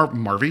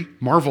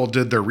Marvel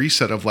did their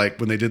reset of like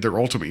when they did their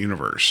Ultimate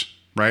Universe,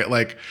 right?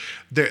 Like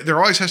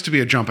there always has to be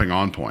a jumping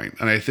on point.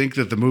 And I think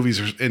that the movies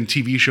and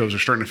TV shows are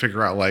starting to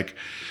figure out like,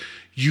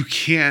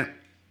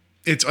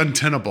 it's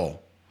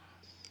untenable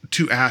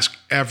to ask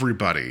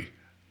everybody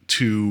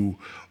to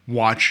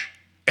watch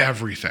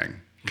everything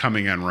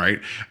coming in,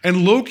 right?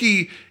 And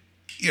Loki,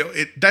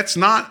 that's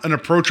not an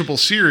approachable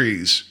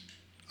series,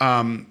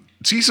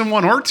 season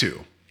 1 or 2,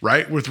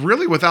 right?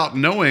 Without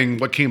knowing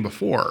what came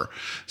before.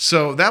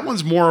 So that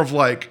one's more of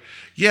like,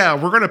 yeah,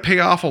 we're going to pay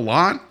off a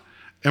lot,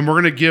 and we're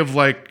going to give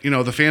like,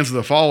 the fans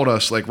that followed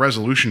us like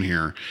resolution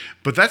here.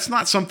 But that's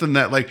not something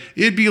that like,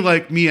 it'd be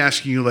like me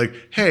asking you like,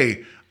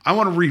 hey, I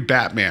want to read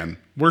Batman.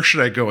 Where should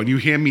I go? And you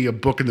hand me a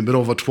book in the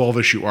middle of a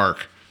 12-issue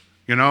arc,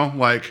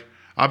 like,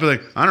 I'll be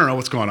like, I don't know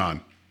what's going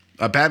on.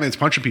 Batman's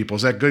punching people.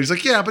 Is that good? He's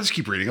like, yeah, but just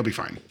keep reading. I'll be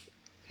fine.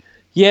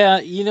 Yeah,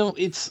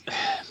 it's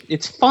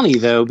funny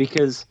though,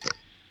 because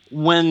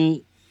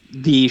when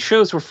the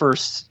shows were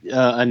first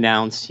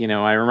announced,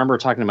 I remember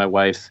talking to my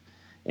wife,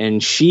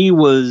 and she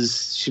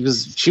was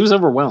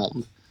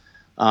overwhelmed,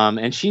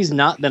 and she's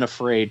not been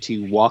afraid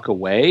to walk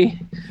away.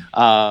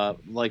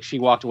 Like she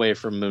walked away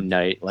from Moon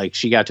Knight. Like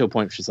she got to a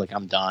point where she's like,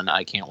 I'm done.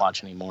 I can't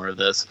watch any more of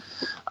this.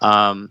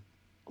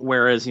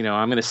 Whereas,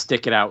 I'm going to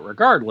stick it out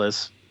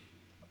regardless.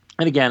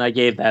 And again, I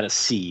gave that a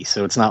C.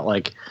 So it's not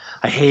like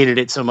I hated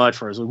it so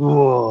much where I was like,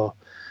 whoa.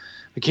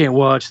 I can't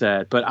watch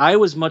that. But I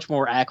was much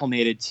more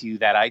acclimated to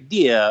that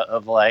idea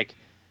of like,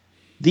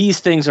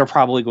 these things are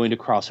probably going to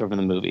cross over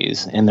the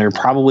movies, and you're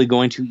probably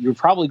going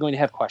to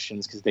have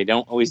questions because they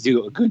don't always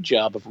do a good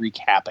job of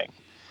recapping.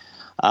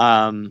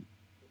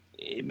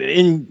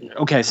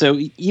 So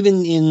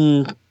even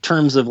in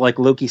terms of like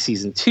Loki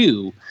season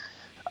 2,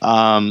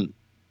 I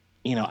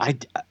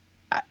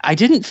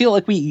didn't feel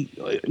like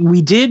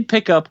we did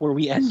pick up where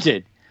we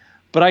ended,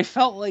 but I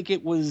felt like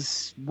it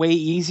was way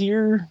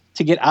easier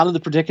to get out of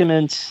the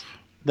predicament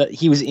that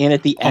he was in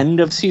at the end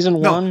of season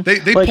 1.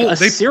 They like pulled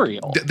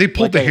They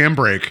pulled the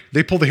handbrake.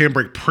 They pulled the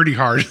handbrake pretty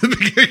hard at the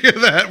beginning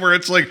of that, where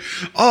it's like,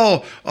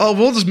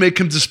 we'll just make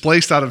him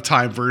displaced out of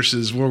time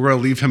versus we're going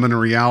to leave him in a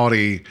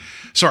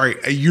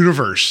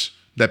universe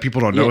that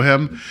people don't know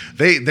him.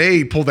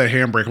 They pulled that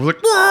handbrake. It was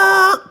like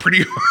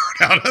pretty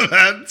hard out of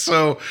that.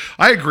 So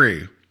I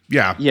agree.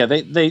 Yeah. Yeah.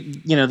 They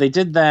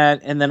did that.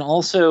 And then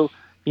also,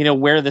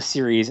 where the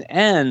series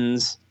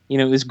ends,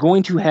 is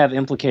going to have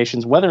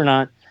implications whether or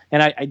not,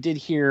 and I did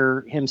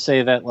hear him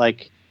say that,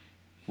 like,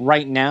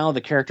 right now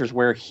the character's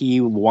where he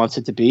wants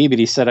it to be, but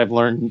he said, I've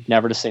learned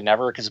never to say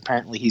never, because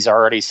apparently he's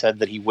already said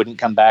that he wouldn't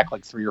come back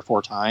like 3 or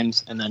 4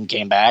 times and then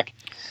came back.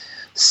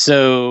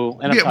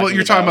 So,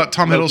 you're talking about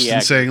Tom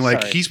Hiddleston saying,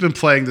 like, he's been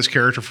playing this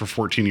character for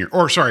 14 years,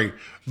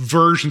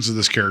 versions of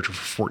this character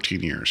for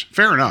 14 years.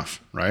 Fair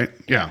enough, right?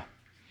 Yeah.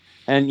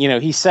 And,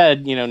 he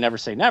said, never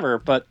say never,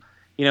 but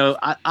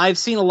I've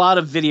seen a lot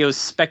of videos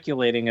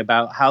speculating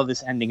about how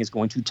this ending is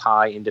going to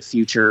tie into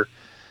future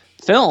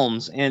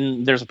films.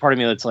 And there's a part of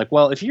me that's like,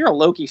 well, if you're a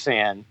Loki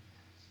fan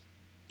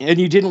and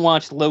you didn't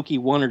watch Loki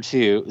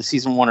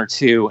season 1 or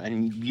 2,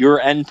 and your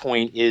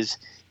endpoint is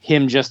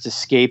him just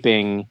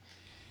escaping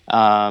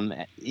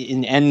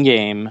in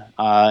Endgame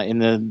in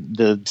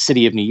the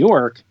city of New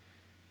York,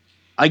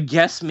 I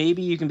guess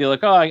maybe you can be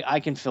like,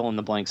 I can fill in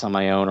the blanks on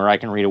my own, or I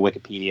can read a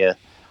Wikipedia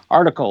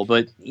article.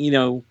 But,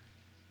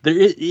 there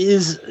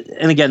is,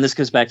 and again, this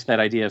goes back to that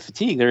idea of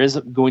fatigue. There is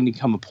going to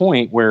come a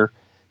point where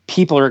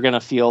people are going to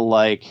feel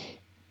like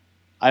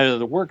either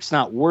the work's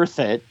not worth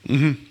it,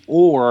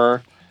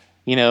 or,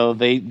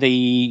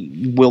 they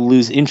will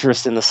lose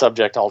interest in the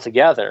subject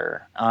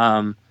altogether.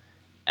 And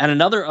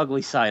another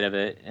ugly side of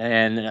it,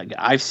 and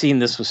I've seen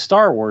this with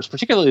Star Wars,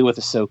 particularly with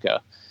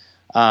Ahsoka.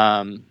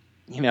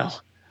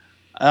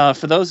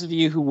 For those of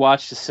you who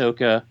watched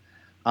Ahsoka,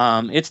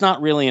 it's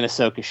not really an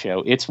Ahsoka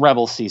show. It's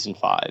Rebels season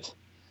 5.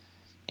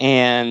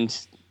 And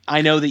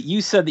I know that you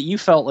said that you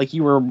felt like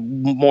you were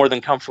more than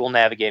comfortable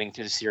navigating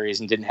through the series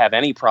and didn't have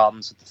any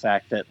problems with the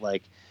fact that,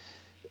 like,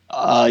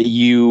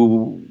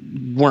 you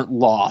weren't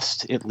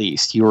lost. At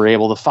least you were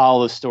able to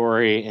follow the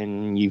story,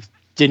 and you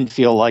didn't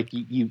feel like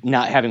you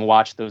not having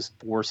watched those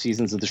 4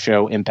 seasons of the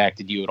show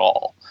impacted you at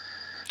all.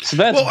 So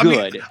that's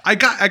good. I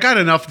got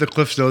enough of the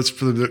Cliff Notes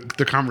for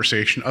the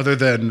conversation, other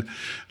than,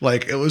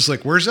 like, it was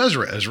like, where's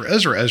Ezra?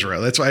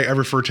 That's why I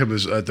refer to him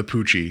as the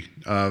Poochie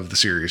of the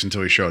series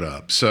until he showed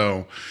up.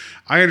 So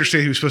I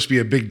understand he was supposed to be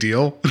a big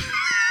deal,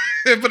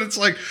 but it's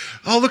like,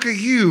 oh, look at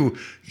you.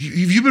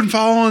 You've been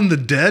following the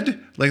dead,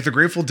 like the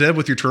Grateful Dead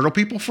with your turtle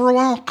people for a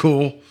while?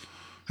 Cool.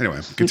 Anyway,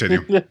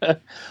 continue.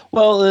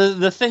 Well,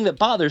 the thing that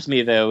bothers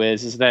me, though,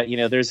 is that,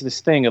 there's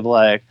this thing of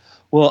like,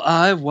 well,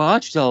 I've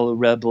watched all the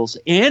Rebels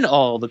and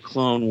all the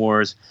Clone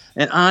Wars,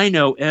 and I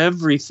know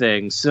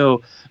everything,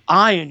 so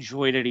I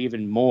enjoyed it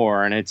even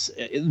more. And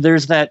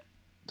there's that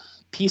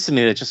piece of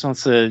me that just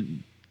wants to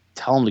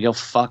tell them to go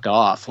fuck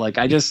off. Like,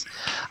 I you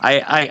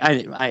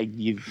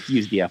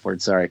used the F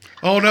word, sorry.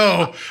 Oh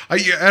no, I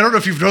don't know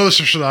if you've noticed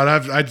this or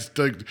not.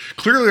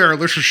 Clearly our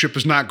listenership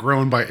has not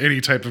grown by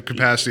any type of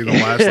capacity in the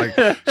last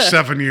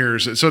 7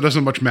 years, so it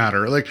doesn't much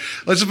matter. Like,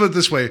 let's put it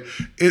this way: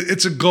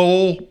 it's a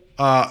goal.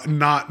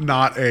 Not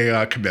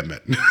a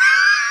commitment.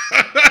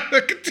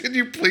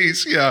 Continue,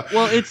 please. Yeah.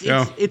 Well, it's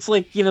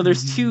like,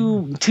 there's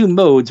two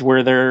modes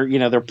where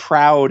they're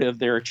proud of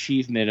their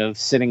achievement of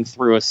sitting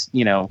through a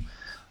 4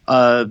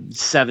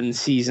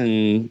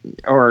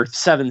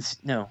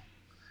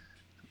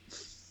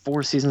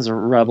 seasons of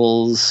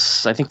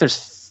Rebels. I think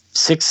there's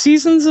 6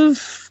 seasons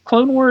of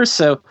Clone Wars,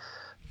 so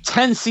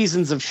 10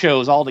 seasons of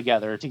shows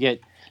altogether to get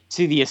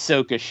to the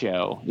Ahsoka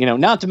show,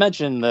 not to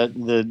mention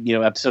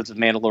the episodes of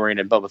Mandalorian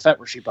and Boba Fett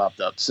where she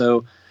popped up.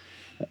 So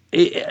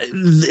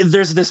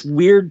there's this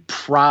weird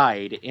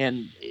pride,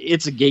 and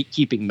it's a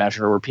gatekeeping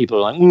measure where people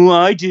are like, well,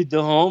 I did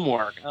the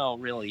homework. Oh,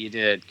 really? You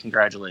did?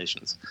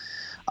 Congratulations.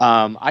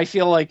 I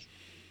feel like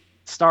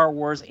Star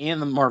Wars and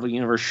the Marvel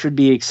Universe should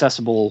be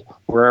accessible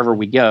wherever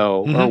we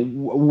go, or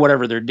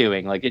whatever they're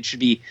doing. Like, it should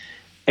be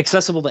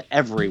accessible to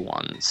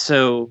everyone.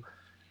 So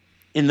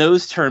in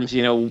those terms,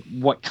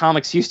 what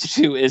comics used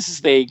to do is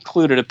they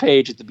included a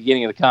page at the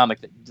beginning of the comic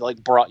that,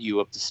 like, brought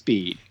you up to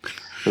speed.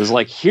 It was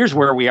like, here's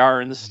where we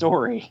are in the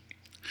story.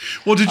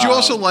 Well, did you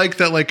also like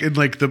that, like, in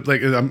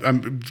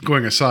I'm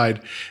going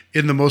aside,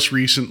 in the most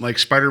recent, like,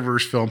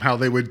 Spider-Verse film, how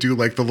they would do,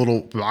 like, the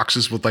little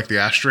boxes with, like, the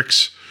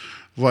asterisks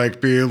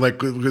like being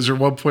like, was there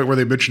one point where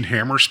they mentioned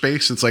hammer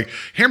space? It's like,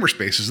 hammer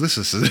space is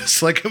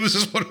this. Like, it was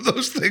just one of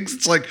those things.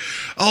 It's like,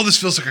 oh, this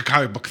feels like a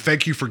comic book.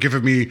 Thank you for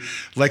giving me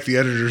like the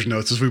editor's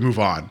notes as we move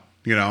on,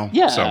 you know?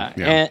 Yeah. So,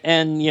 yeah.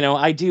 And, you know,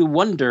 I do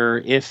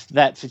wonder if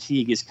that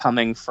fatigue is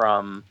coming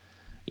from,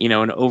 you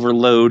know, an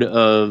overload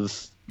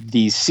of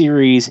these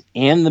series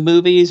and the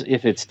movies,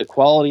 if it's the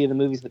quality of the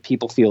movies that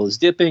people feel is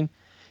dipping.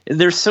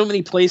 There's so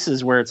many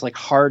places where it's like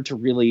hard to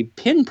really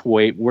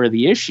pinpoint where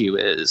the issue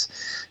is.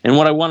 And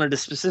what I wanted to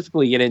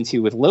specifically get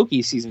into with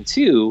Loki season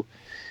 2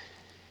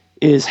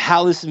 is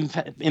how this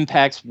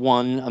impacts,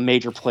 one, a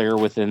major player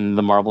within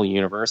the Marvel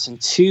universe,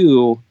 and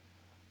two,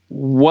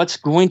 what's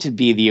going to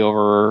be the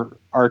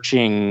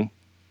overarching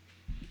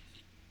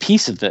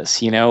piece of this.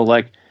 You know,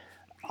 like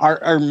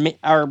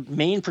our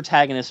main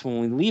protagonists when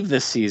we leave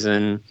this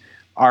season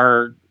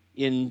are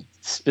in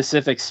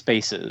specific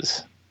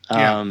spaces.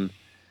 Yeah.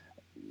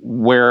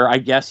 Where I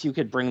guess you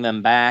could bring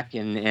them back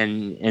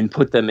and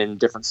put them in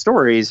different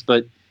stories,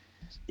 but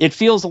it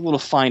feels a little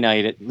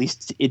finite, at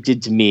least it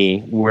did to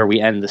me, where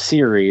we end the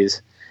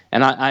series.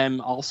 And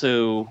I'm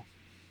also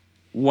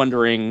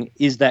wondering,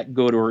 is that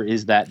good or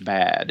is that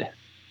bad?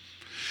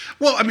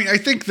 Well, I mean, I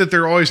think that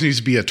there always needs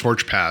to be a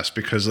torch pass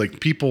because like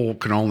people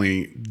can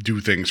only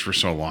do things for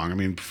so long. I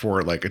mean,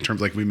 before, like, in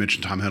terms, like we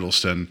mentioned Tom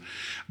Hiddleston,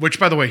 which,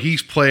 by the way,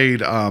 he's played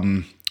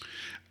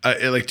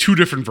like two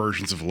different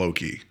versions of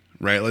Loki.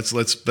 Right.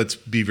 Let's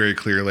be very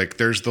clear. Like,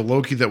 there's the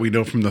Loki that we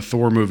know from the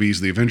Thor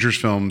movies, the Avengers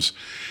films,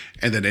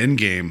 and then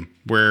Endgame,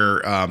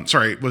 where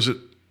was it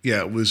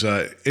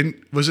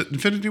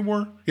Infinity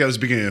War? Yeah, it was the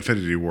beginning of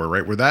Infinity War,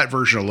 right? Where that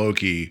version of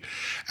Loki,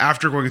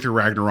 after going through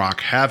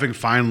Ragnarok, having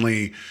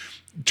finally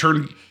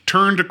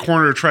turned a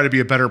corner to try to be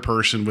a better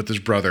person with his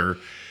brother,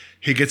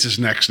 he gets his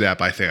neck snapped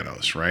by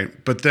Thanos, right?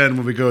 But then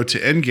when we go to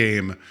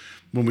Endgame,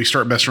 when we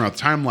start messing around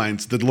with the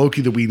timelines, the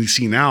Loki that we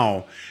see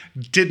now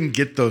didn't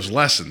get those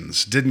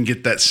lessons, didn't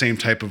get that same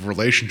type of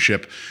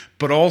relationship,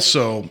 but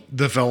also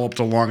developed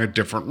along a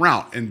different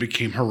route and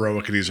became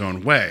heroic in his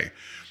own way.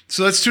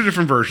 So that's two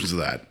different versions of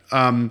that.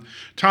 Tom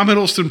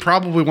Hiddleston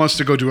probably wants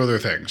to go do other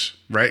things,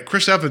 right?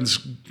 Chris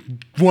Evans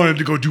wanted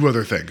to go do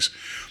other things.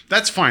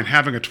 That's fine,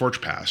 having a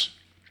torch pass.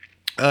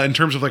 In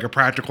terms of like a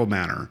practical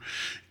manner,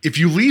 if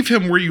you leave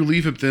him where you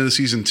leave him at the end of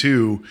season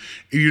 2,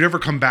 if you never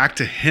come back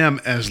to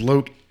him as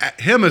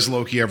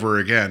Loki ever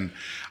again,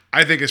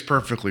 I think it's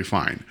perfectly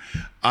fine.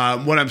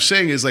 What I'm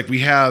saying is, like, we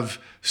have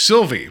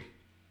Sylvie,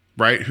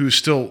 right, who's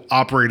still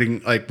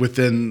operating like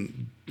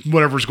within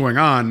whatever's going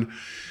on.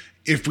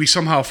 If we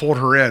somehow fold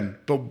her in,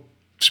 but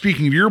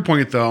speaking of your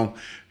point though,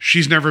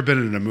 she's never been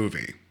in a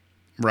movie,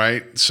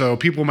 right? So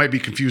people might be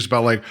confused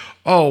about like,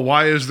 oh,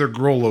 why is there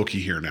girl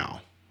Loki here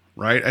now?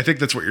 Right? I think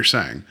that's what you're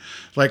saying.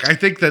 Like, I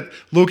think that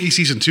Loki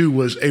season 2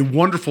 was a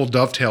wonderful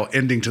dovetail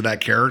ending to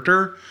that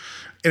character,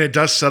 and it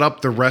does set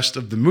up the rest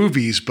of the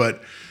movies.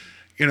 But,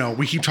 you know,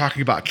 we keep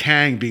talking about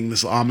Kang being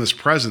this ominous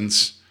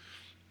presence.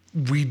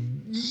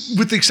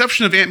 With the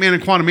exception of Ant-Man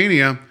and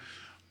Quantumania,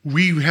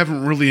 we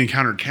haven't really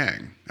encountered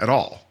Kang at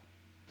all.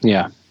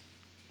 Yeah.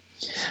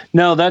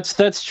 No,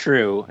 that's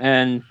true.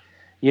 And,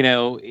 you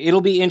know,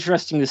 it'll be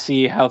interesting to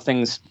see how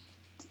things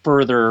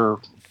further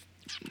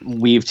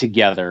weave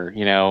together,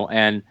 you know,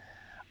 and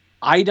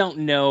I don't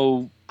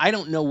know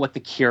what the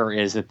cure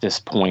is at this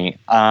point.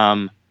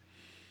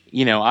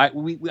 You know,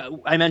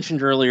 I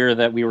mentioned earlier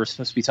that we were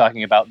supposed to be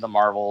talking about the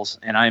Marvels,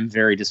 and I'm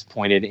very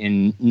disappointed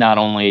in not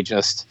only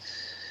just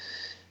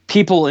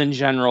people in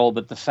general,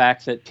 but the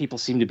fact that people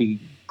seem to be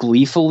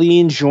gleefully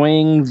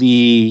enjoying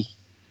the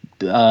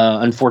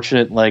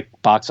unfortunate.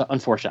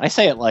 I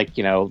say it like,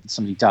 you know,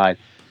 somebody died.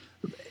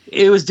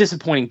 It was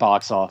disappointing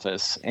box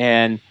office,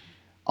 and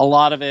a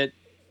lot of it,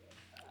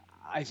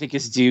 I think,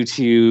 is due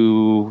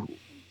to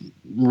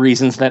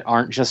reasons that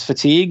aren't just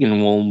fatigue,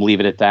 and we'll leave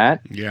it at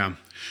that. Yeah.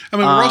 I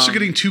mean, we're also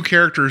getting two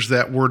characters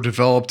that were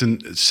developed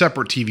in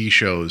separate TV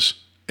shows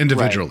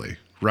individually,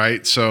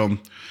 right? So,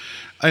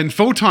 and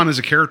Photon as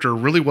a character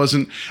really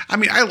wasn't, I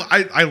mean,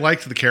 I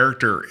liked the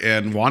character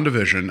in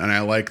WandaVision, and I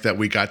like that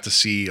we got to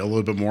see a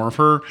little bit more of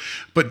her.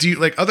 But do you,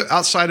 like,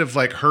 outside of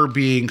like her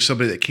being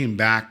somebody that came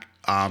back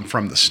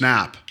from the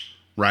snap,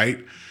 right?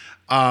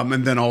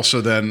 And then also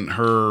then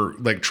her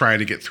like trying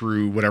to get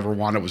through whatever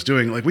Wanda was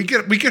doing. Like we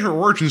get her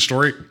origin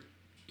story.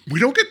 We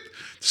don't get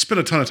to spend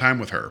a ton of time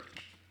with her.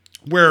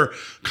 Where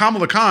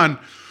Kamala Khan,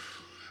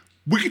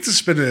 we get to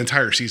spend an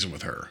entire season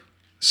with her.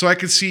 So I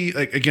could see,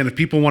 like, again, if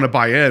people want to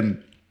buy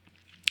in,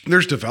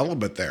 there's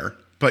development there.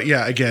 But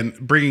yeah, again,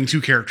 bringing two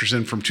characters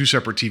in from two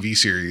separate TV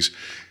series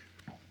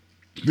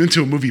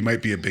into a movie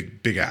might be a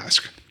big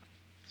ask.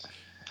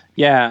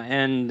 Yeah,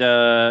 and,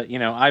 you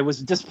know, I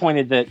was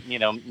disappointed that, you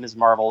know, Ms.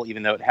 Marvel,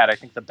 even though it had, I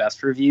think, the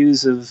best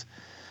reviews of,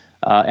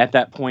 at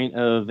that point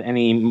of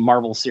any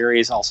Marvel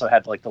series, also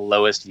had, like, the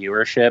lowest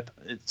viewership.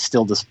 It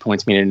still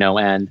disappoints me to no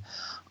end.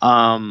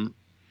 I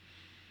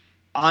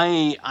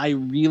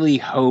really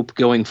hope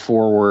going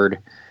forward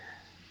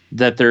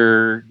that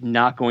they're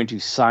not going to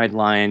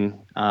sideline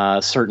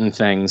certain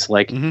things.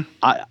 Like,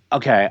 I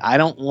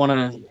don't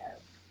want to...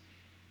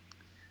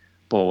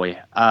 boy.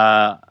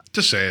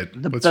 Just say it.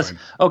 That's That's fine.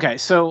 okay.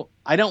 So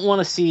I don't want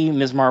to see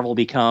Ms. Marvel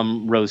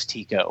become Rose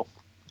Tico.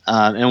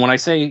 And when I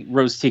say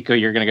Rose Tico,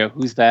 you're going to go,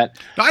 "Who's that?"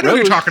 I know who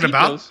you're talking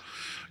about. Tico's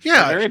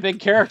Yeah, a very big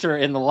character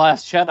in The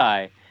Last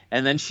Jedi,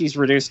 and then she's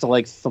reduced to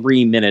like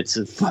 3 minutes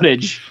of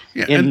footage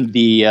in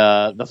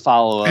the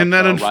follow up. And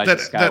then Rise of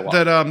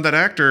Skywalker. that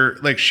actor,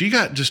 like, she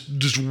got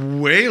just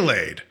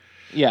waylaid.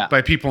 Yeah.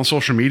 By people on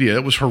social media.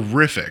 It was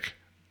horrific.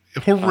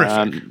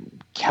 Horrific.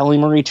 Kelly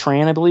Marie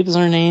Tran, I believe is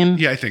her name.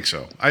 Yeah, I think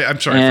so. I'm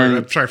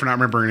sorry for not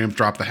remembering her name.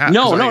 Drop the hat.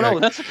 No,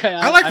 that's okay.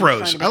 I like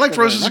Rose. I like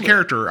Rose as a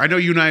character. I know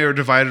you and I are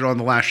divided on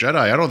The Last Jedi.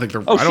 I don't think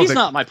they're. She's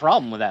not my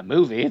problem with that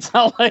movie. It's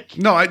not like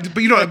no.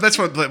 But you know that's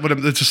what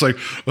it's just like.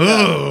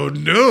 Oh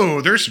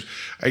no, there's.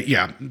 I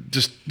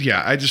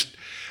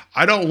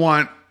don't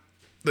want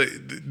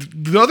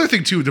the other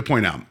thing too to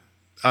point out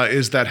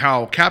is that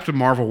how Captain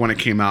Marvel, when it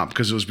came out,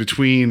 because it was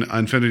between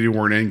Infinity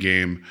War and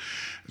Endgame.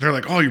 They're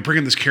like, oh, you're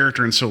bringing this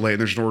character in so late, and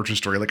there's an origin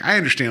story. Like, I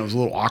understand it was a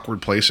little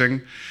awkward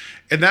placing.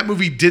 And that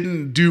movie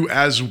didn't do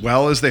as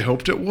well as they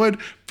hoped it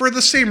would for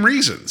the same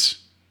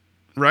reasons,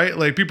 right?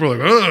 Like, people are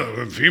like,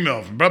 oh,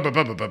 female, blah, blah,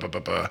 blah, blah, blah,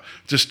 blah, blah.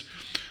 Just,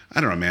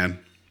 I don't know, man.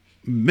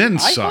 Men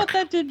suck. I thought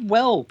that did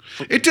well.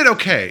 It did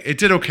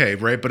okay,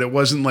 right? But it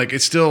wasn't like,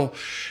 it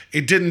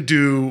didn't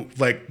do,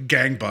 like,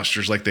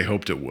 gangbusters like they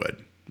hoped it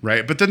would,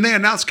 right? But then they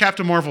announced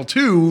Captain Marvel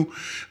 2,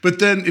 but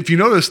then, if you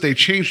notice, they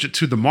changed it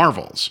to the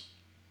Marvels.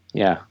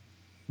 Yeah.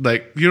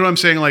 Like, you know what I'm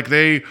saying? Like,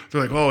 they're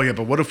like, oh yeah,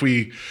 but what if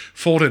we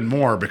fold in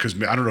more? Because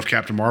I don't know if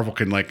Captain Marvel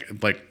can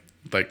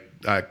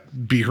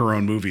be her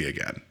own movie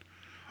again.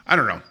 I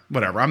don't know.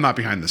 Whatever. I'm not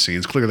behind the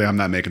scenes. Clearly, I'm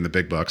not making the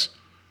big bucks.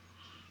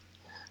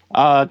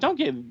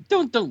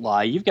 Don't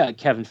lie. You've got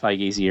Kevin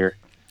Feige's ear.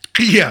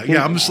 Yeah.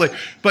 I'm just like,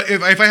 but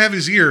if I have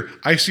his ear,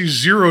 I see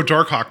 0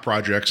 Darkhawk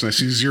projects and I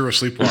see 0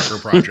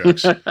 Sleepwalker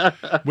projects,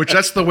 which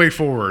that's the way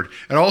forward.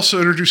 And also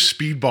introduce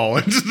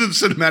Speedball into the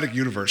cinematic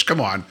universe.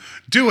 Come on,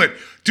 do it,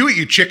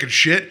 you chicken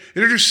shit.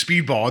 Introduce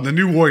Speedball and the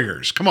New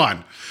Warriors. Come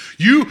on,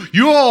 you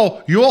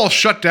all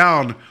shut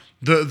down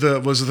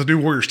the New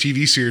Warriors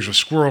TV series with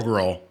Squirrel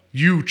Girl.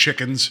 You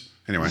chickens.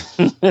 Anyway,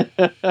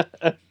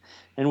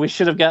 and we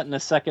should have gotten a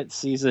second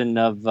season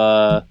of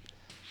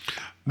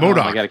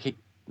MODOK.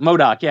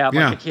 MODOK, yeah.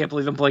 I can't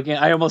believe I'm blanking.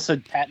 I almost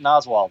said Patton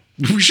Oswalt.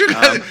 We should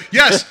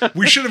have,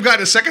 we should have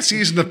gotten a second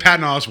season of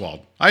Patton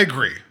Oswalt. I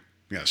agree.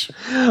 Yes.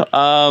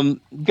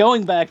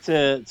 Going back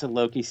to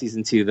Loki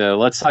season 2, though,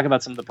 let's talk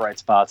about some of the bright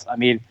spots. I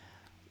mean,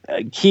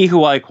 Ke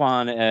Huy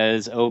Quan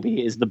as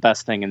Obi is the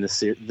best thing in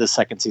the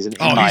second season.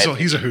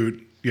 He's a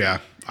hoot. Yeah,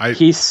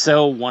 he's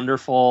so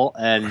wonderful,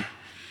 and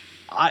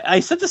I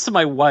said this to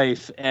my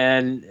wife,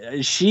 and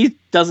she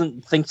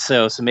doesn't think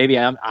so. So maybe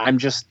I'm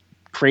just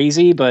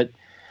crazy, but.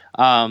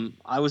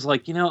 I was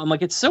like, I'm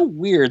like, it's so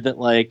weird that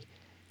like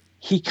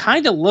he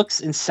kind of looks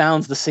and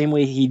sounds the same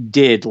way he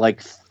did like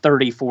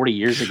 30, 40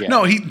 years ago.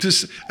 No,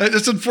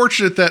 it's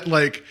unfortunate that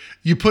like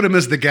you put him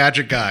as the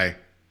gadget guy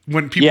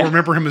when people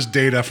remember him as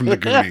Data from the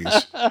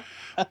Goonies.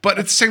 But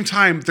at the same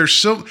time,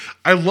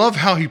 I love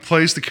how he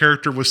plays the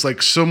character with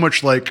like so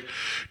much like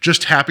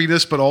just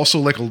happiness, but also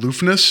like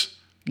aloofness.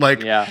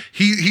 Like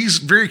he's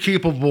very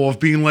capable of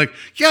being like,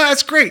 yeah,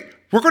 that's great.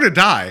 We're going to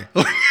die.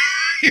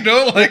 You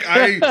know what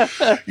I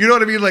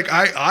mean? Like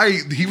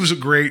he was a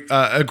great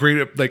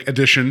like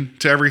addition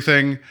to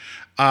everything.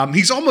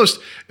 It almost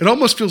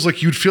feels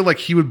like you'd feel like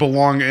he would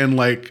belong in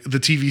like the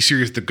TV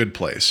series The Good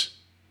Place.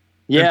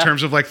 Yeah. In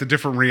terms of like the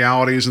different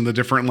realities and the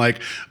different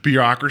like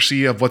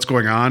bureaucracy of what's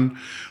going on.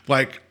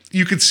 Like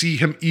you could see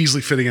him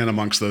easily fitting in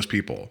amongst those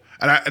people.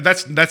 And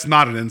that's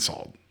not an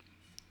insult.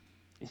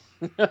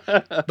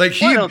 Like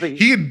he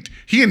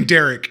and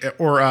Derek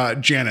or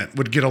Janet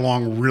would get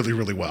along really,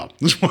 really well.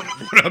 That's what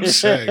I'm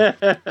saying.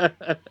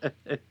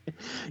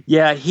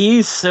 Yeah,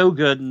 he's so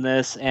good in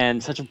this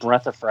and such a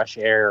breath of fresh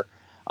air.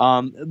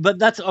 But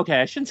that's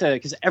okay. I shouldn't say that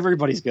because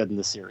everybody's good in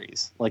the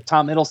series. Like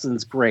Tom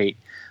Hiddleston's great.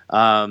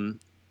 The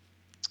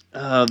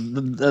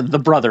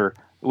brother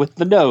with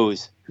the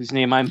nose, whose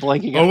name I'm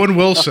blanking on. Owen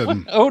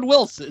Wilson. Owen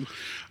Wilson.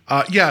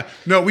 We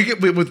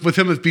get with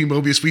him as being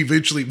Mobius.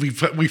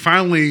 We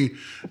finally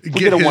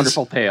get a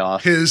wonderful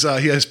payoff. He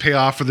has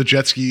payoff for the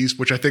jet skis,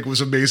 which I think was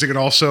amazing, and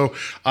also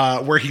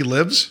where he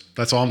lives.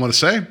 That's all I'm going to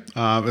say.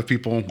 If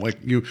people like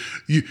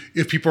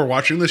if people are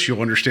watching this,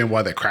 you'll understand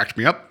why that cracked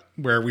me up.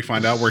 Where we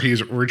find out where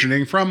he's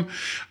originating from,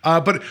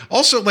 but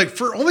also like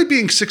for only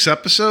being 6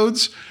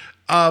 episodes,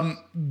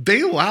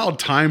 they allowed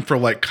time for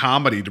like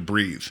comedy to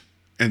breathe.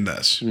 In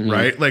this,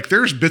 right? Like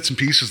there's bits and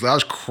pieces that I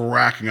was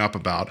cracking up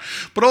about,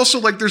 but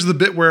also like there's the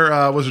bit where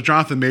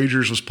Jonathan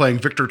Majors was playing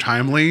Victor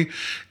Timely,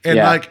 and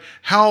like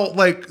how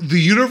like the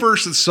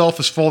universe itself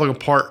is falling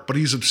apart, but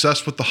he's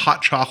obsessed with the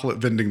hot chocolate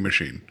vending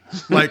machine.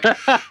 Like, and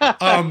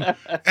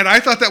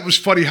I thought that was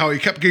funny how he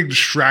kept getting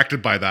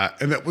distracted by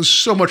that, and that was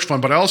so much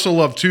fun. But I also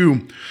love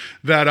too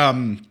that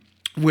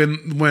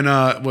when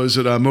was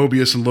it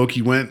Mobius and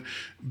Loki went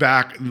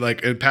back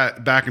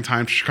back in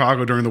time to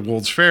Chicago during the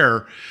World's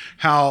Fair,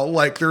 how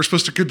like they were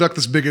supposed to conduct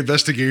this big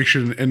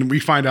investigation, and we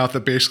find out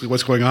that basically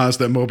what's going on is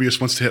that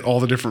Mobius wants to hit all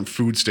the different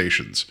food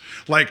stations.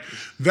 Like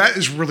that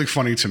is really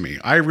funny to me.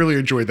 I really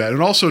enjoyed that,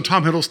 and also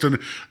Tom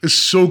Hiddleston is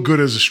so good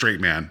as a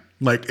straight man.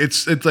 Like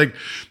it's like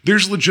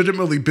there's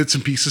legitimately bits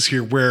and pieces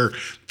here where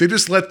they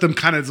just let them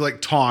kind of like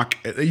talk.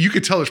 You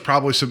could tell there's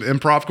probably some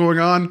improv going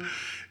on.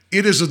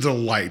 It is a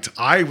delight.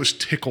 I was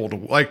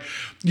tickled. Like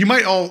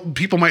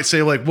people might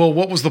say like, well,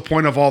 what was the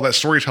point of all that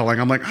storytelling?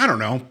 I'm like, I don't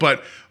know.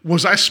 But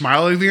was I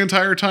smiling the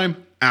entire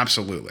time?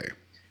 Absolutely.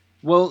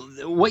 Well,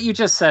 what you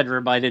just said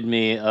reminded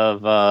me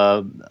of,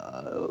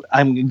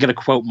 I'm going to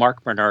quote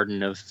Mark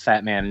Bernardin of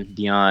Fat Man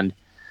Beyond.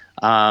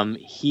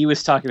 He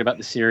was talking about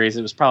the series.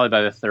 It was probably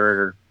by the third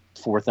or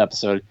fourth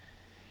episode.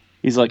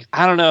 He's like,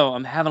 I don't know.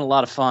 I'm having a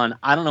lot of fun.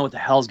 I don't know what the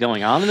hell's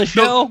going on in the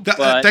show.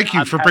 But thank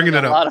you for bringing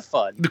that up. A lot of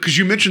fun because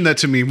you mentioned that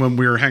to me when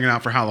we were hanging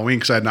out for Halloween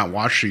because I had not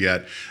watched it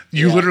yet.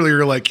 You literally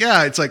were like,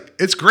 "Yeah,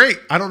 it's great.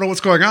 I don't know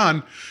what's going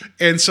on,"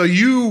 and so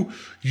you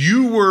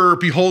were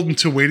beholden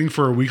to waiting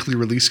for a weekly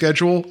release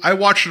schedule. I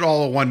watched it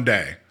all in one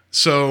day.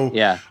 So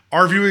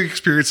our viewing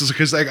experiences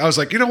because I was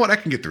like, you know what, I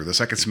can get through this.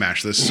 I can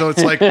smash this. So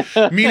it's like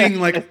meaning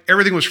like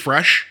everything was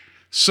fresh.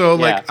 So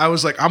like I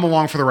was like, I'm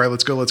along for the ride.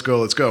 Let's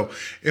go.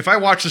 If I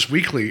watch this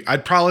weekly,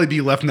 I'd probably be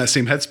left in that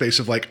same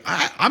headspace of like,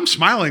 I'm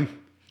smiling.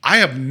 I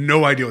have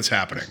no idea what's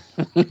happening.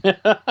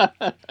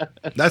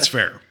 That's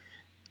fair.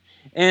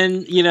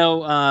 And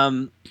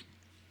I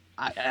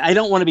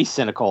don't want to be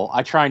cynical.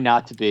 I try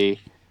not to be.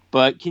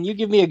 But can you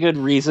give me a good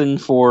reason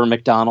for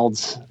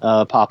McDonald's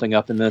popping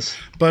up in this?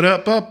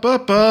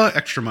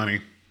 Extra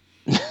money.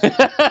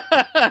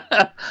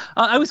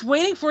 I was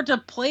waiting for it to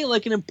play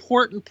like an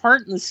important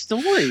part in the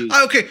story.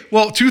 Okay,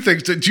 well, two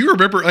things. Do you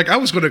remember? Like,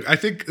 I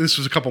think this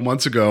was a couple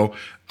months ago.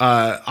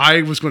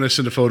 I was going to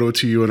send a photo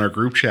to you in our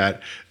group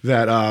chat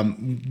that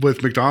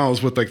with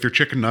McDonald's with like their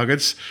chicken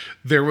nuggets,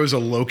 there was a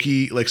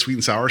Loki like sweet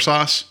and sour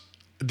sauce.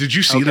 Did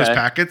you see those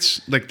packets?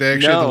 Like they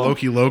actually had the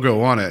Loki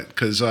logo on it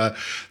because the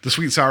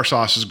sweet and sour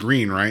sauce is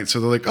green, right? So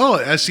they're like, oh,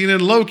 as seen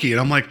in Loki. And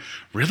I'm like,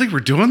 really?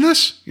 We're doing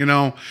this?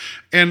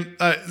 And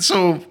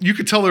so you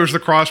could tell there was the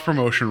cross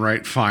promotion,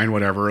 right? Fine,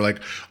 whatever. Like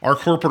our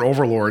corporate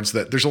overlords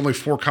that there's only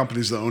 4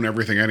 companies that own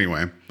everything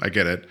anyway. I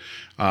get it.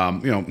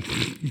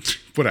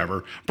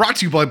 Whatever. Brought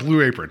to you by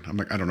Blue Apron. I'm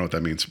like, I don't know what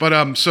that means. But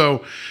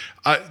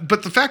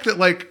but the fact that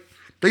like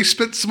they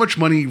spent so much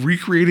money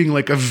recreating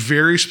like a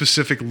very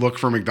specific look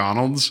for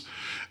McDonald's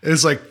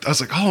is like, I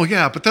was like, oh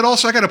yeah. But then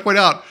also I got to point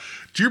out,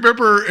 do you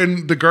remember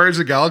in the Guardians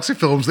of the Galaxy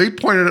films, they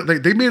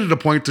made it a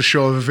point to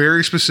show a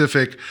very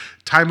specific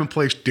time and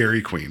place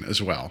Dairy Queen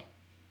as well.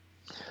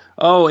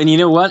 Oh, and you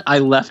know what? I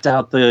left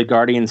out the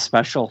Guardians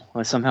special.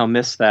 I somehow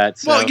missed that.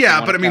 So well,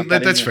 yeah, but I mean,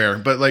 that's fair.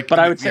 But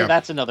I would say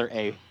that's another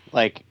A.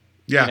 Like,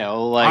 yeah,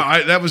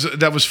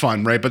 that was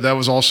fun, right? But that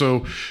was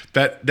also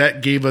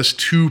that gave us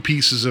 2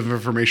 pieces of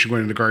information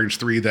going into Guardians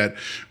 3 that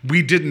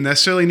we didn't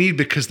necessarily need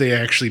because they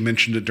actually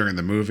mentioned it during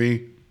the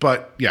movie.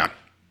 But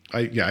I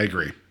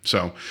agree.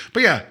 So,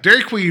 but yeah,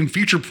 Dairy Queen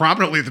featured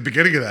prominently at the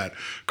beginning of that.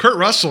 Kurt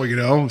Russell,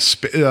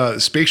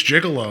 Space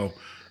Gigolo,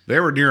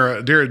 they were near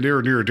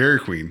a Dairy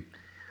Queen.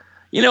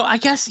 I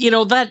guess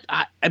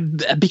that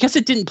because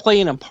it didn't play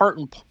an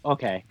important.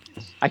 Okay,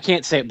 I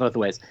can't say it both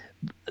ways.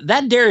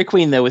 That Dairy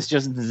Queen though is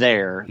just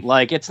there.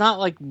 Like it's not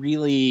like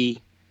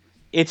really,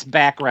 it's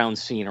background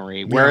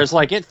scenery. Whereas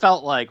like it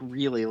felt like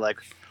really like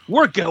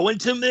we're going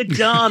to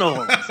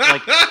McDonald's.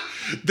 Like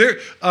there.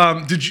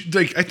 Did you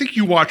like? I think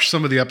you watched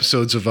some of the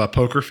episodes of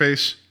Poker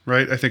Face,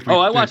 right? I think.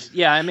 I watched.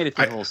 Yeah, I made it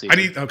through the whole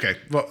season. Okay.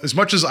 Well, as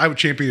much as I would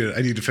champion it,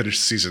 I need to finish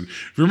the season.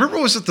 Remember,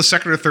 was it the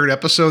second or third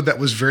episode that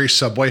was very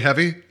Subway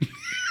heavy?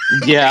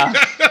 Yeah.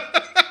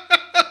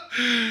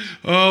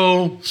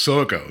 Oh,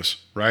 so it goes,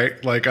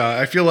 right? Like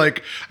I feel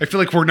like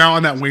we're now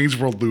on that Wayne's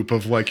World loop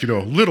of like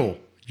little,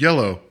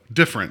 yellow,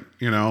 different.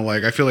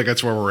 Like I feel like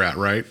that's where we're at,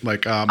 right?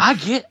 Like I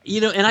get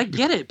and I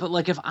get it, but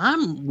like if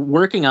I'm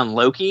working on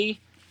Loki,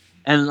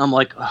 and I'm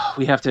like, oh,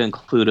 we have to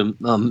include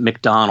a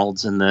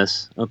McDonald's in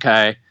this,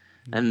 okay?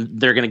 And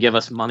they're going to give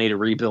us money to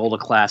rebuild a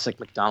classic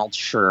McDonald's,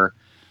 sure.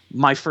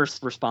 My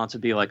first response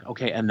would be like,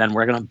 okay, and then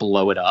we're gonna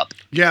blow it up.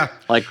 Yeah,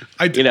 like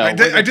I did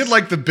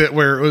like the bit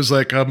where it was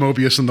like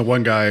Mobius and the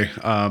one guy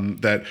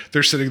that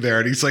they're sitting there,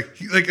 and he's like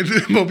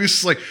Mobius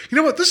is like, you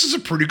know what, this is a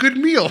pretty good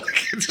meal.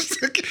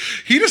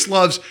 He just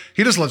loves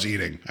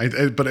eating.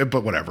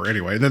 But whatever.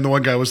 Anyway, and then the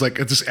one guy was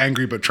like just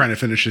angry but trying to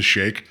finish his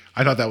shake.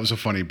 I thought that was a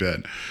funny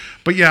bit.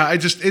 But yeah,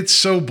 it's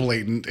so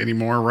blatant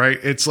anymore, right?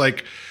 It's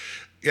like.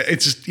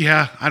 It's just,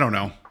 I don't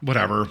know,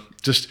 whatever.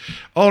 Just,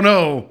 oh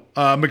no,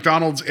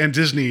 McDonald's and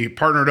Disney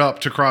partnered up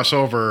to cross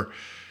over.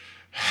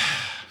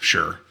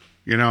 Sure.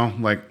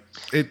 Like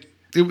it,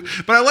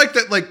 but I like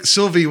that, like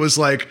Sylvie was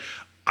like,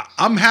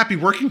 I'm happy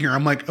working here.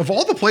 I'm like, of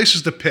all the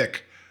places to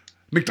pick,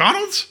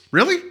 McDonald's?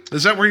 Really?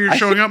 Is that where you're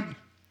showing up?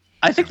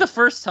 I think the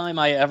first time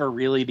I ever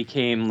really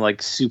became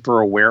like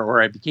super aware,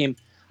 or I became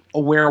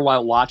aware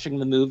while watching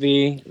the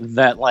movie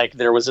that like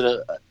there was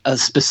a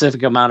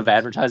specific amount of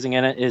advertising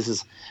in it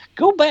is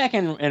go back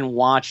and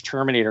watch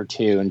Terminator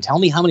 2 and tell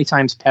me how many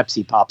times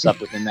Pepsi pops up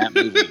within that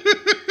movie.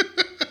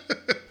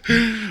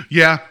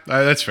 Yeah,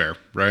 that's fair,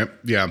 right?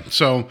 Yeah.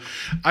 So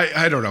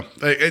I don't know.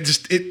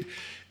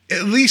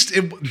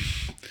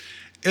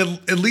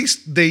 At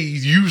least they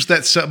used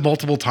that set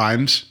multiple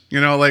times,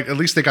 like at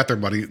least they got their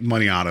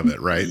money out of it,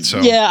 right? So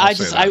yeah,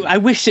 I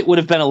wish it would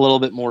have been a little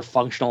bit more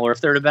functional, or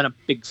if there would have been a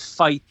big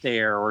fight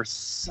there or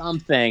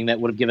something that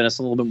would have given us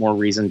a little bit more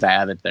reason to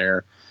have it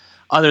there,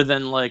 other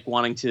than like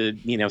wanting to,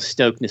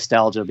 stoke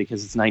nostalgia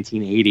because it's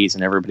 1980s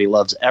and everybody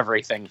loves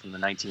everything from the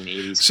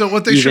 1980s. So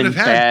what they should have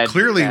had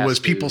clearly was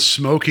people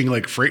smoking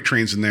like freight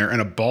trains in there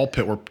and a ball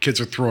pit where kids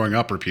are throwing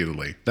up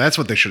repeatedly. That's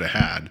what they should have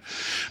had.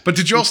 But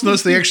did you also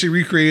notice they actually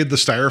recreated the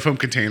styrofoam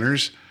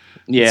containers?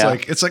 Yeah.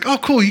 It's like, oh,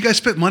 cool. You guys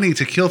spent money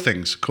to kill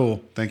things.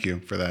 Cool. Thank you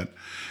for that.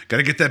 Got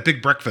to get that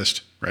big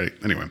breakfast. Right.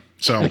 Anyway,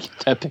 so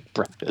that big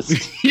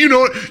breakfast. you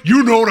know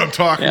what I'm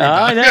talking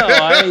about. I know.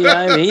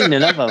 I've eaten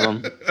enough of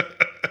them.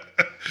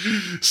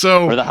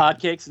 So or the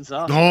hotcakes and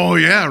sauce. Oh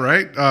yeah,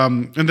 right.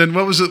 And then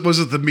what was it? Was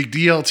it the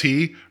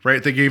McDLT?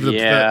 Right? They gave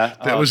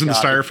that was in the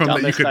styrofoam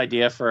that you could.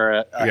 Idea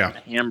for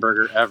a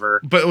hamburger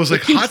ever. But it was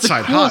like hot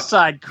side cool hot.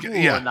 Side cool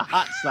and the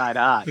hot side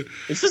hot.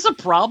 Is this a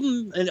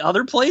problem in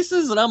other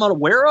places that I'm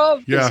unaware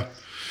of? Yeah.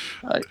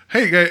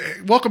 Hey,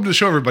 welcome to the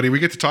show, everybody. We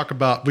get to talk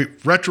about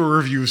retro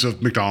reviews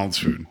of McDonald's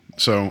food.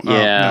 So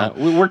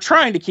we're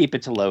trying to keep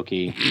it to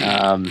Loki.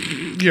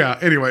 Yeah.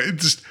 Anyway,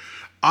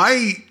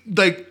 I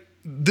like.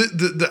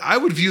 I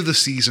would view the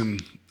season.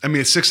 I mean,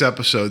 it's 6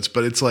 episodes,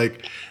 but it's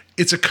like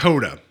it's a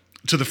coda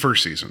to the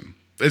first season.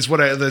 That's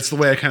the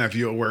way I kind of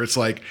view it. Where it's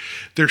like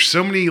there's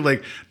so many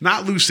like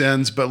not loose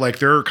ends, but like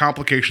there are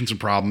complications and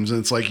problems. And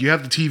it's like you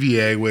have the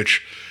TVA,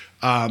 which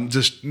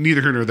just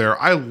neither here nor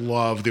there. I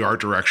love the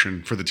art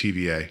direction for the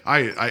TVA.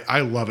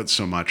 I love it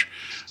so much.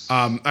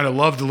 And I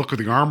love the look of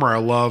the armor. I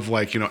love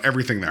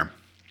everything there.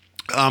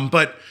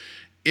 But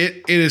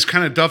it is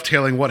kind of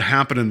dovetailing what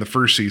happened in the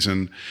first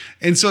season.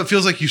 And so it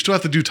feels like you still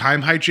have to do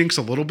time hijinks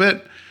a little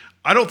bit.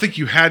 I don't think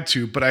you had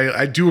to, but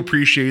I do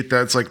appreciate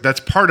that. It's like, that's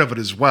part of it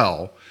as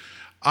well.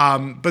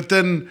 But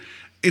then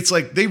it's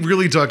like, they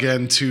really dug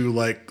into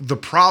like the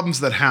problems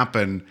that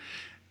happen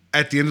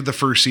at the end of the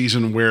first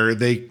season where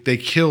they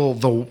kill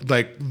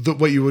the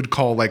what you would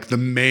call like the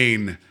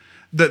main,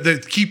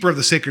 the keeper of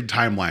the sacred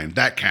timeline,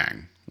 that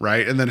Kang,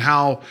 right? And then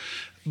how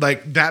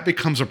like that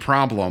becomes a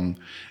problem.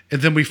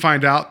 And then we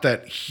find out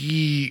that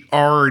he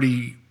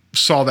already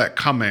saw that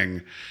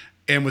coming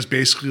and was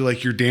basically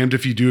like, you're damned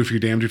if you do, if you're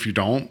damned if you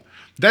don't.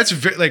 That's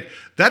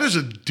that is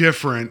a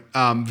different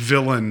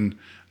villain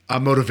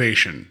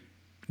motivation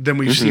than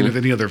we've seen with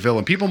any other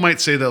villain. People might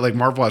say that like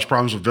Marvel has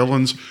problems with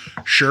villains.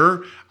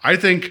 Sure. I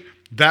think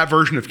that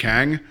version of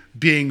Kang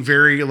being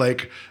very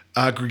like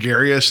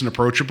gregarious and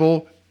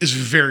approachable is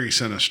very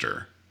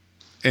sinister.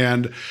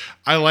 And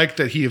I like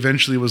that he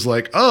eventually was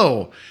like,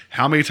 oh,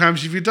 how many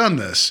times have you done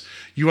this?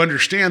 You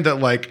understand that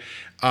like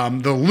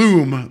the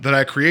loom that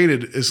I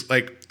created is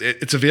like,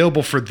 it's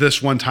available for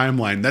this one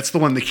timeline. That's the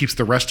one that keeps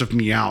the rest of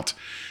me out.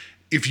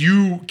 If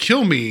you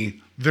kill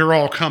me, they're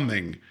all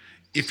coming.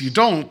 If you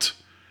don't,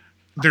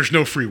 there's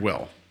no free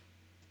will.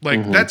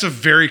 Like that's a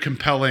very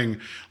compelling,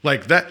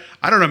 like that.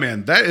 I don't know,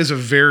 man, that is a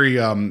very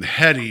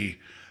heady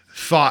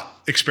thought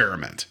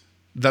experiment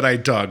that I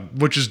dug,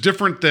 which is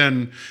different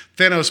than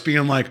Thanos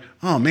being like,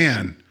 oh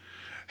man,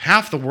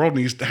 half the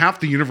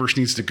universe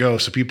needs to go,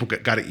 so people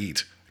got to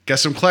eat.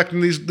 Guess I'm collecting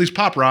these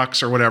pop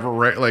rocks or whatever,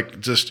 right? Like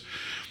just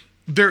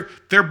they're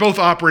both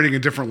operating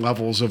at different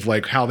levels of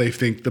like how they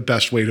think the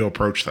best way to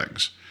approach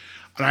things.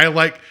 And I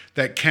like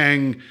that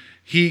Kang,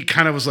 he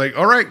kind of was like,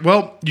 all right,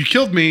 well, you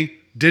killed me,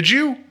 did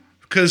you?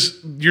 Because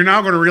you're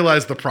now going to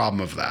realize the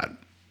problem of that.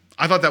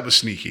 I thought that was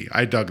sneaky.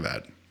 I dug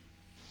that.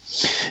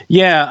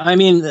 Yeah, I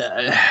mean,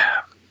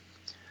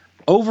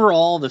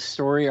 overall, the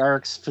story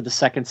arcs for the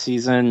second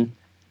season,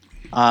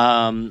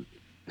 like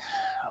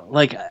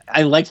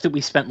I liked that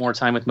we spent more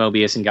time with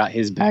Mobius and got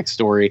his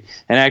backstory,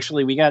 and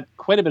actually we got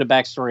quite a bit of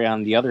backstory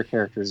on the other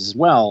characters as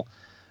well.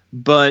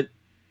 But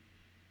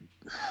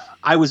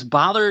I was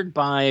bothered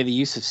by the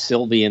use of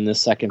Sylvie in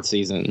this second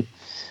season.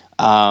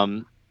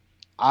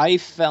 I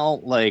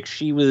felt like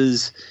she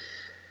was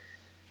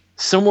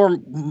so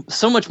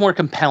much more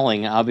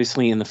compelling,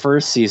 obviously, in the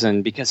first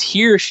season, because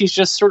here she's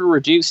just sort of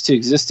reduced to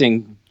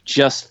existing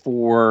just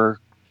for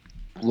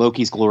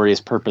Loki's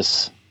glorious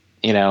purpose,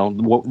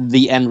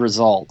 the end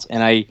result.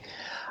 And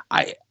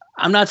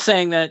I'm not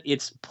saying that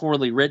it's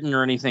poorly written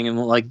or anything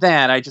like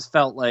that. I just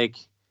felt like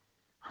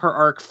her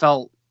arc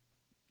felt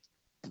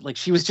like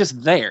she was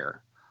just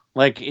there.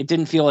 Like it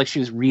didn't feel like she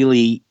was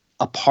really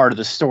a part of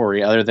the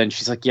story, other than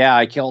she's like, yeah,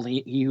 I killed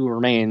he who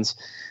remains,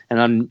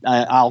 and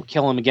I'll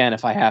kill him again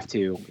if I have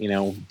to,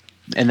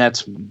 and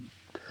that's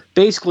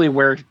basically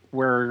where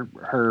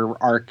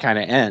her arc kind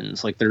of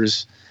ends. Like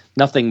there's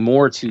nothing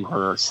more to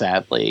her,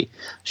 sadly.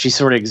 She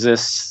sort of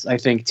exists, I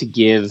think, to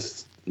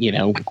give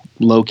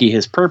Loki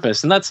his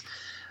purpose, and that's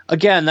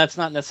again, that's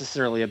not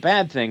necessarily a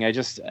bad thing. I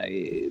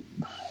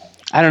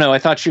don't know. I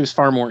thought she was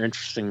far more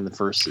interesting in the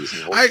first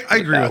season. I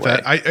agree with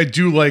that. I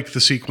do like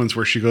the sequence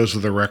where she goes to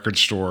the record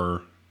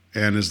store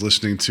and is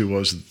listening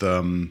to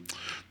the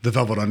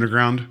Velvet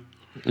Underground.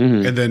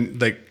 Mm-hmm. And then,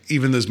 like,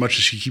 even as much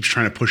as she keeps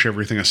trying to push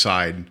everything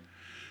aside,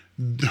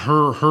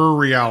 her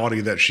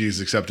reality that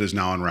she's accepted is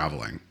now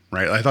unraveling,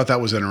 right? I thought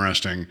that was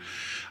interesting.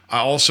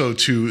 Also,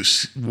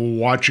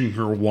 watching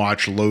her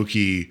watch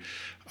Loki,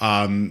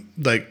 for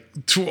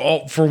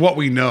what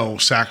we know,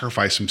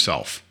 sacrifice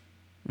himself,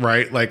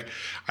 right? Like,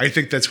 I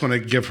think that's going to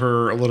give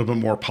her a little bit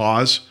more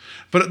pause.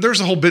 But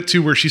there's a whole bit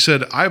too where she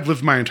said, "I've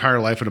lived my entire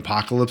life in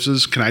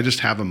apocalypses. Can I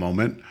just have a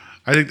moment?"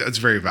 I think that's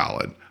very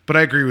valid. But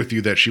I agree with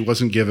you that she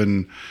wasn't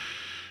given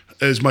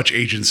as much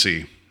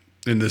agency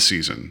in this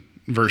season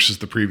versus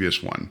the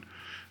previous one.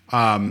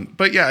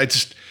 But yeah, I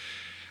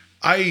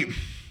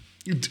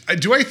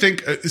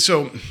think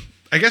so.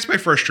 I guess my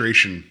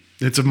frustration,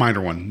 it's a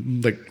minor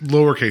one, like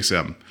lowercase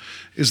m,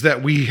 is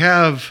that we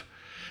have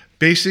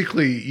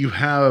basically you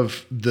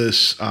have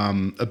this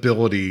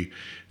ability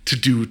to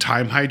do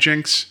time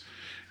hijinks,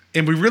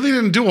 and we really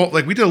didn't do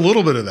we did a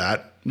little bit of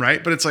that.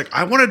 Right. But it's like,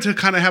 I wanted to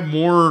kind of have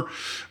more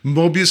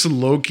Mobius and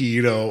Loki,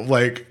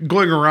 like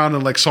going around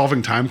and like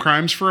solving time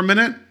crimes for a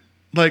minute.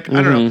 Like,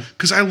 I don't know.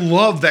 Cause I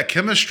love that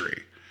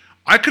chemistry.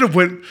 I could have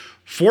went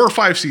 4 or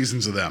 5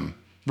 seasons of them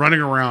running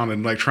around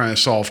and like trying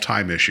to solve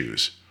time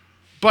issues,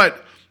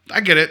 but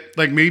I get it.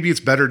 Like maybe it's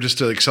better just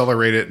to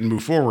accelerate it and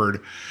move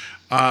forward.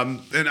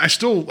 And I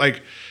still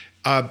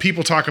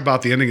people talk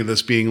about the ending of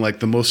this being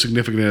like the most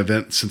significant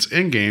event since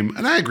Endgame.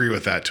 And I agree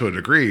with that to a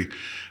degree.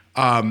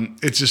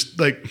 It's just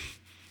like,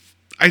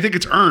 I think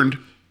it's earned,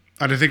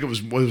 and I think it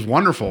was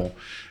wonderful.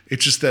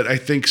 It's just that I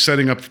think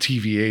setting up the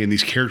TVA and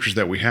these characters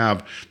that we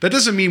have, that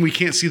doesn't mean we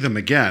can't see them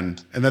again,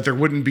 and that there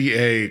wouldn't be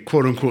a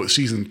quote unquote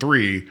season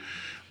 3.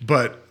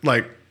 But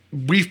like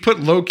we've put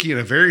Loki in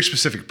a very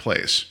specific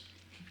place,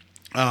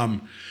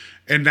 and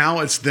now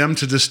it's them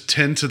to just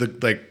tend to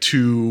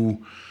the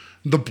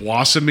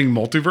blossoming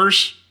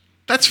multiverse.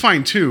 That's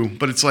fine too,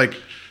 but it's like,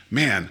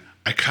 man,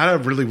 I kind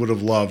of really would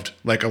have loved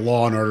like a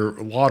Law and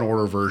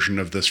Order version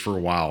of this for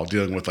a while,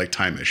 dealing with like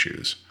time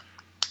issues.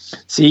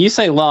 See, you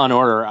say Law and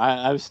Order.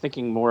 I was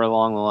thinking more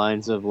along the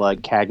lines of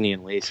like Cagney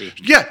and Lacey.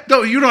 Yeah,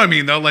 no, you know what I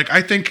mean though. Like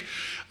I think,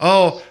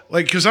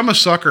 because I'm a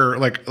sucker.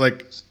 Like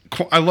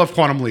I love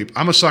Quantum Leap.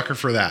 I'm a sucker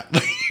for that.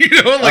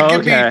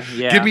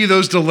 Give me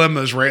those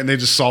dilemmas, right? And they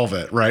just solve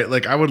it, right?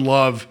 Like I would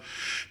love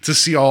to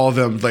see all of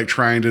them like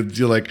trying to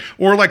do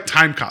or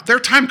time cop. They're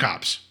time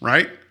cops,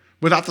 right?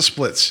 Without the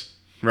splits.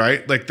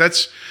 Right? Like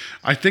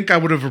I think I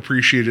would have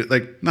appreciated,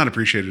 not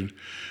appreciated.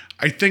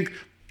 I think,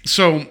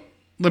 so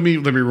let me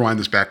rewind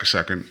this back a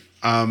second.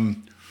 Not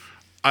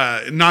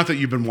that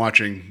you've been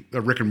watching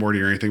Rick and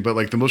Morty or anything, but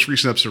like the most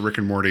recent episode of Rick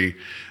and Morty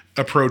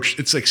approached,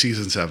 it's like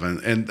season 7.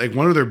 And like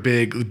one of their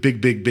big,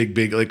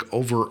 like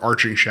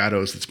overarching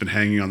shadows that's been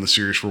hanging on the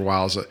series for a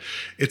while is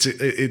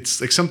it's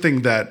like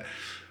something that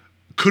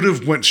could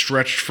have went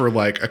stretched for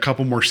like a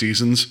couple more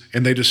seasons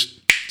and they just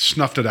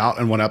snuffed it out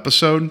in one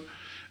episode.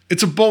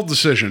 It's a bold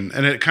decision,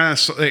 and it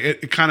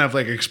kind of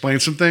like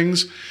explains some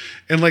things.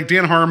 And like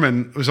Dan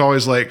Harmon was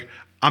always like,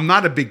 I'm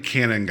not a big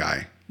canon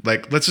guy.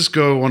 Like, let's just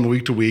go on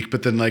week to week.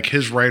 But then like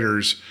his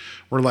writers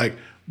were like,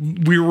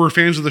 we were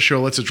fans of the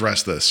show. Let's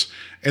address this.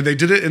 And they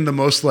did it in the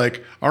most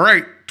like, all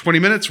right, 20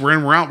 minutes, we're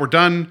in, we're out, we're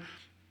done.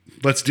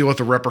 Let's deal with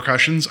the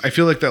repercussions. I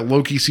feel like that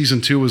Loki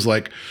season 2 was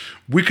like,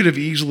 we could have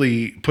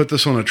easily put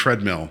this on a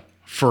treadmill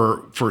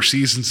for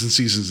seasons and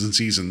seasons and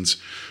seasons.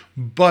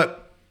 But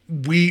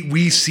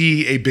we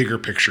see a bigger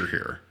picture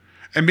here,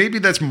 and maybe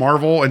that's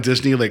Marvel and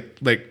Disney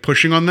like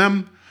pushing on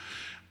them.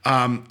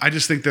 I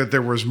just think that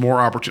there was more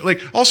opportunity.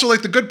 Like also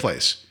like The Good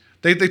Place,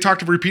 they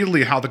talked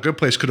repeatedly how The Good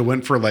Place could have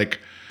went for like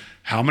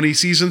how many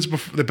seasons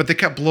before, but they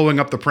kept blowing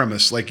up the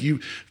premise. Like you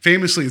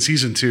famously in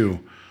season 2,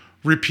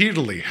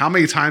 repeatedly, how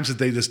many times did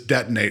they just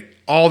detonate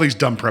all these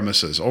dumb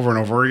premises over and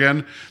over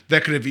again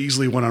that could have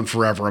easily went on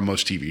forever on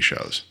most TV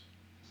shows?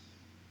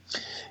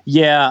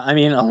 Yeah, I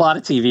mean, a lot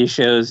of TV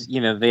shows,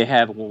 they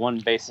have one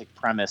basic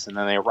premise, and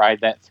then they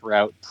ride that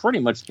throughout pretty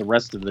much the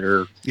rest of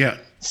their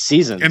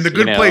seasons. And The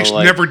Good Place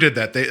never did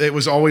that. It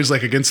was always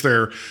like against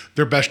their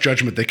best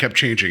judgment. They kept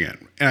changing it,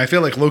 and I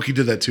feel like Loki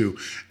did that too,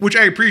 which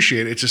I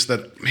appreciate. It's just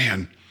that,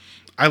 man,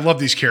 I love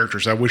these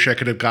characters. I wish I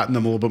could have gotten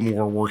them a little bit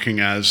more working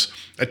as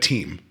a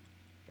team.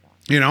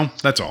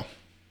 That's all.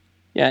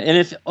 Yeah, and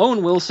if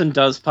Owen Wilson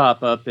does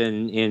pop up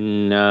in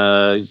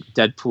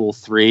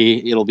Deadpool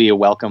 3, it'll be a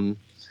welcome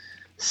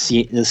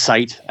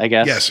sight, I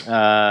guess. Yes.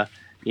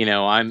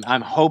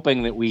 I'm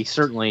hoping that we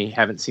certainly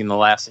haven't seen the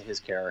last of his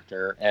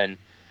character, and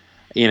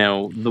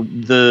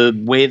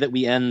the way that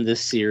we end this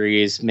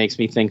series makes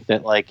me think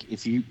that like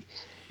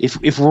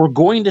if we're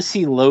going to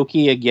see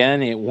Loki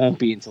again, it won't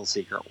be until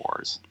Secret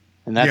Wars,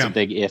 and that's a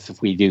big if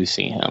we do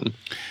see him.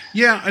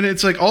 Yeah, and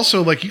it's like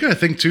also like you got to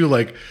think too,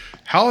 like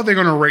how are they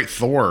going to rate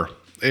Thor?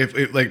 If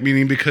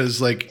meaning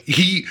because like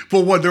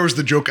there was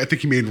the joke I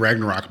think he made in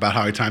Ragnarok about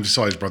how many times he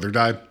saw his brother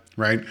die.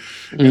 right?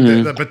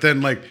 But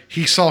then like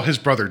he saw his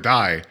brother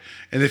die,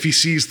 and if he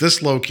sees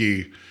this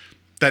Loki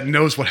that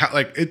knows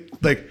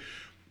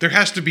there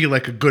has to be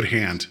like a good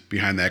hand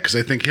behind that, because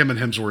I think him and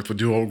Hemsworth would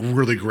do a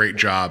really great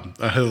job.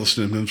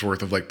 Hiddleston and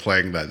Hemsworth of like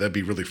playing that. That'd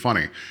be really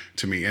funny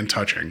to me and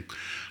touching.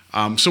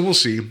 So we'll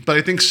see. But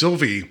I think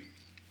Sylvie,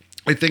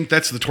 I think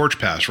that's the torch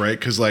pass, right?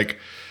 Because like,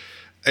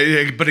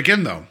 but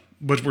again though,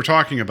 what we're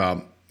talking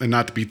about, and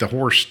not to beat the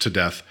horse to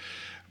death,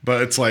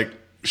 but it's like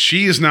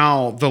she is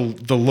now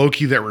the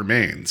Loki that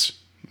remains,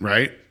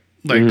 right?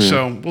 Like,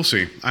 so we'll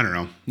see. I don't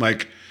know.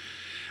 Like,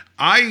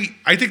 I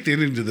think the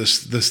ending to the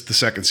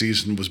second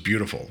season was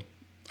beautiful.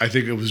 I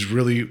think it was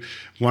really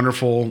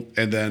wonderful,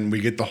 and then we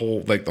get the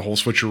whole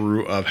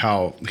switcheroo of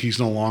how he's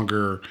no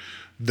longer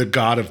the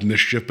god of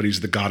mischief, but he's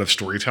the god of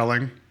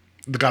storytelling,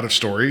 the god of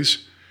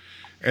stories.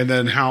 And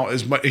then how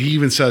he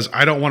even says,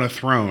 "I don't want a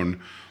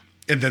throne,"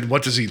 and then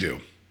what does he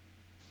do?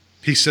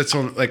 He sits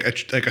on like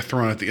a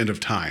throne at the end of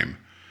time,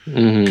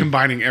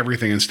 combining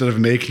everything instead of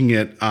making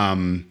it.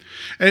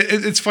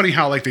 It's funny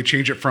how like they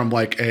change it from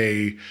like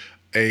a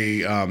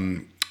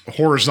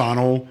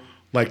horizontal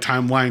like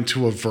timeline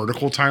to a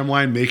vertical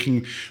timeline,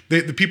 making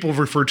the people have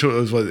referred to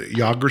it as what,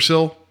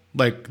 Yggdrasil,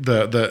 like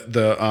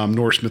the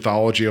Norse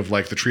mythology of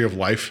like the tree of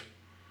life,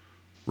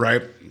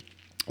 right?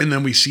 And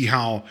then we see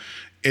how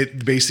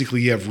it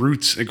basically, you have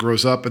roots, it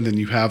grows up, and then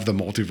you have the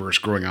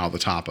multiverse growing out of the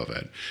top of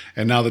it.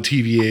 And now the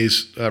TVA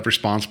is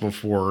responsible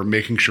for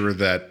making sure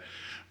that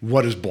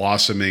what is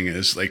blossoming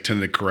is like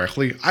tended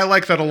correctly. I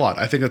like that a lot.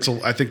 I think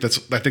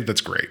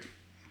that's great.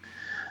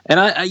 And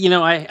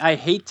I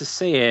hate to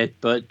say it,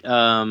 but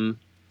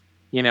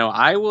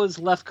I was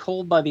left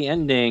cold by the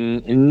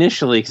ending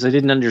initially because I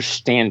didn't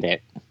understand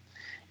it,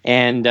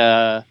 and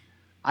I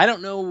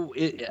don't know.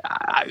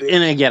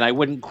 And again, I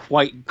wouldn't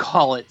quite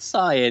call it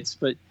science,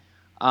 but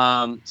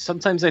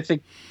sometimes I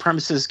think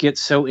premises get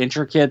so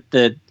intricate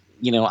that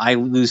I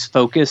lose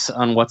focus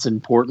on what's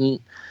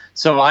important.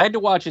 So I had to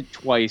watch it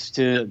twice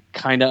to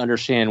kind of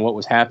understand what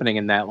was happening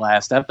in that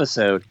last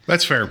episode.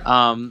 That's fair.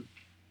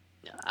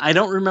 I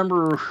don't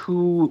remember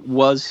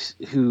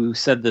who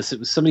said this. It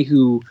was somebody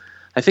who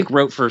I think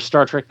wrote for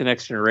Star Trek: The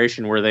Next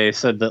Generation, where they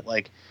said that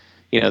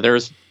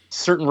there's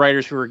certain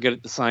writers who were good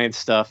at the science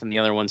stuff and the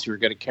other ones who were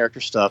good at character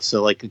stuff.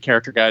 So like the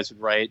character guys would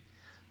write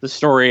the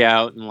story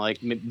out, and like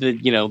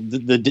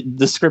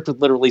the script would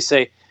literally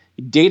say,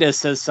 Data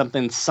says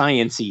something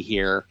science-y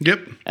here. Yep.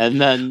 And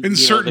then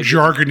insert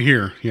jargon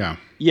here. Yeah.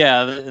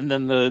 Yeah, and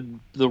then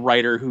the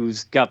writer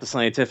who's got the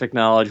scientific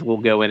knowledge will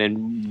go in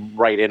and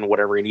write in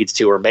whatever he needs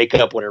to, or make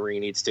up whatever he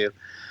needs to.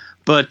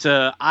 But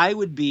I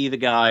would be the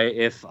guy,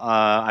 if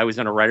I was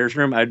in a writer's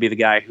room, I'd be the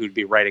guy who'd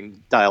be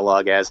writing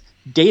dialogue as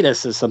Data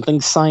says something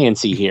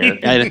sciencey here.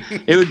 And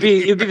it would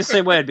be the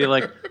same way. I'd be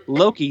like,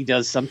 Loki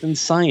does something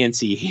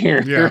sciencey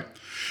here. Yeah.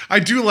 I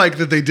do like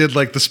that they did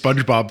like the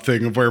SpongeBob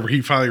thing of where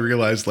he finally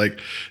realized like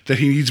that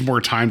he needs more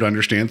time to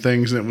understand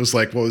things. And it was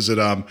like, what was it?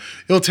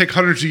 It'll take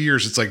hundreds of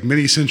years. It's like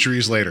many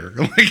centuries later.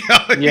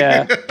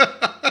 Yeah.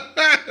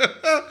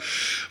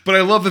 But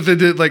I love that they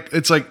did like,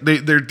 it's like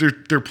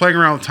they're playing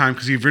around with time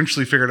because he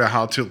eventually figured out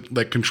how to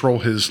like control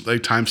his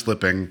like time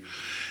slipping.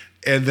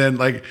 And then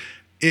like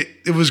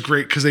it was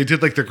great because they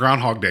did like the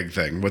Groundhog Day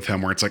thing with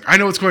him where it's like, I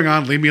know what's going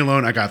on. Leave me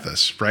alone. I got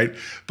this. Right.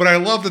 But I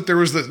love that there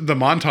was the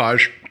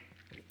montage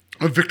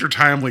of Victor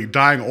Timely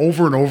dying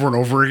over and over and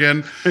over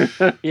again.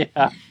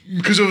 Yeah.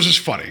 Because it was just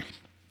funny.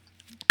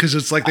 Because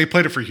it's like they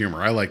played it for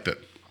humor. I liked it.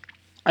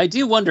 I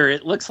do wonder,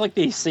 it looks like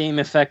the same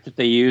effect that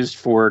they used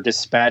for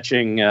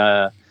dispatching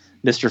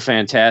Mr.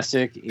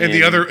 Fantastic. And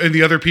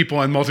the other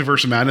people in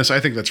Multiverse of Madness, I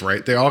think that's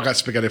right. They all got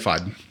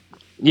spaghettified.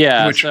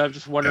 Yeah, so I'm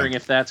just wondering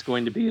if that's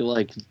going to be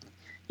like,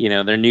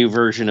 their new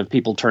version of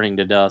people turning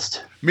to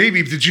dust.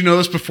 Maybe. Did you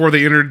notice before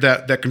they entered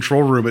that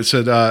control room, it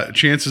said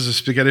chances of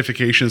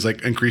spaghettification is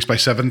like increased by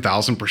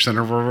 7,000%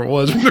 or whatever it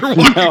was when they're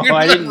walking No,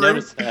 I didn't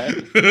notice that.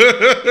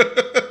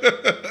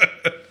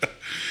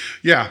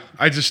 Yeah,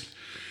 I just,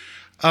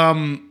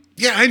 I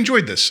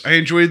enjoyed this. I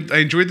enjoyed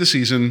the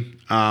season.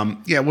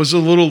 It was a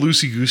little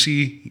loosey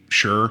goosey,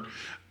 sure,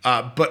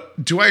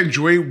 but do I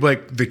enjoy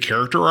like the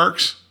character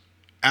arcs?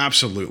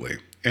 Absolutely.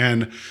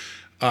 And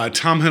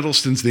Tom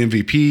Hiddleston's the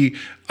MVP.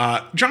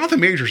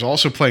 Jonathan Majors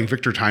also playing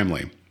Victor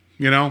Timely.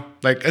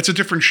 Like it's a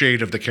different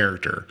shade of the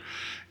character,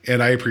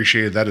 and I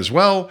appreciated that as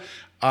well.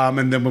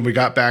 And then when we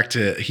got back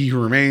to He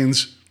Who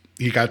Remains,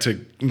 he got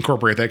to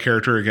incorporate that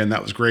character again.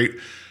 That was great.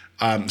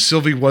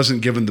 Sylvie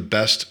wasn't given the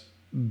best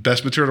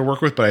material to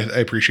work with, but I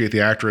appreciate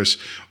the actress.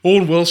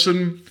 Owen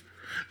Wilson,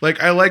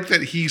 like I like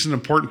that he's an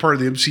important part of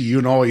the MCU,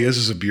 and all he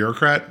is a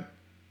bureaucrat.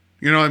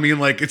 You know what I mean?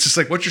 Like it's just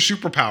like, what's your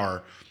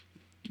superpower?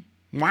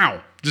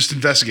 Wow, just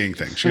investigating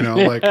things.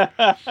 Like.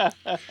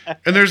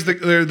 And there's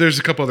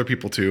a couple other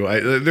people too.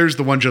 There's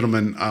the one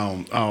gentleman.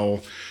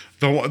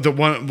 The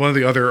one of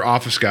the other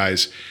Office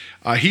guys.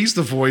 He's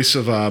the voice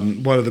of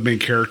one of the main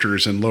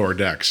characters in Lower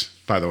Decks,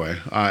 by the way.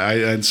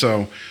 And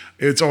so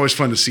it's always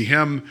fun to see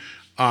him.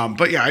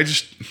 But yeah,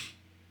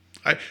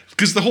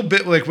 Because the whole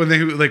bit, like when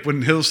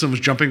Hiddleston was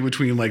jumping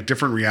between like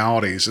different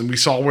realities, and we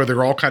saw where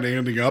they're all kind of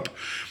ending up.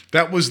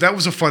 That was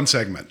a fun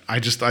segment.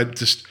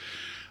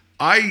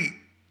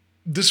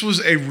 This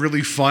was a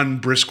really fun,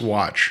 brisk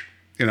watch,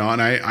 and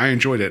I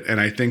enjoyed it, and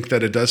I think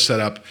that it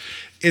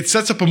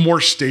sets up a more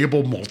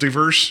stable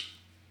multiverse,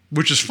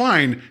 which is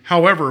fine.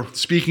 However,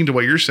 speaking to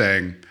what you're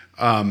saying,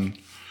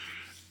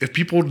 if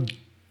people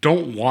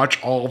don't watch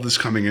all of this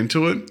coming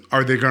into it,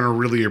 are they going to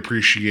really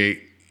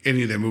appreciate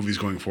any of their movies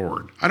going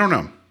forward? I don't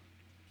know.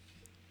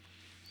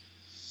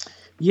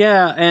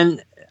 Yeah,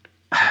 and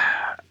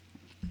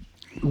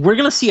we're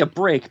going to see a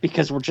break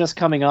because we're just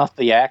coming off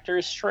the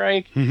actors'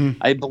 strike. Mm-hmm.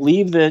 I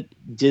believe that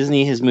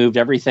Disney has moved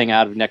everything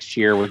out of next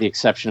year with the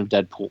exception of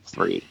Deadpool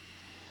 3.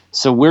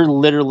 So we're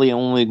literally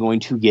only going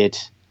to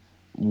get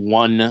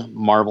one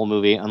Marvel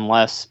movie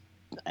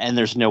and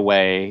there's no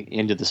way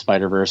Into the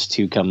Spider-Verse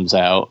 2 comes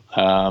out.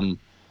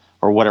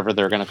 Or whatever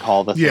they're going to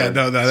call the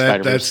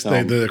that's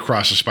the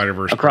Across the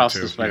Spider-Verse. Across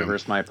the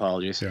Spider-Verse. Yeah. My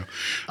apologies. Yeah.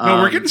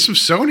 No, we're getting some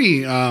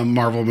Sony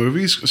Marvel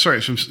movies. Sorry,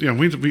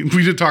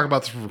 we did talk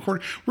about this for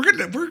recording.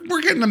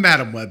 We're getting a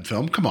Madam Web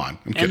film. Come on,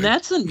 I'm kidding. And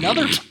that's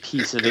another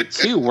piece of it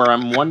too, where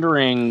I'm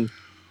wondering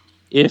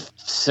if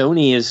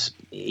Sony is,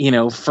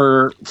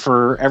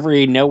 for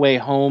every No Way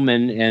Home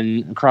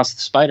and Across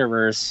the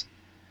Spider-Verse,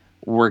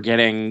 we're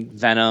getting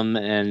Venom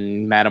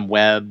and Madam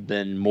Web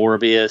and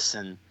Morbius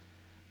and.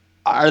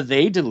 Are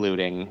they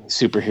diluting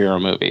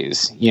superhero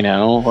movies?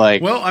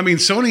 Well, I mean,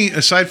 Sony,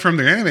 aside from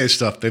their anime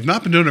stuff, they've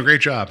not been doing a great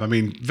job. I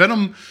mean,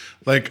 Venom,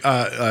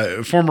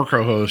 former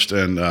co-host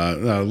and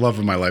love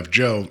of my life,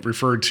 Joe,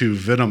 referred to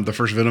Venom, the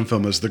first Venom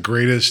film, as the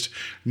greatest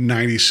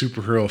 90s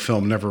superhero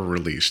film never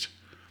released.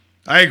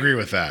 I agree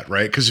with that,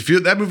 right? Because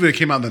if that movie that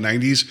came out in the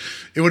 90s,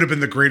 it would have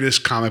been the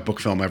greatest comic book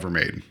film ever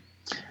made.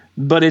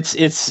 But it's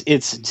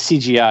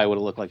CGI would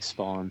have looked like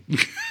Spawn.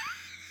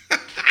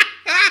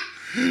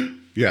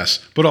 Yes,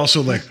 but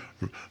also like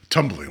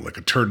tumbling like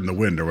a turd in the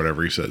wind or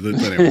whatever he said.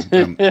 Anyway,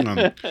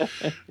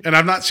 and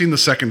I've not seen the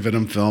second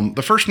Venom film.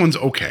 The first one's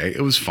okay.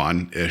 It was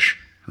fun-ish,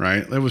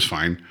 right? It was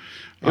fine.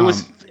 It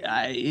was.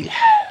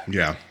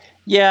 Yeah.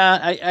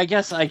 Yeah, I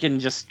guess I can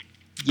just.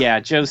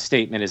 Yeah, Joe's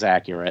statement is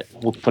accurate.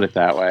 We'll put it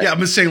that way. Yeah, I'm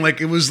just saying, like,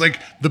 it was like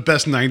the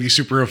best 90s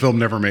superhero film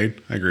never made.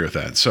 I agree with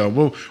that.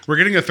 So we're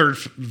getting a third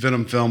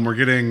Venom film. We're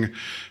getting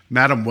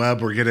Madam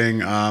Web. We're getting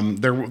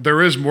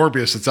there is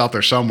Morbius that's out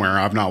there somewhere.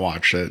 I've not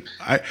watched it.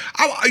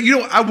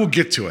 I will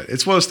get to it.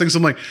 It's one of those things.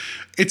 I'm like,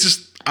 it's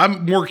just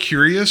I'm more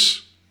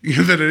curious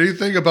than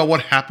anything about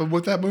what happened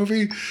with that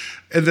movie.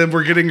 And then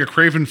we're getting a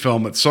Craven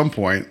film at some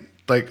point.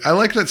 Like, I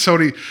like that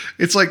Sony.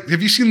 It's like,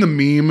 have you seen the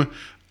meme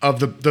of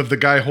the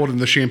guy holding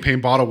the champagne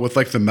bottle with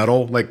like the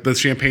metal, like the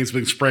champagne's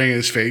been spraying in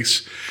his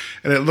face,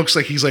 and it looks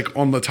like he's like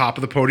on the top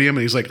of the podium,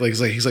 and he's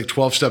like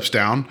 12 steps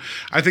down.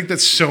 I think that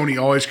Sony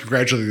always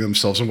congratulating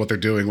themselves on what they're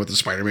doing with the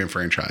Spider-Man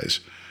franchise.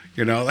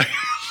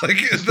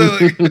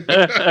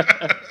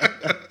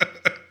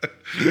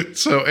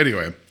 So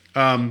anyway,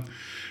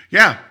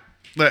 yeah,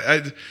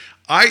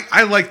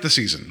 I like the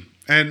season,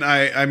 and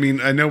I mean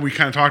I know we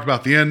kind of talked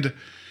about the end.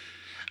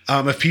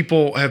 If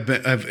people we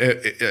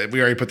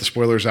already put the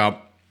spoilers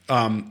out.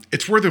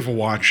 It's worth of a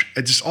watch.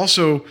 It just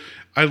also,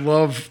 I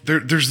love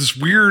there's this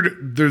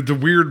the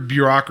weird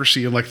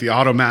bureaucracy in like the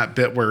automat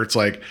bit where it's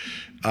like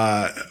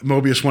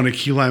Mobius wanted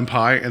key lime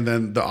pie and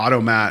then the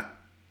automat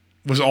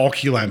was all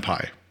key lime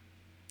pie.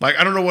 Like,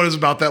 I don't know what it was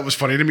about that was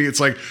funny to me. It's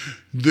like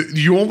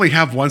you only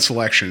have one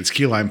selection. It's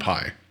key lime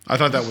pie. I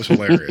thought that was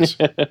hilarious.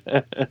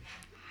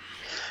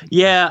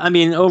 Yeah, I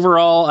mean,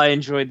 overall, I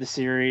enjoyed the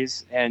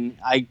series, and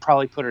I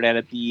probably put it at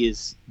a B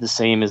is the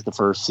same as the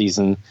first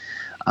season.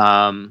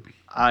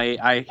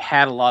 I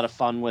had a lot of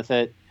fun with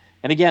it,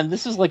 and again,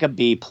 this is like a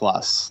B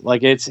plus.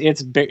 Like it's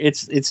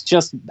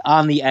just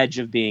on the edge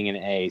of being an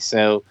A.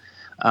 So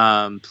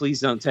please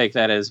don't take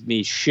that as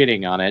me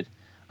shitting on it.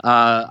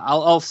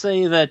 I'll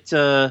say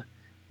that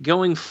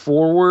going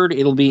forward,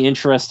 it'll be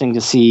interesting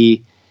to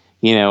see,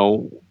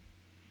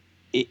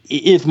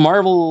 if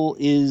Marvel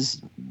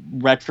is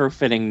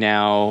retrofitting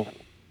now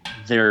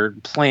their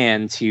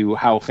plan to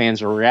how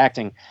fans are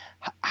reacting,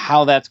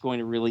 how that's going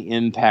to really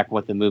impact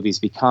what the movies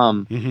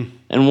become. Mm-hmm.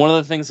 And one of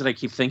the things that I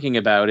keep thinking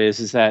about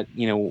is that,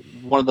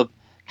 one of the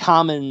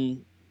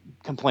common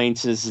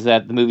complaints is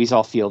that the movies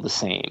all feel the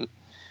same.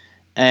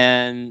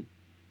 And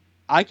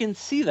I can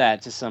see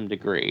that to some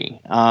degree.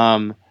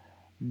 And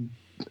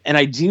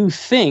I do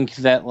think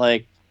that,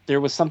 like,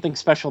 there was something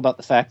special about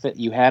the fact that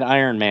you had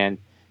Iron Man,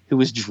 who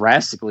was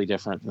drastically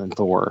different than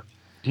Thor,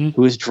 who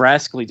was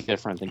drastically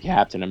different than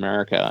Captain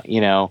America.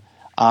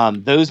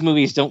 Those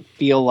movies don't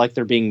feel like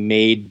they're being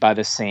made by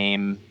the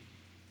same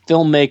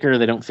filmmaker.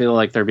 They don't feel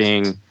like they're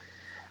being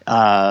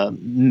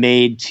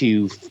made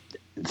to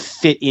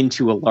fit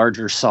into a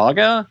larger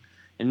saga.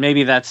 And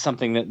maybe that's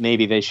something that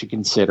maybe they should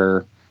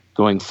consider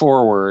going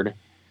forward.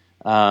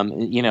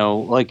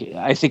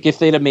 I think if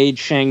they'd have made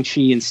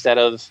Shang-Chi instead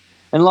of,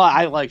 and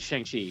I like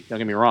Shang-Chi, don't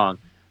get me wrong,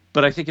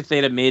 but I think if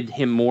they'd have made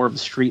him more of a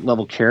street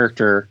level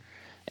character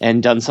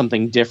and done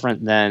something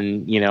different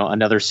than,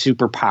 another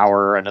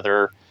superpower,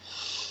 another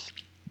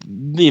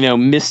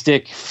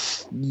mystic,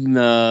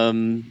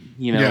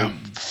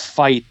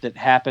 fight that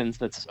happens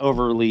that's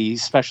overly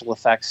special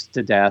effects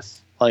to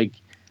death. Like,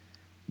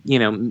 I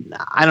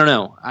don't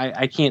know.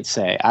 I can't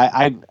say.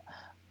 I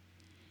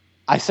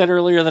said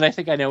earlier that I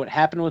think I know what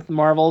happened with the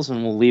Marvels,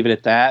 and we'll leave it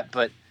at that.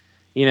 But,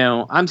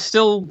 I'm going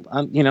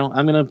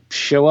to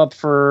show up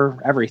for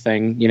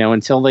everything,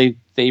 until they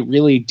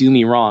really do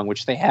me wrong,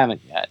 which they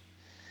haven't yet.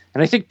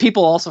 And I think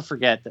people also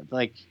forget that,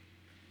 like,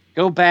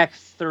 go back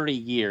 30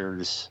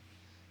 years,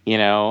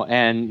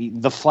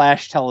 and the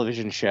Flash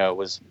television show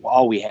was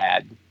all we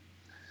had.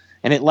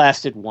 And it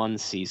lasted one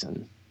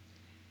season.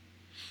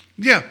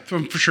 Yeah, for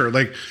sure.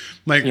 Like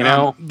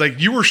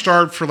you were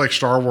starved for like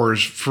Star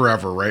Wars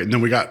forever, right? And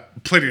then we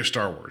got plenty of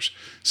Star Wars.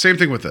 Same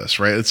thing with this,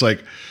 right? It's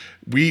like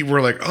we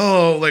were like,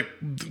 oh, like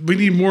we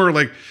need more.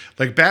 Like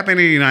Batman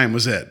 '89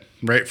 was it,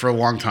 right, for a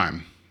long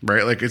time,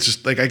 right? Like it's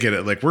just like I get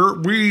it. Like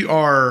we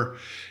are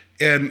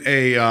in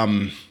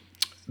a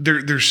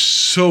there's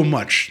so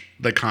much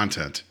like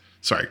content.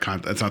 Sorry,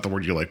 that's not the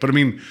word you like, but I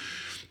mean,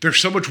 there's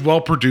so much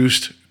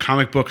well-produced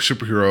comic book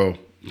superhero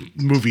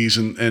movies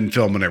and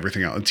film and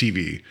everything out on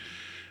TV.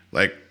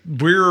 Like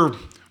we're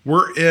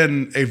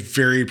in a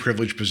very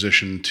privileged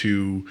position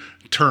to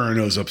turn our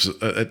nose up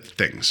at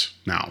things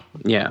now.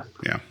 Yeah.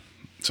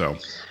 So.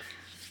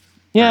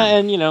 Yeah,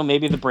 and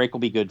maybe the break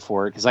will be good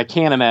for it, because I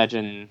can't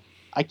imagine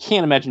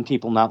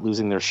people not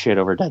losing their shit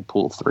over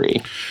Deadpool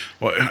 3.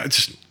 Well, I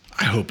just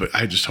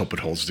hope it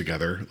holds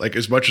together. Like,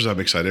 as much as I'm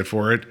excited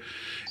for it,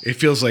 it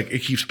feels like it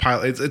keeps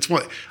piling. It's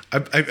what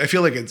I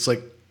feel like it's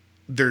like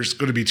there's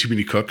going to be too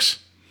many cooks.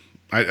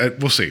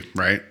 We'll see,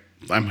 right?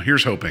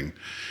 Here's hoping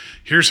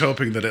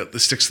that it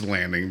sticks to the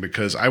landing,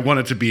 because I want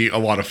it to be a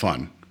lot of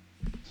fun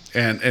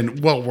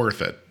and well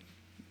worth it.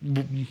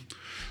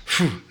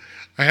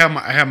 I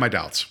have my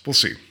doubts. We'll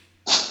see.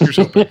 Here's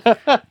hoping.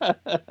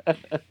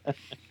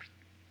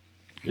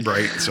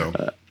 Right. So.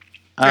 Anyway.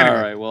 All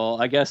right.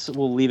 Well, I guess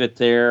we'll leave it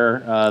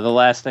there. The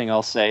last thing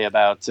I'll say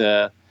about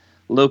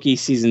Loki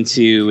season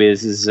 2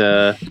 is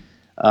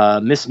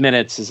Miss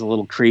Minutes is a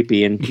little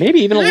creepy and maybe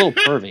even a little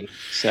pervy.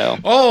 So.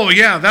 Oh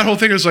yeah, that whole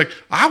thing is like,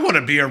 I want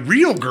to be a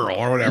real girl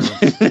or whatever.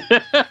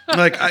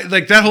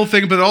 like that whole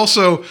thing, but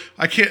also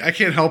I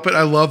can't help it.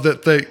 I love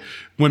that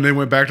when they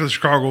went back to the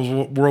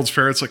Chicago World's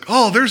Fair, it's like,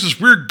 oh, there's this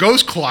weird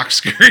ghost clock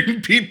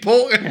scaring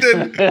people, and then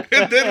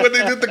when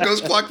they did the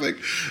ghost clock thing,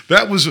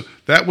 that was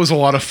a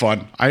lot of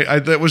fun.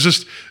 That was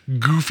just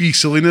goofy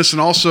silliness, and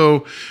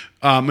also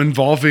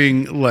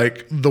involving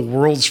like the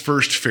world's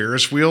first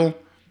Ferris wheel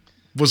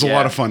was a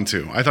lot of fun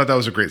too. I thought that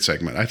was a great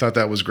segment. I thought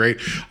that was great.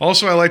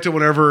 Also, I liked it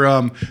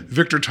whenever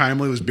Victor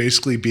Timely was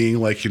basically being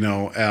like,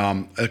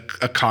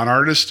 a con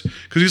artist,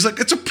 because he's like,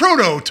 it's a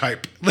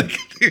prototype. Like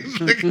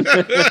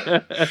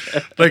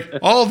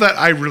all of that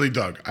I really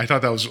dug. I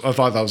thought that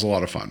was a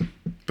lot of fun.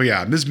 But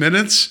yeah, Ms.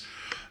 Minutes,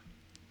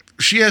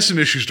 she has some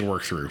issues to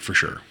work through for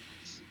sure.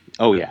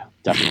 Oh yeah,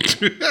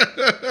 definitely.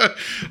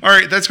 All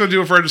right, that's going to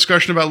do it for our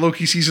discussion about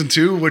Loki season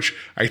 2, which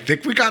I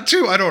think we got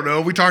to. I don't know.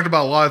 We talked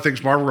about a lot of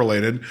things Marvel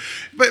related,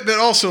 but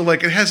also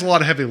like it has a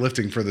lot of heavy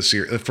lifting for the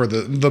series, for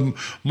the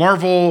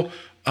Marvel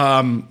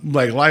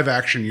like live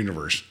action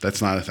universe.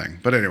 That's not a thing.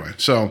 But anyway,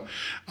 so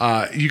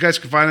you guys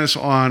can find us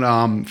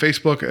on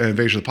Facebook at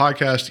Invasion of the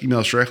Podcast. Email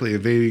us directly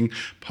at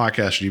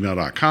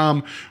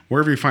invadingpodcast@gmail.com.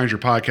 Wherever you find your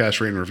podcast,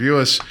 rate and review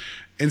us.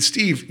 And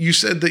Steve, you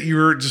said that you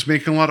were just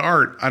making a lot of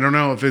art. I don't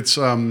know if it's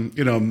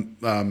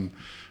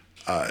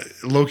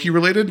Loki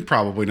related,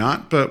 probably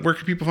not. But where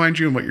can people find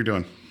you and what you're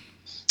doing?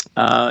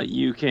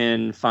 You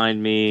can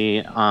find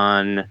me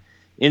on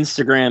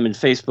Instagram and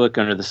Facebook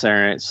under the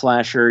Saturday Night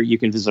Slasher. You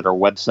can visit our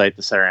website,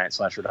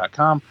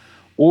 thesaturdaynightslasher.com.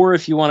 Or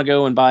if you want to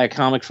go and buy a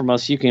comic from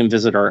us, you can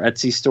visit our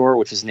Etsy store,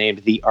 which is named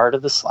The Art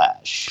of the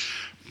Slash.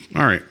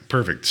 All right,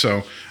 perfect.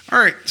 So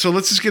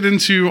let's just get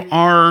into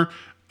our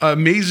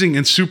amazing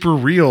and super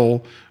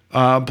real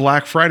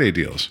Black Friday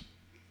deals.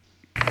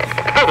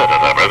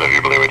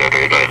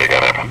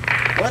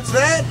 What's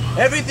that?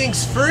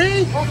 Everything's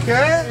free?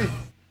 Okay.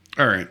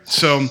 All right.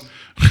 So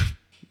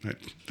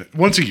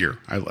once a year,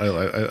 I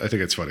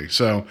think it's funny.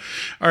 So,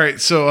 all right.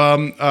 So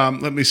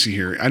let me see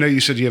here. I know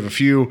you said you have a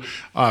few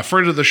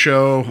friend of the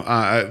show,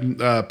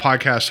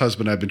 podcast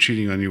husband I've been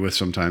cheating on you with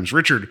sometimes.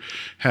 Richard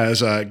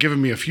has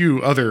given me a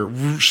few other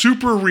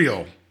super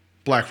real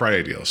Black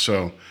Friday deals.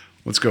 So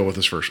let's go with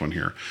this first one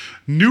here.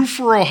 New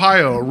for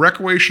Ohio,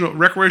 recreational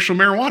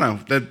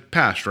marijuana that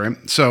passed, right?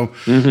 So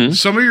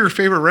some of your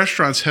favorite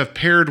restaurants have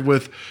paired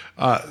with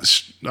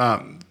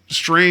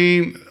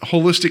Strain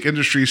Holistic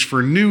Industries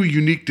for new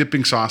unique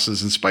dipping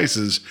sauces and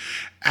spices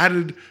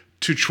added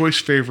to choice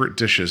favorite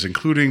dishes,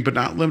 including but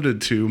not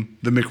limited to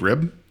the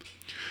McRib,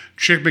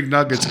 Chick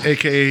McNuggets,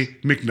 aka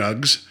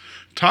McNugs,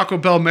 Taco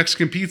Bell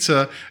Mexican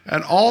Pizza,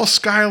 and all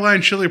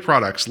Skyline Chili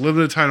products,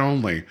 limited time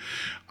only.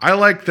 I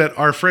like that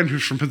our friend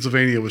who's from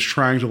Pennsylvania was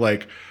trying to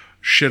like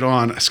shit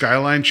on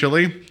Skyline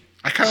Chili.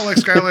 I kind of like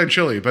Skyline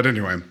Chili, but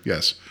anyway,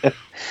 yes.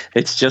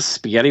 It's just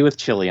spaghetti with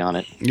chili on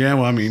it. Yeah,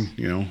 well, I mean,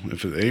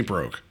 if it ain't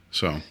broke.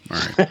 So, all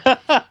right.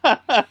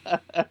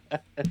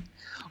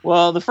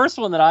 Well, the first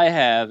one that I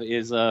have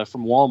is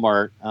from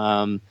Walmart.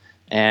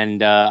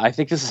 And I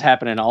think this is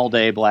happening all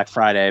day Black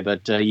Friday,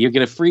 but you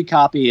get a free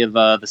copy of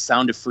The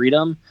Sound of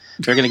Freedom.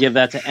 They're going to give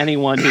that to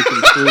anyone who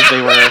can prove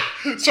they were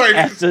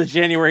at the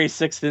January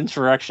 6th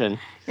insurrection.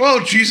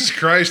 Well, Jesus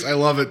Christ, I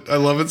love it. I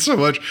love it so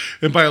much.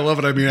 And by I love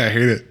it, I mean I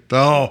hate it.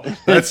 Oh,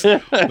 that's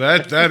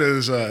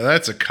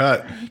that's a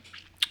cut.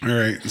 All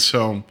right,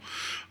 so,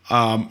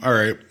 all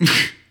right,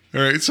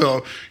 all right.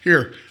 So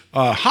here,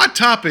 hot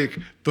topic: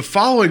 the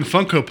following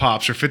Funko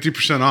Pops are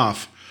 50%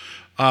 off.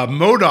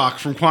 MODOK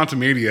from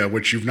Quantumania,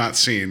 which you've not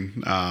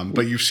seen,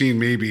 but you've seen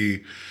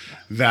maybe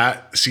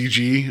that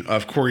CG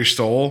of Corey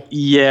Stoll.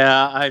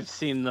 Yeah, I've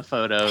seen the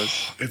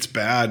photos. It's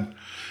bad.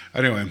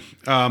 Anyway,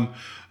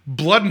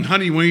 Blood and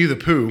Honey Winnie the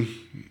Pooh.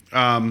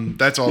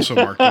 That's also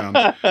marked down.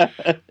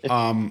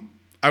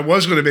 I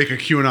was going to make a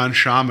QAnon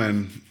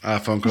shaman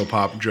Funko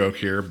Pop joke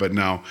here, but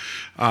no.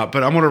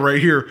 But I'm going to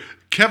write here,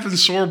 Kevin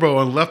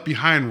Sorbo and Left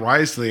Behind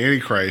Rise to the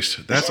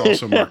Antichrist. That's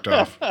also marked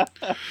off. The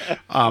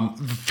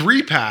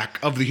 3-pack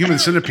of the Human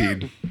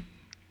Centipede.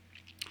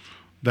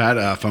 That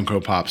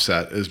Funko Pop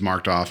set is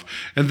marked off.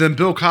 And then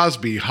Bill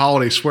Cosby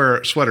holiday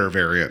sweater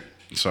variant.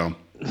 So.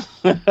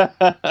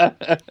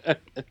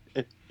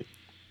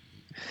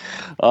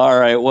 All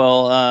right.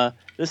 Well,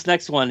 this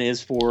next one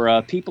is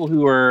for people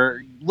who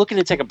are looking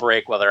to take a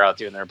break while they're out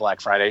doing their Black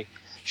Friday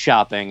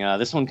shopping.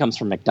 This one comes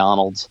from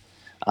McDonald's.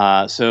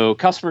 So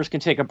customers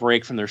can take a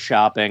break from their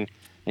shopping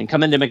and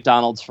come into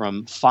McDonald's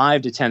from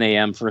 5 to 10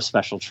 a.m. for a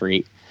special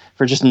treat.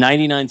 For just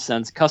 99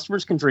 cents,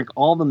 customers can drink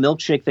all the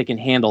milkshake they can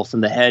handle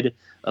from the head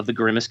of the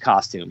Grimace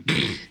costume.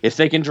 If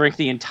they can drink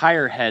the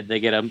entire head, they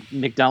get a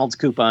McDonald's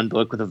coupon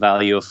book with a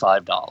value of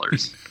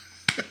 $5.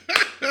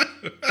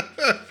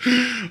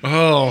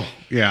 Oh,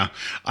 yeah.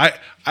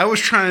 I was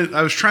trying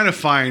to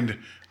find,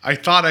 I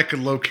thought I could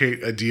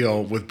locate a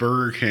deal with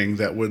Burger King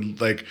that would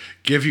like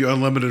give you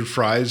unlimited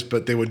fries,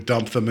 but they would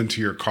dump them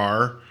into your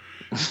car.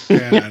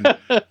 And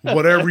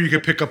whatever you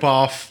could pick up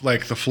off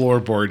like the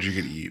floorboards you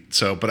could eat.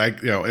 So,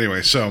 but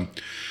anyway, so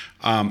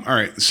all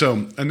right. So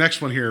the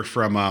next one here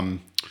from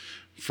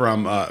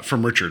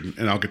Richard,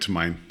 and I'll get to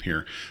mine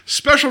here.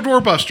 Special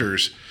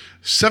Doorbusters.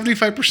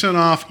 75%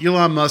 off.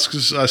 Elon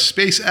Musk's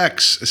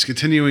SpaceX is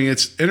continuing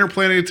its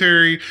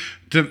interplanetary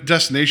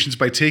destinations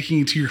by taking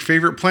you to your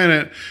favorite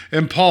planet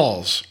and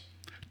Paul's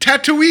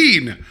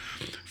Tatooine.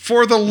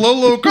 For the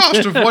low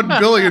cost of $1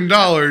 billion,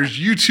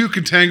 you too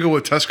can tangle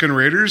with Tusken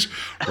Raiders,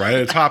 ride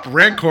atop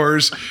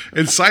Rancors,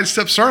 and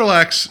sidestep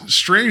Sarlaccs.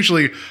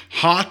 Strangely,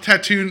 Hoth,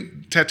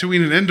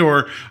 Tatooine, and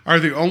Endor are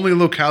the only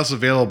locales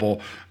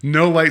available.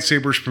 No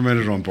lightsabers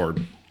permitted on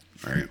board.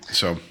 All right,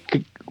 so...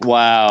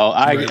 Wow,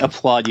 I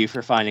applaud you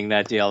for finding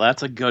that deal.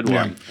 That's a good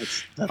one.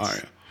 All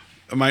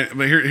right.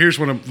 Here's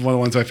one of the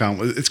ones I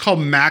found. It's called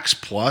Max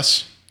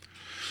Plus.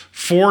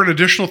 For an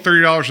additional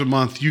 $30 a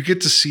month, you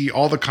get to see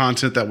all the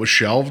content that was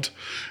shelved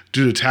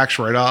due to tax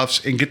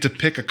write-offs and get to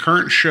pick a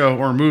current show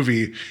or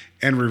movie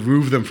and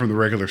remove them from the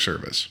regular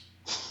service.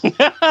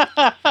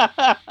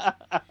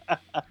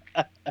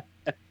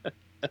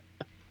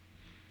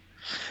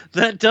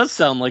 That does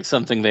sound like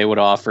something they would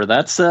offer.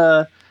 That's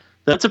a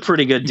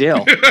pretty good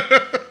deal.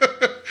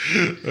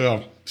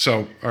 Yeah.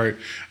 So, all right.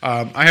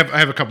 I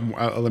have a couple more.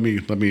 Let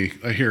me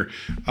here.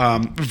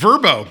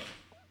 Verbo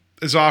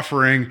is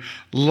offering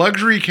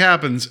luxury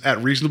cabins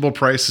at reasonable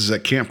prices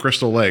at Camp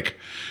Crystal Lake.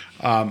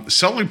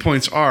 Selling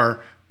points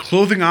are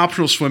clothing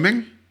optional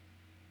swimming,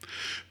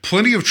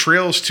 plenty of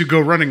trails to go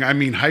running,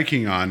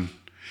 hiking on,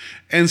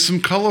 and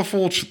some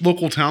colorful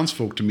local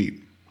townsfolk to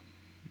meet.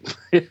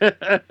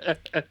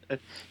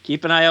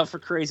 Keep an eye out for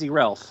Crazy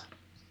Ralph.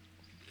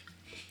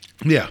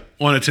 Yeah,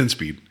 on a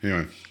 10-speed.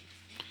 Anyway,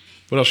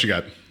 what else you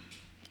got?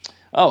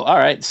 Oh, all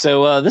right.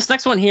 So this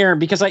next one here,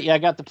 because I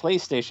got the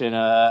PlayStation,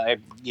 I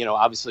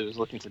obviously was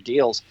looking for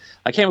deals.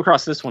 I came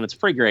across this one. It's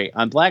pretty great.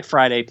 On Black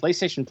Friday,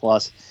 PlayStation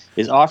Plus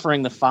is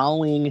offering the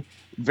following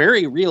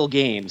very real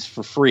games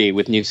for free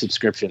with new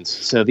subscriptions.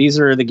 So these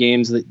are the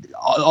games that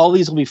all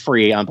these will be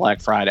free on Black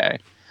Friday,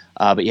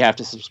 but you have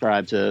to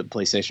subscribe to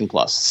PlayStation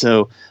Plus.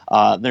 So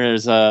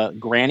there's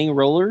Granny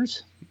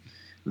Rollers.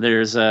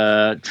 There's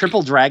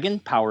Triple Dragon,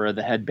 Power of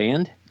the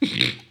Headband.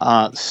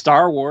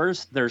 Star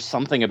Wars, There's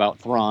Something About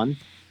Thrawn.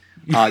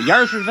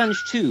 Yar's Revenge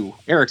 2,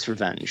 Eric's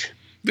Revenge.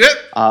 Yep.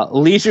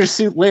 Leisure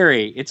Suit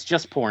Larry, It's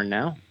Just Porn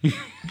Now.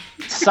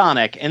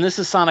 Sonic, and this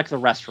is Sonic the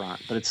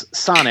Restaurant, but it's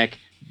Sonic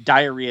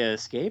Diarrhea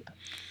Escape.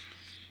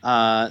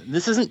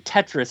 This isn't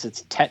Tetris,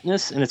 it's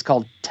Tetanus, and it's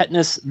called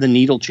Tetanus the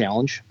Needle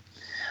Challenge.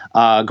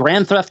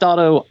 Grand Theft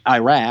Auto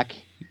Iraq,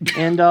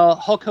 and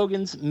Hulk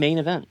Hogan's Main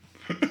Event.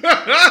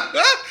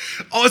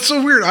 Oh, it's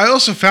so weird. I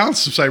also found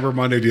some Cyber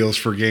Monday deals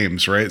for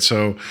games, right?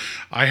 So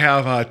I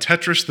have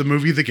Tetris, the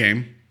movie, the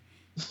game.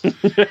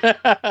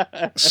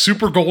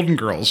 Super Golden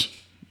Girls.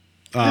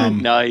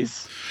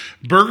 Nice.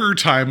 Burger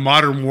Time,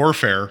 Modern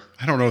Warfare.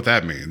 I don't know what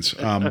that means.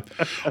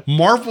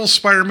 Marvel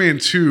Spider-Man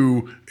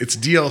 2, it's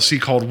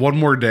DLC called One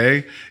More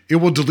Day. It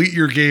will delete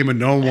your game and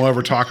no one will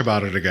ever talk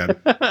about it again.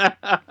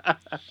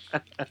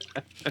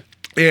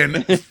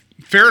 And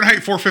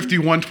Fahrenheit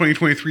 451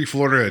 2023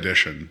 Florida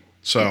edition.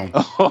 So.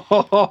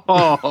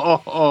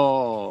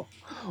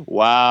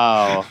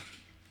 Wow.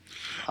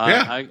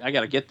 Yeah. I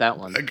got to get that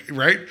one.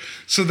 Right?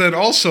 So then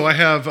also I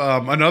have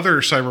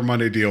another Cyber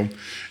Monday deal.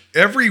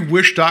 Every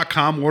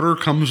Wish.com order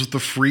comes with a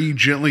free,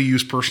 gently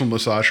used personal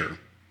massager.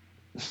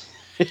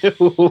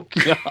 Oh,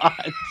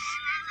 God.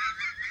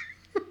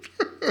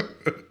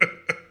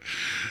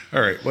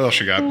 All right. What else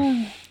you got?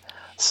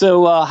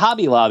 So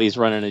Hobby Lobby's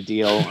running a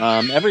deal.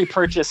 Every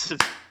purchase...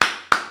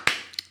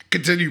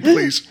 Continue,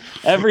 please.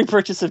 Every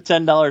purchase of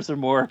 $10 or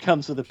more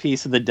comes with a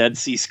piece of the Dead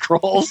Sea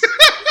Scrolls.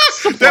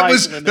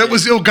 that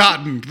was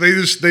ill-gotten.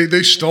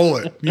 They stole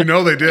it. You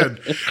know they did.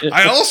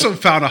 I also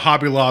found a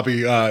Hobby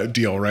Lobby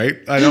deal. Right?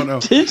 I don't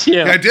know. Did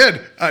you? I did.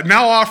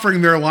 Now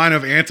offering their line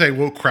of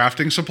anti-woke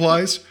crafting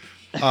supplies.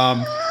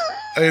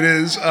 It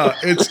is.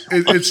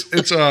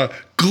 It's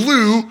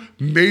glue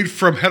made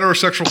from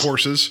heterosexual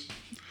horses.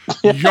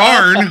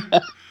 Yarn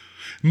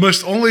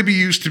must only be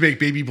used to make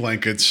baby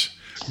blankets.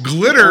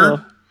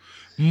 Glitter.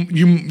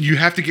 You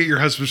have to get your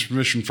husband's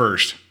permission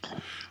first.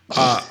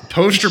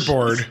 Poster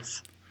board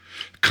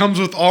comes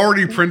with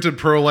already printed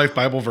pro-life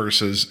Bible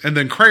verses, and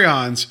then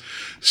crayons,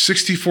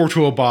 64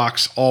 to a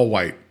box, all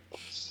white.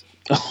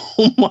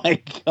 Oh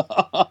my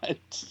God.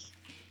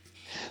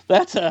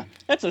 That's a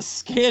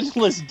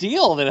scandalous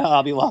deal that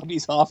Hobby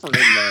Lobby's offering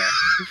there.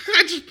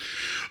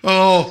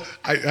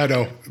 I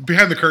know.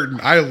 Behind the curtain,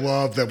 I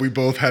love that we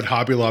both had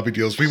Hobby Lobby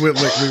deals. We went.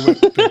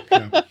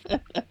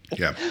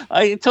 Yeah.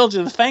 I told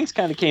you the fangs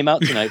kind of came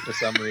out tonight for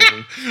some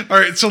reason. All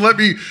right, so let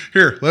me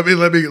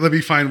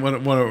find one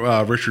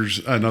of Richard's,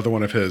 another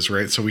one of his.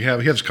 Right, so he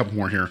has a couple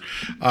more here.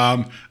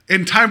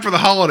 In time for the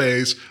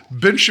holidays,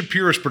 Ben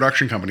Shapiro's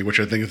production company, which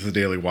I think is the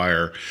Daily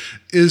Wire,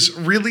 is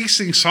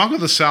releasing Song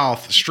of the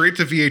South straight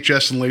to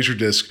VHS and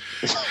Laserdisc,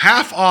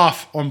 half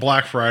off on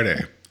Black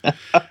Friday.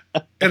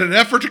 In an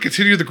effort to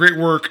continue the great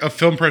work of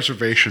film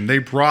preservation, they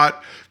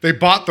bought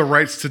the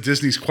rights to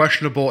Disney's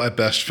questionable at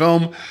best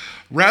film.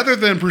 Rather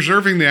than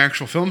preserving the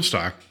actual film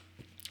stock,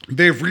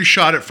 they've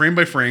reshot it frame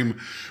by frame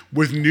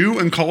with new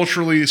and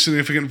culturally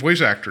significant voice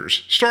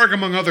actors, starring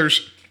among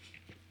others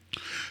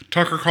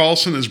Tucker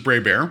Carlson as Bray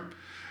Bear,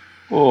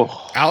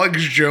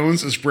 Alex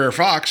Jones as Brer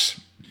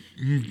Fox,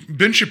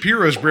 Ben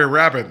Shapiro as Brer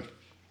Rabbit,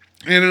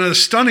 and in a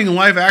stunning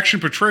live-action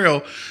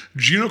portrayal,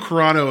 Gino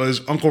Carano as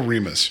Uncle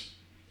Remus.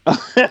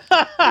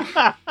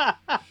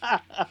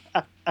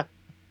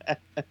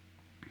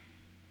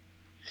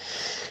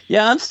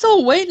 Yeah, I'm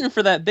still waiting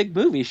for that big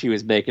movie she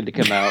was making to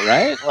come out,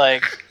 right?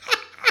 Like,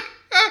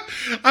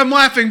 I'm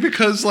laughing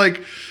because, like,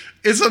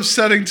 it's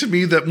upsetting to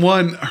me that,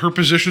 one, her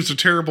positions are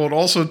terrible, and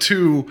also,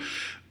 two,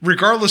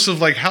 regardless of,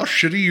 like, how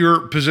shitty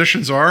your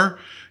positions are,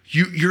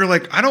 you're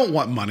like, I don't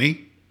want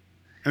money.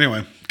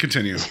 Anyway,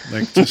 continue.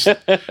 Like, just,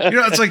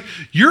 it's like,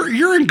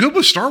 you're in good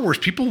with Star Wars.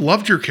 People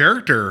loved your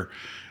character.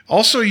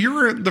 Also,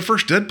 you're in the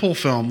first Deadpool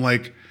film.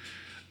 Like,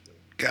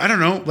 I don't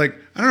know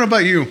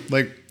about you.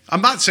 Like, I'm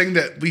not saying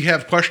that we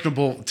have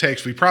questionable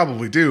takes. We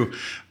probably do.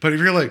 But if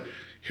you're like,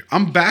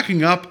 I'm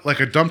backing up like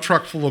a dump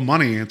truck full of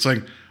money, it's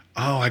like,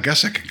 oh, I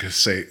guess I can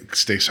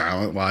stay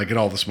silent while I get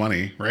all this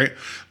money, right?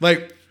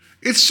 Like,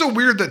 it's so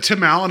weird that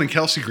Tim Allen and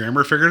Kelsey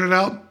Grammer figured it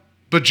out,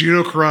 but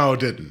Gino Carano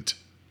didn't.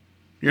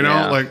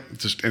 Like,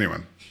 just, anyway.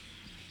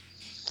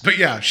 But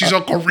yeah, she's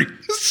Uncle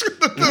Remus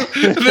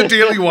in the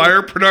Daily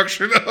Wire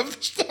production of The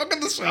Song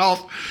of the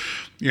South.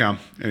 Yeah,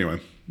 anyway.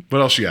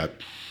 What else you got?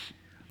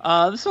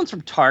 This one's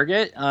from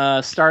Target,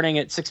 starting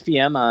at 6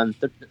 p.m. on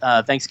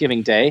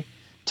Thanksgiving Day.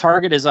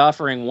 Target is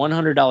offering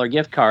 $100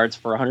 gift cards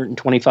for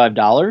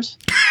 $125,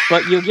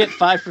 but you'll get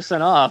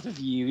 5% off if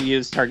you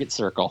use Target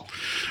Circle.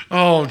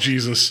 Oh,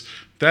 Jesus.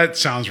 That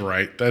sounds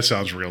right. That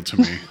sounds real to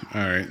me.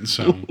 All right.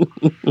 So,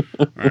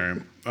 all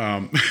right.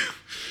 All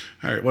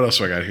right. What else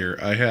do I got here?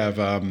 I have,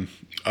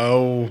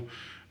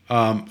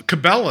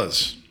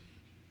 Cabela's.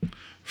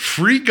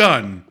 Free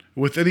gun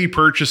with any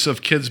purchase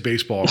of kids'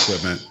 baseball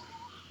equipment.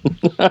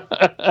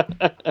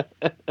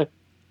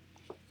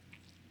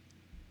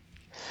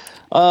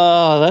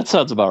 That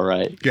sounds about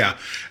right. Yeah.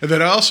 And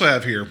then I also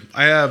have here,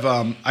 I have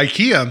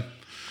IKEA.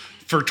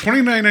 For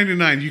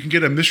 $29.99, you can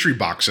get a mystery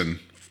boxing.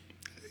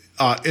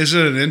 Is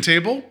it an end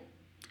table?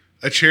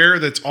 A chair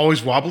that's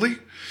always wobbly?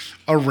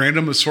 A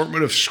random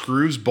assortment of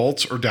screws,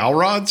 bolts, or dowel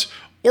rods?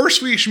 Or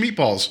Swedish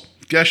meatballs?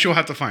 Guess you'll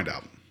have to find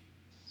out.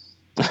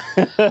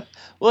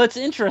 Well, it's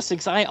interesting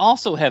because I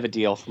also have a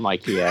deal from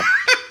IKEA.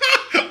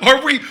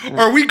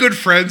 Are we good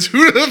friends?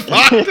 Who'd have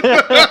thought?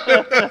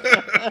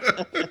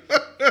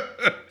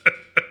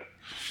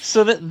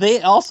 So that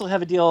they also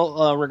have a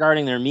deal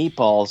regarding their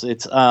meatballs.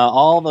 It's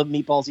all the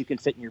meatballs you can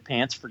fit in your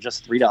pants for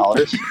just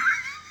 $3.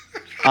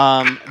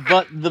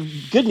 But the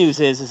good news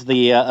is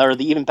the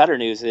even better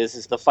news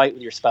is the fight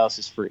with your spouse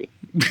is free.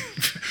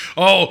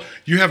 Oh,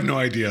 you have no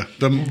idea.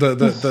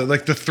 The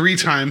like the 3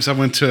 times I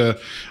went to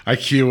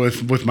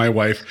IKEA with my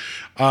wife,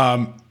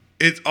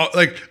 it's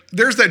like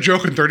there's that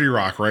joke in 30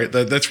 Rock, right?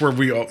 That's where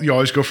you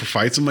always go for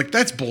fights. I'm like,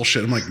 that's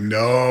bullshit. I'm like,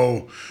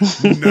 no.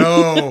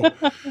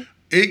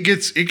 It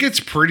gets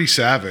pretty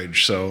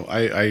savage, so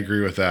I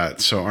agree with that.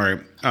 So all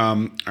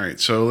right.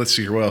 So let's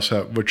see here. What else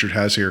Richard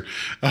has here?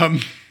 Are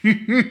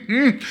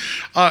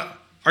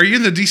you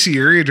in the DC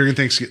area during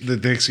the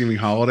Thanksgiving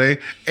holiday?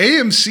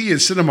 AMC and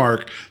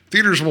Cinemark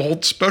theaters will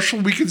hold special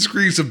weekend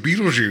screenings of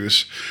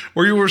Beetlejuice,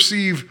 where you will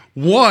receive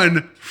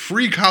one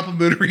free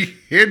complimentary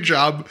hand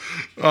job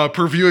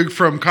per viewing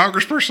from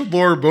Congressperson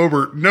Laura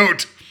Boebert.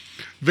 Note: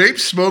 vape,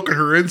 smoke, and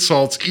her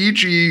insults,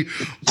 e.g.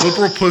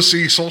 liberal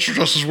pussy, social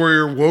justice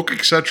warrior, woke,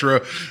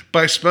 etc.,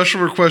 by special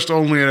request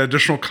only at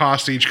additional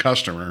cost to each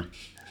customer.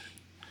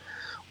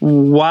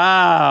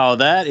 Wow,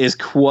 that is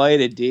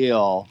quite a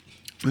deal.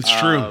 It's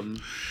true.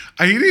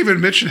 I didn't even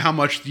mention how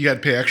much you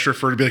had to pay extra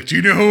for it to be like, do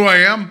you know who I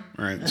am?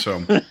 All right,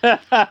 so.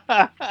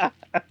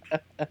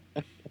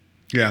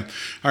 Yeah.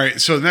 All right,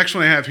 so the next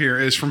one I have here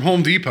is from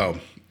Home Depot.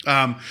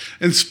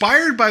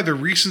 Inspired by the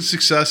recent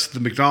success of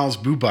the McDonald's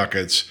Boo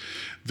Buckets,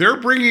 they're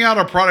bringing out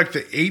a product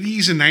that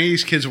 80s and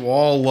 90s kids will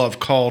all love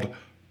called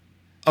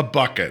a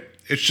bucket.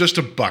 It's just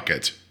a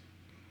bucket.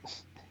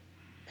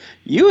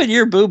 You and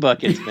your Boo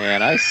Buckets,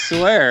 man. I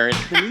swear.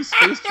 It's the new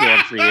Space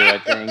Jam for you, I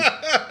think.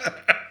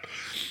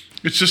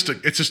 It's just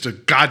a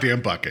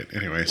goddamn bucket.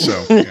 Anyway,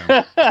 so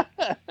yeah.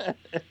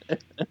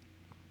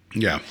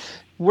 Yeah.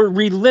 We're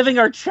reliving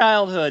our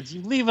childhoods.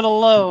 You leave it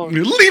alone.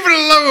 You leave it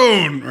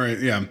alone. All right,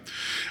 yeah.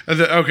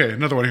 Okay,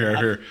 another one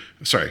here.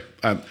 Sorry.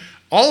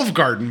 Olive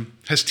Garden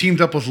has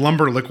teamed up with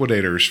Lumber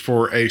Liquidators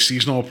for a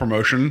seasonal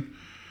promotion.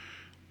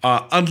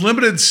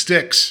 Unlimited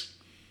sticks.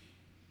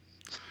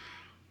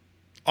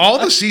 All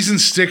the season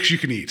sticks you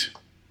can eat.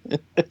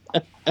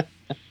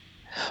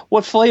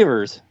 What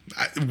flavors?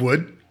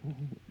 Wood.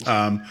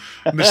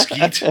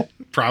 Mesquite,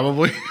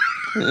 probably.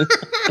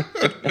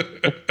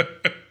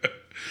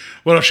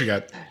 What else you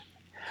got?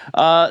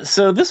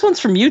 So this one's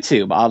from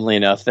YouTube. Oddly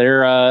enough,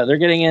 they're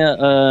getting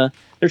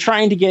they're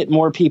trying to get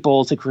more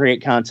people to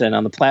create content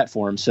on the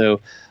platform. So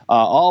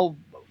all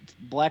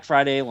Black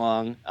Friday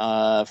long,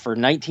 for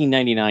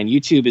 $19.99,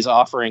 YouTube is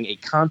offering a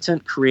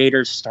content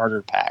creator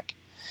starter pack.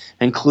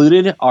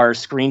 Included are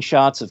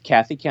screenshots of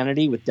Kathy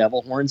Kennedy with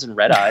devil horns and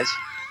red eyes,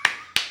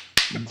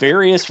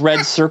 various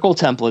red circle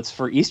templates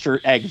for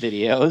Easter egg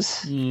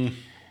videos,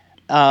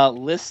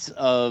 lists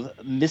of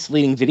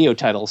misleading video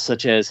titles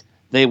such as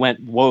 "They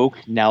went woke,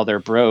 now they're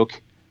broke,"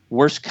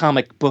 "Worst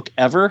comic book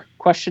ever?" ?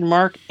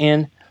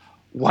 And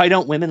 "Why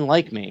don't women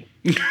like me?"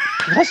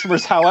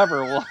 Customers,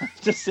 however, will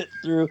have to sit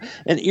through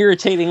an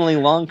irritatingly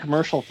long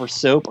commercial for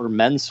soap or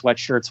men's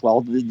sweatshirts while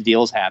the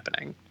deal's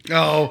happening.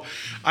 Oh,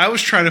 I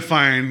was trying to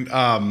find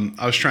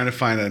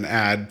an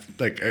ad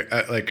like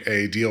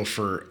a deal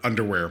for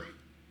underwear,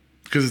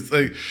 because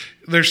like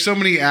there's so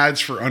many ads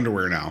for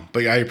underwear now.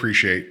 But I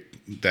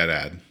appreciate that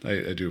ad.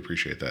 I do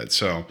appreciate that.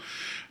 So,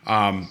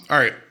 all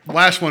right,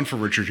 last one for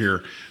Richard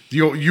here.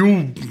 You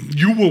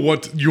will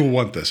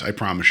want this. I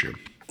promise you.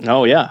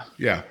 Oh yeah.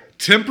 Yeah.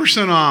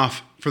 10%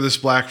 off for this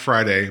Black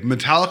Friday.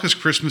 Metallica's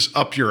Christmas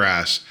Up Your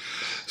Ass.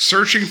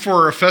 Searching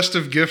for a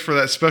festive gift for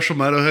that special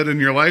metalhead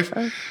in your life?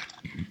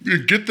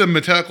 Get the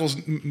Metallica's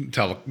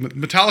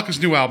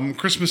new album,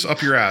 Christmas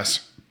Up Your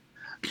Ass,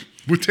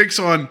 which takes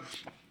on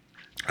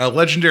a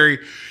legendary...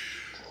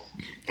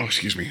 Oh,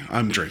 excuse me.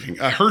 I'm drinking.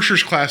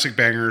 Hersher's classic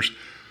bangers.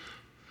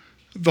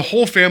 The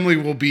whole family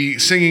will be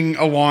singing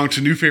along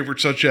to new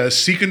favorites such as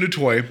Seekin' to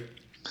Toy,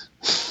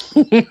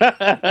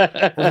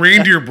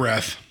 Reindeer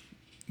Breath,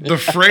 The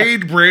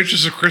Frayed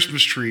Branches of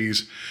Christmas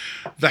Trees,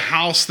 the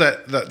house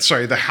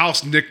the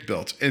house Nick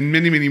built, and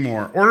many, many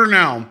more. Order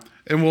now,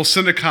 and we'll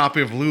send a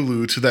copy of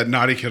Lulu to that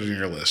naughty kid on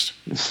your list.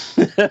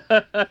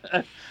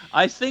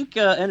 I think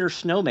Enter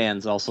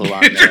Snowman's also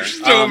on there. Enter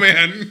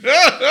Snowman.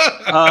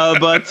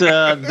 But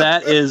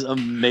that is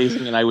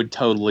amazing, and I would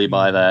totally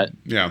buy that.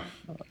 Yeah.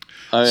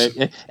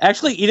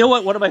 Actually, you know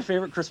what? One of my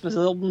favorite Christmas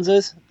albums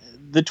is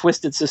the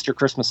Twisted Sister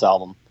Christmas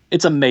album.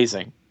 It's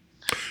amazing.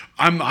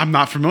 I'm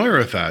not familiar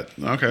with that.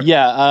 Okay.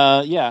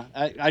 Yeah.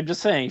 I'm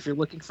just saying, if you're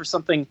looking for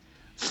something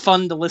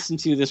fun to listen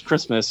to this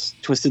Christmas,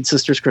 Twisted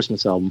Sister's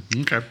Christmas album.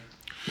 Okay.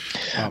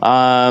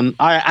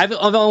 I've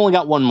only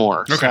got one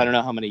more. Okay. So I don't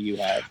know how many you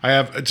have. I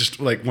have just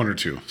like one or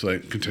two. So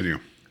continue.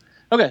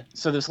 Okay.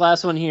 So this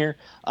last one here,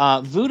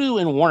 Voodoo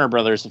and Warner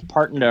Brothers have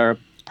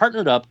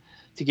partnered up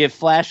to give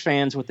Flash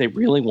fans what they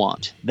really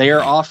want. They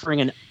are offering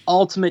an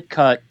ultimate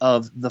cut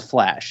of The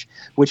Flash,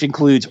 which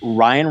includes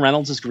Ryan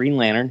Reynolds as Green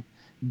Lantern,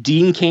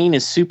 Dean Cain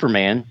as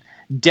Superman,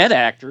 dead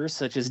actors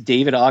such as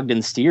David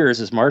Ogden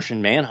Stiers as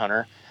Martian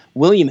Manhunter,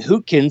 William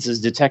Hootkins as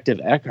Detective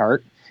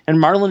Eckhart, and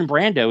Marlon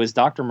Brando as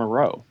Dr.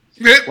 Moreau.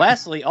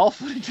 Lastly, all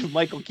footage of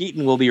Michael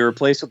Keaton will be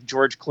replaced with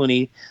George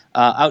Clooney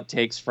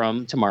outtakes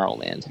from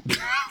Tomorrowland.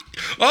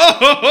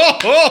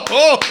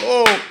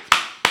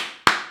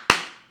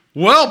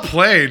 Well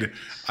played.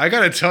 I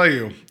got to tell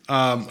you,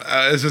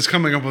 as it's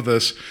coming up with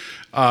this,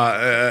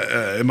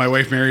 my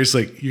wife Mary's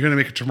like, "You're going to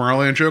make a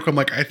Tomorrowland joke?" I'm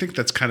like, "I think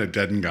that's kind of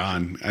dead and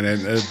gone."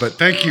 But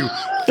thank you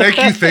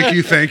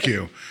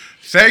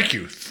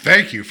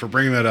for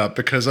bringing that up,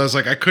 because I was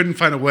like, I couldn't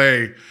find a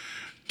way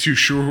to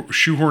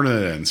shoehorn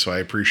it in. So I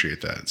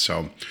appreciate that.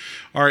 So,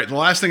 all right, the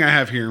last thing I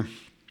have here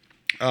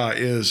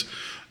is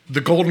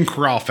the Golden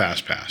Corral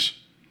Fast Pass.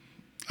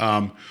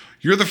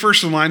 You're the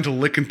first in line to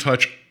lick and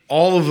touch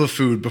all of the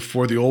food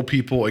before the old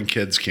people and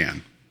kids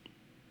can.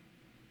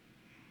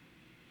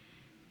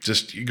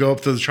 Just you go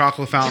up to the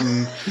chocolate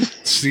fountain,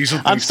 sneeze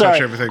on things,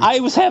 touch everything. I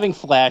was having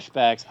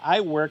flashbacks.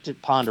 I worked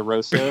at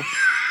Ponderosa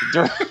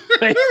during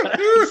my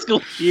high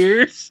school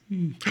years.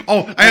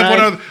 Oh, I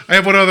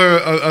have one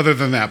other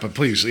than that, but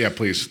please,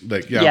 please.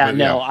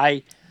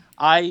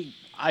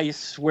 I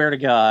swear to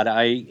God,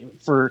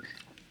 for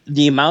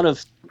the amount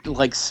of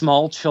like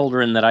small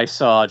children that I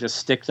saw just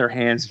stick their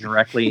hands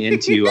directly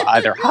into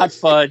either hot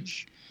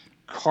fudge,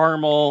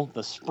 caramel,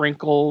 the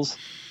sprinkles.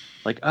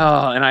 Like,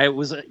 and I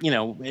was,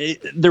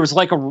 there was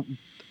like a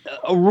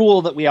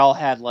rule that we all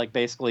had, like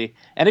basically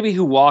anybody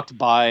who walked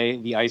by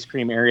the ice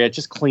cream area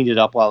just cleaned it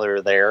up while they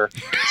were there.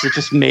 So it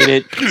just made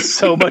it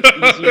so much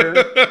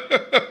easier.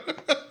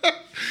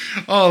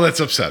 Oh, that's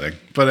upsetting.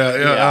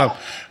 But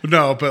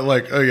no, but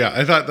like,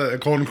 I thought the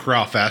Golden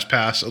Corral Fast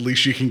Pass, at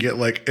least you can get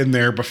like in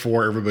there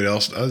before everybody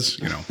else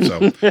does,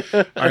 So,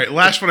 all right,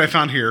 last one I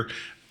found here.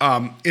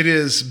 It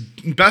is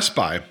Best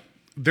Buy.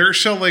 They're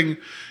selling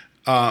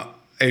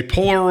a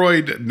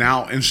Polaroid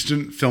Now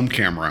Instant Film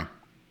Camera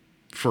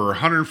for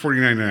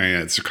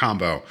 $149.99. It's a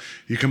combo.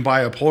 You can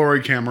buy a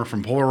Polaroid camera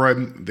from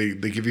Polaroid.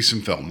 They give you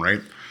some film, right?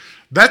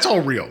 That's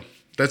all real.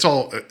 That's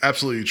all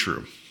absolutely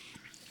true.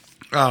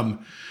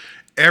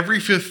 Every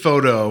fifth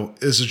photo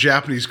is a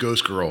Japanese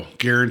ghost girl,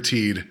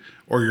 guaranteed,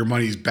 or your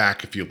money's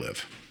back if you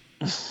live.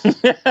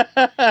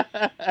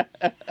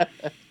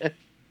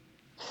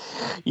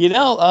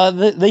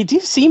 They do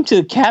seem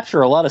to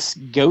capture a lot of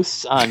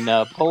ghosts on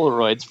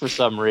Polaroids for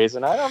some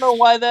reason. I don't know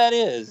why that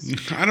is.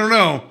 I don't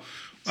know.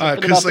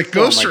 Because like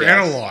ghosts are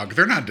analog.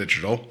 They're not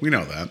digital. We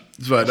know that.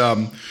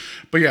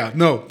 But yeah,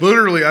 no,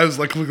 literally, I was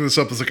like looking this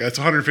up. It's like, it's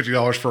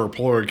 $150 for a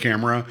Polaroid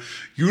camera.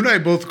 You and I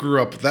both grew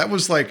up. That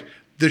was like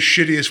the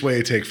shittiest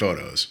way to take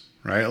photos,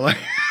 right? Like,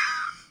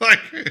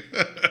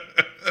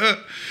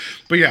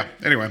 but yeah,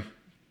 anyway.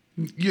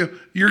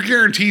 You're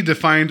guaranteed to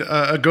find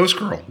a ghost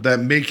girl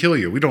that may kill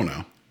you. We don't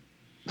know.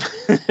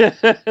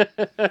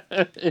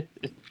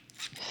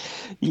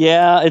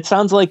 Yeah, it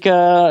sounds like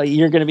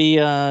you're going to be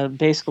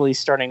basically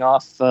starting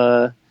off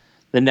the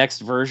next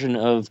version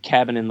of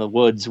Cabin in the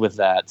Woods with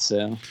that.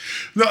 So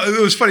no, it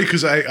was funny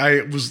because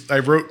I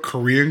wrote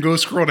Korean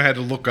ghost girl and I had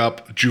to look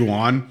up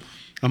Ju-on.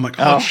 I'm like,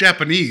 it's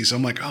Japanese.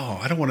 I'm like,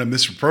 I don't want to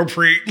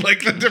misappropriate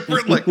like the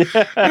different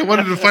I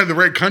wanted to find the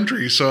right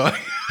country, so I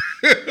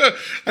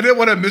didn't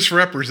want to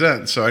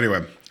misrepresent. So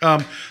anyway,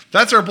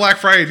 that's our Black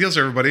Friday deals,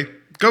 everybody.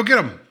 Go get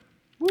them.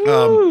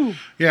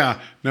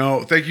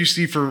 No, thank you,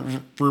 Steve, for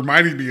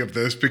reminding me of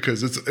this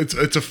because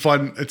it's a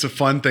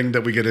fun thing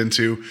that we get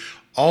into.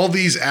 All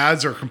these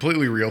ads are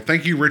completely real.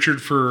 Thank you,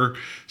 Richard, for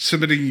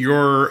submitting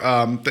your.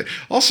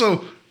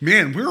 Also,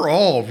 man, we're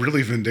all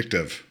really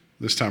vindictive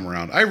this time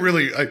around. I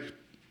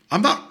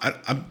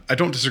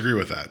don't disagree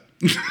with that.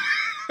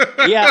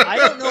 Yeah, I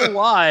don't know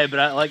why,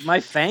 but my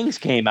fangs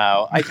came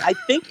out. I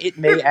think it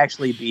may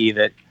actually be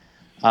that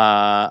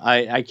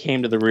I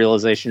came to the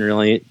realization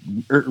really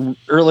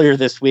earlier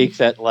this week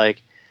that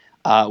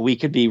we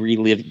could be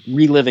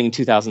reliving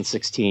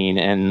 2016,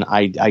 and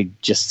I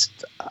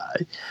just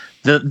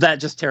that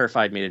just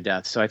terrified me to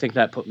death. So I think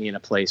that put me in a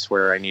place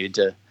where I needed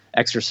to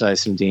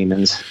exercise some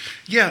demons.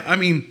 Yeah, I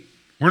mean,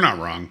 we're not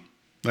wrong.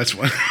 That's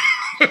what.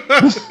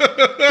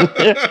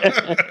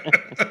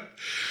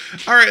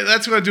 All right,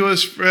 that's going to do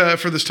us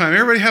for this time.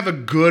 Everybody have a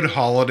good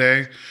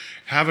holiday.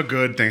 Have a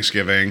good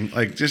Thanksgiving.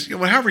 Just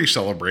however you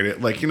celebrate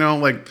it. I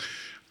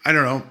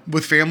don't know,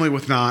 with family,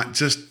 with not.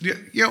 Just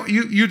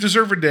you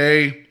deserve a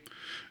day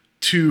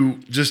to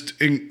just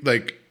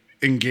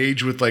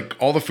engage with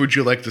all the food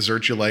you like,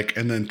 desserts you like,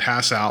 and then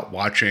pass out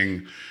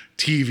watching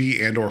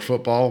TV and or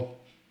football.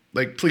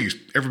 Please,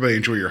 everybody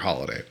enjoy your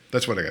holiday.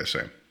 That's what I got to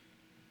say.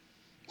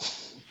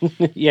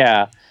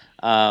 Yeah.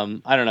 I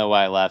don't know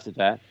why I laughed at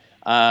that.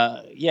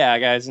 Yeah,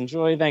 guys,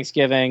 enjoy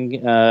Thanksgiving.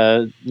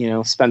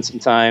 Spend some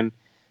time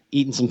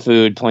eating some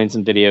food, playing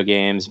some video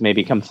games.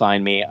 Maybe come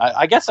find me.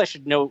 I guess I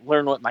should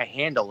learn what my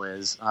handle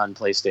is on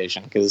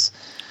PlayStation because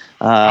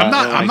I'm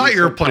not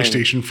your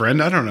PlayStation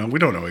friend. I don't know. We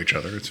don't know each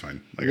other. It's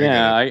fine.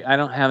 I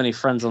don't have any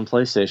friends on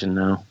PlayStation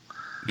now,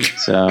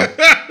 so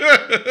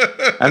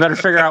I better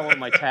figure out what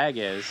my tag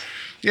is.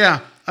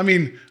 Yeah, I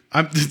mean,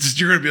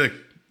 you're gonna be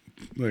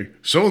like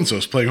so and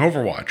so's playing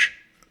Overwatch.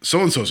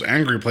 So-and-so's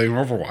angry playing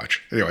Overwatch.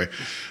 Anyway,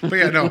 but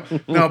yeah, no,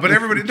 but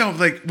everybody,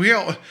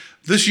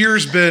 this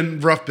year's been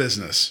rough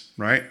business,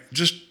 right?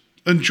 Just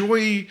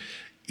enjoy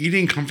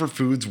eating comfort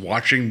foods,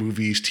 watching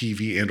movies,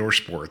 TV, and or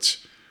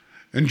sports.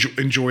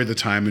 Enjoy the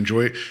time.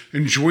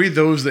 Enjoy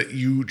those that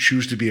you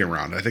choose to be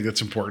around. I think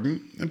that's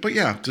important. But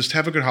yeah, just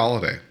have a good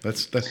holiday.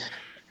 That's.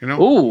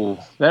 Ooh,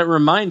 that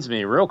reminds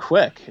me real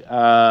quick.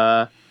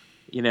 They're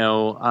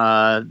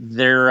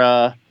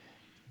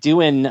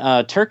doing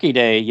Turkey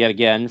Day yet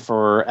again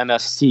for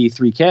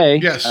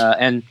MST3K. Yes.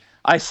 And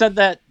I said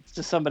that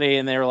to somebody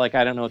and they were like,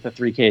 I don't know what the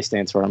 3K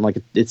stands for. I'm like,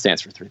 it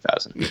stands for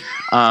 3,000.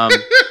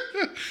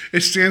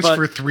 It stands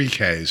for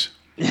 3Ks.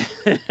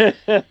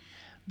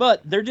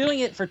 But they're doing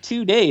it for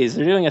 2 days.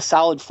 They're doing a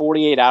solid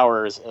 48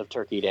 hours of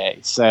Turkey Day.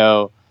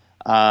 So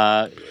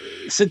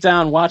sit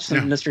down, watch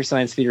the Mystery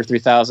Science Theater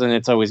 3000.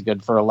 It's always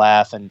good for a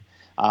laugh. And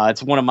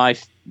it's one of my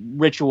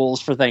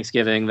rituals for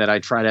Thanksgiving that I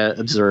try to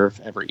observe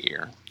every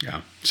year.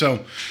 Yeah.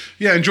 So,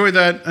 yeah, enjoy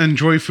that.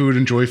 Enjoy food.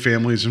 Enjoy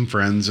families and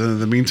friends. And in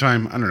the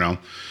meantime, I don't know.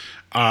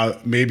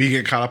 Maybe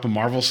get caught up in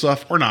Marvel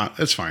stuff or not.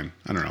 It's fine.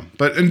 I don't know.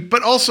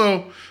 But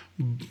also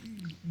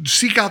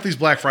seek out these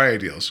Black Friday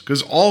deals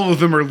because all of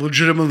them are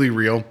legitimately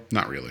real.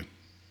 Not really,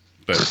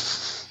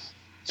 but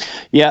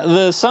yeah,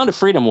 the Sound of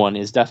Freedom one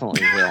is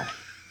definitely real.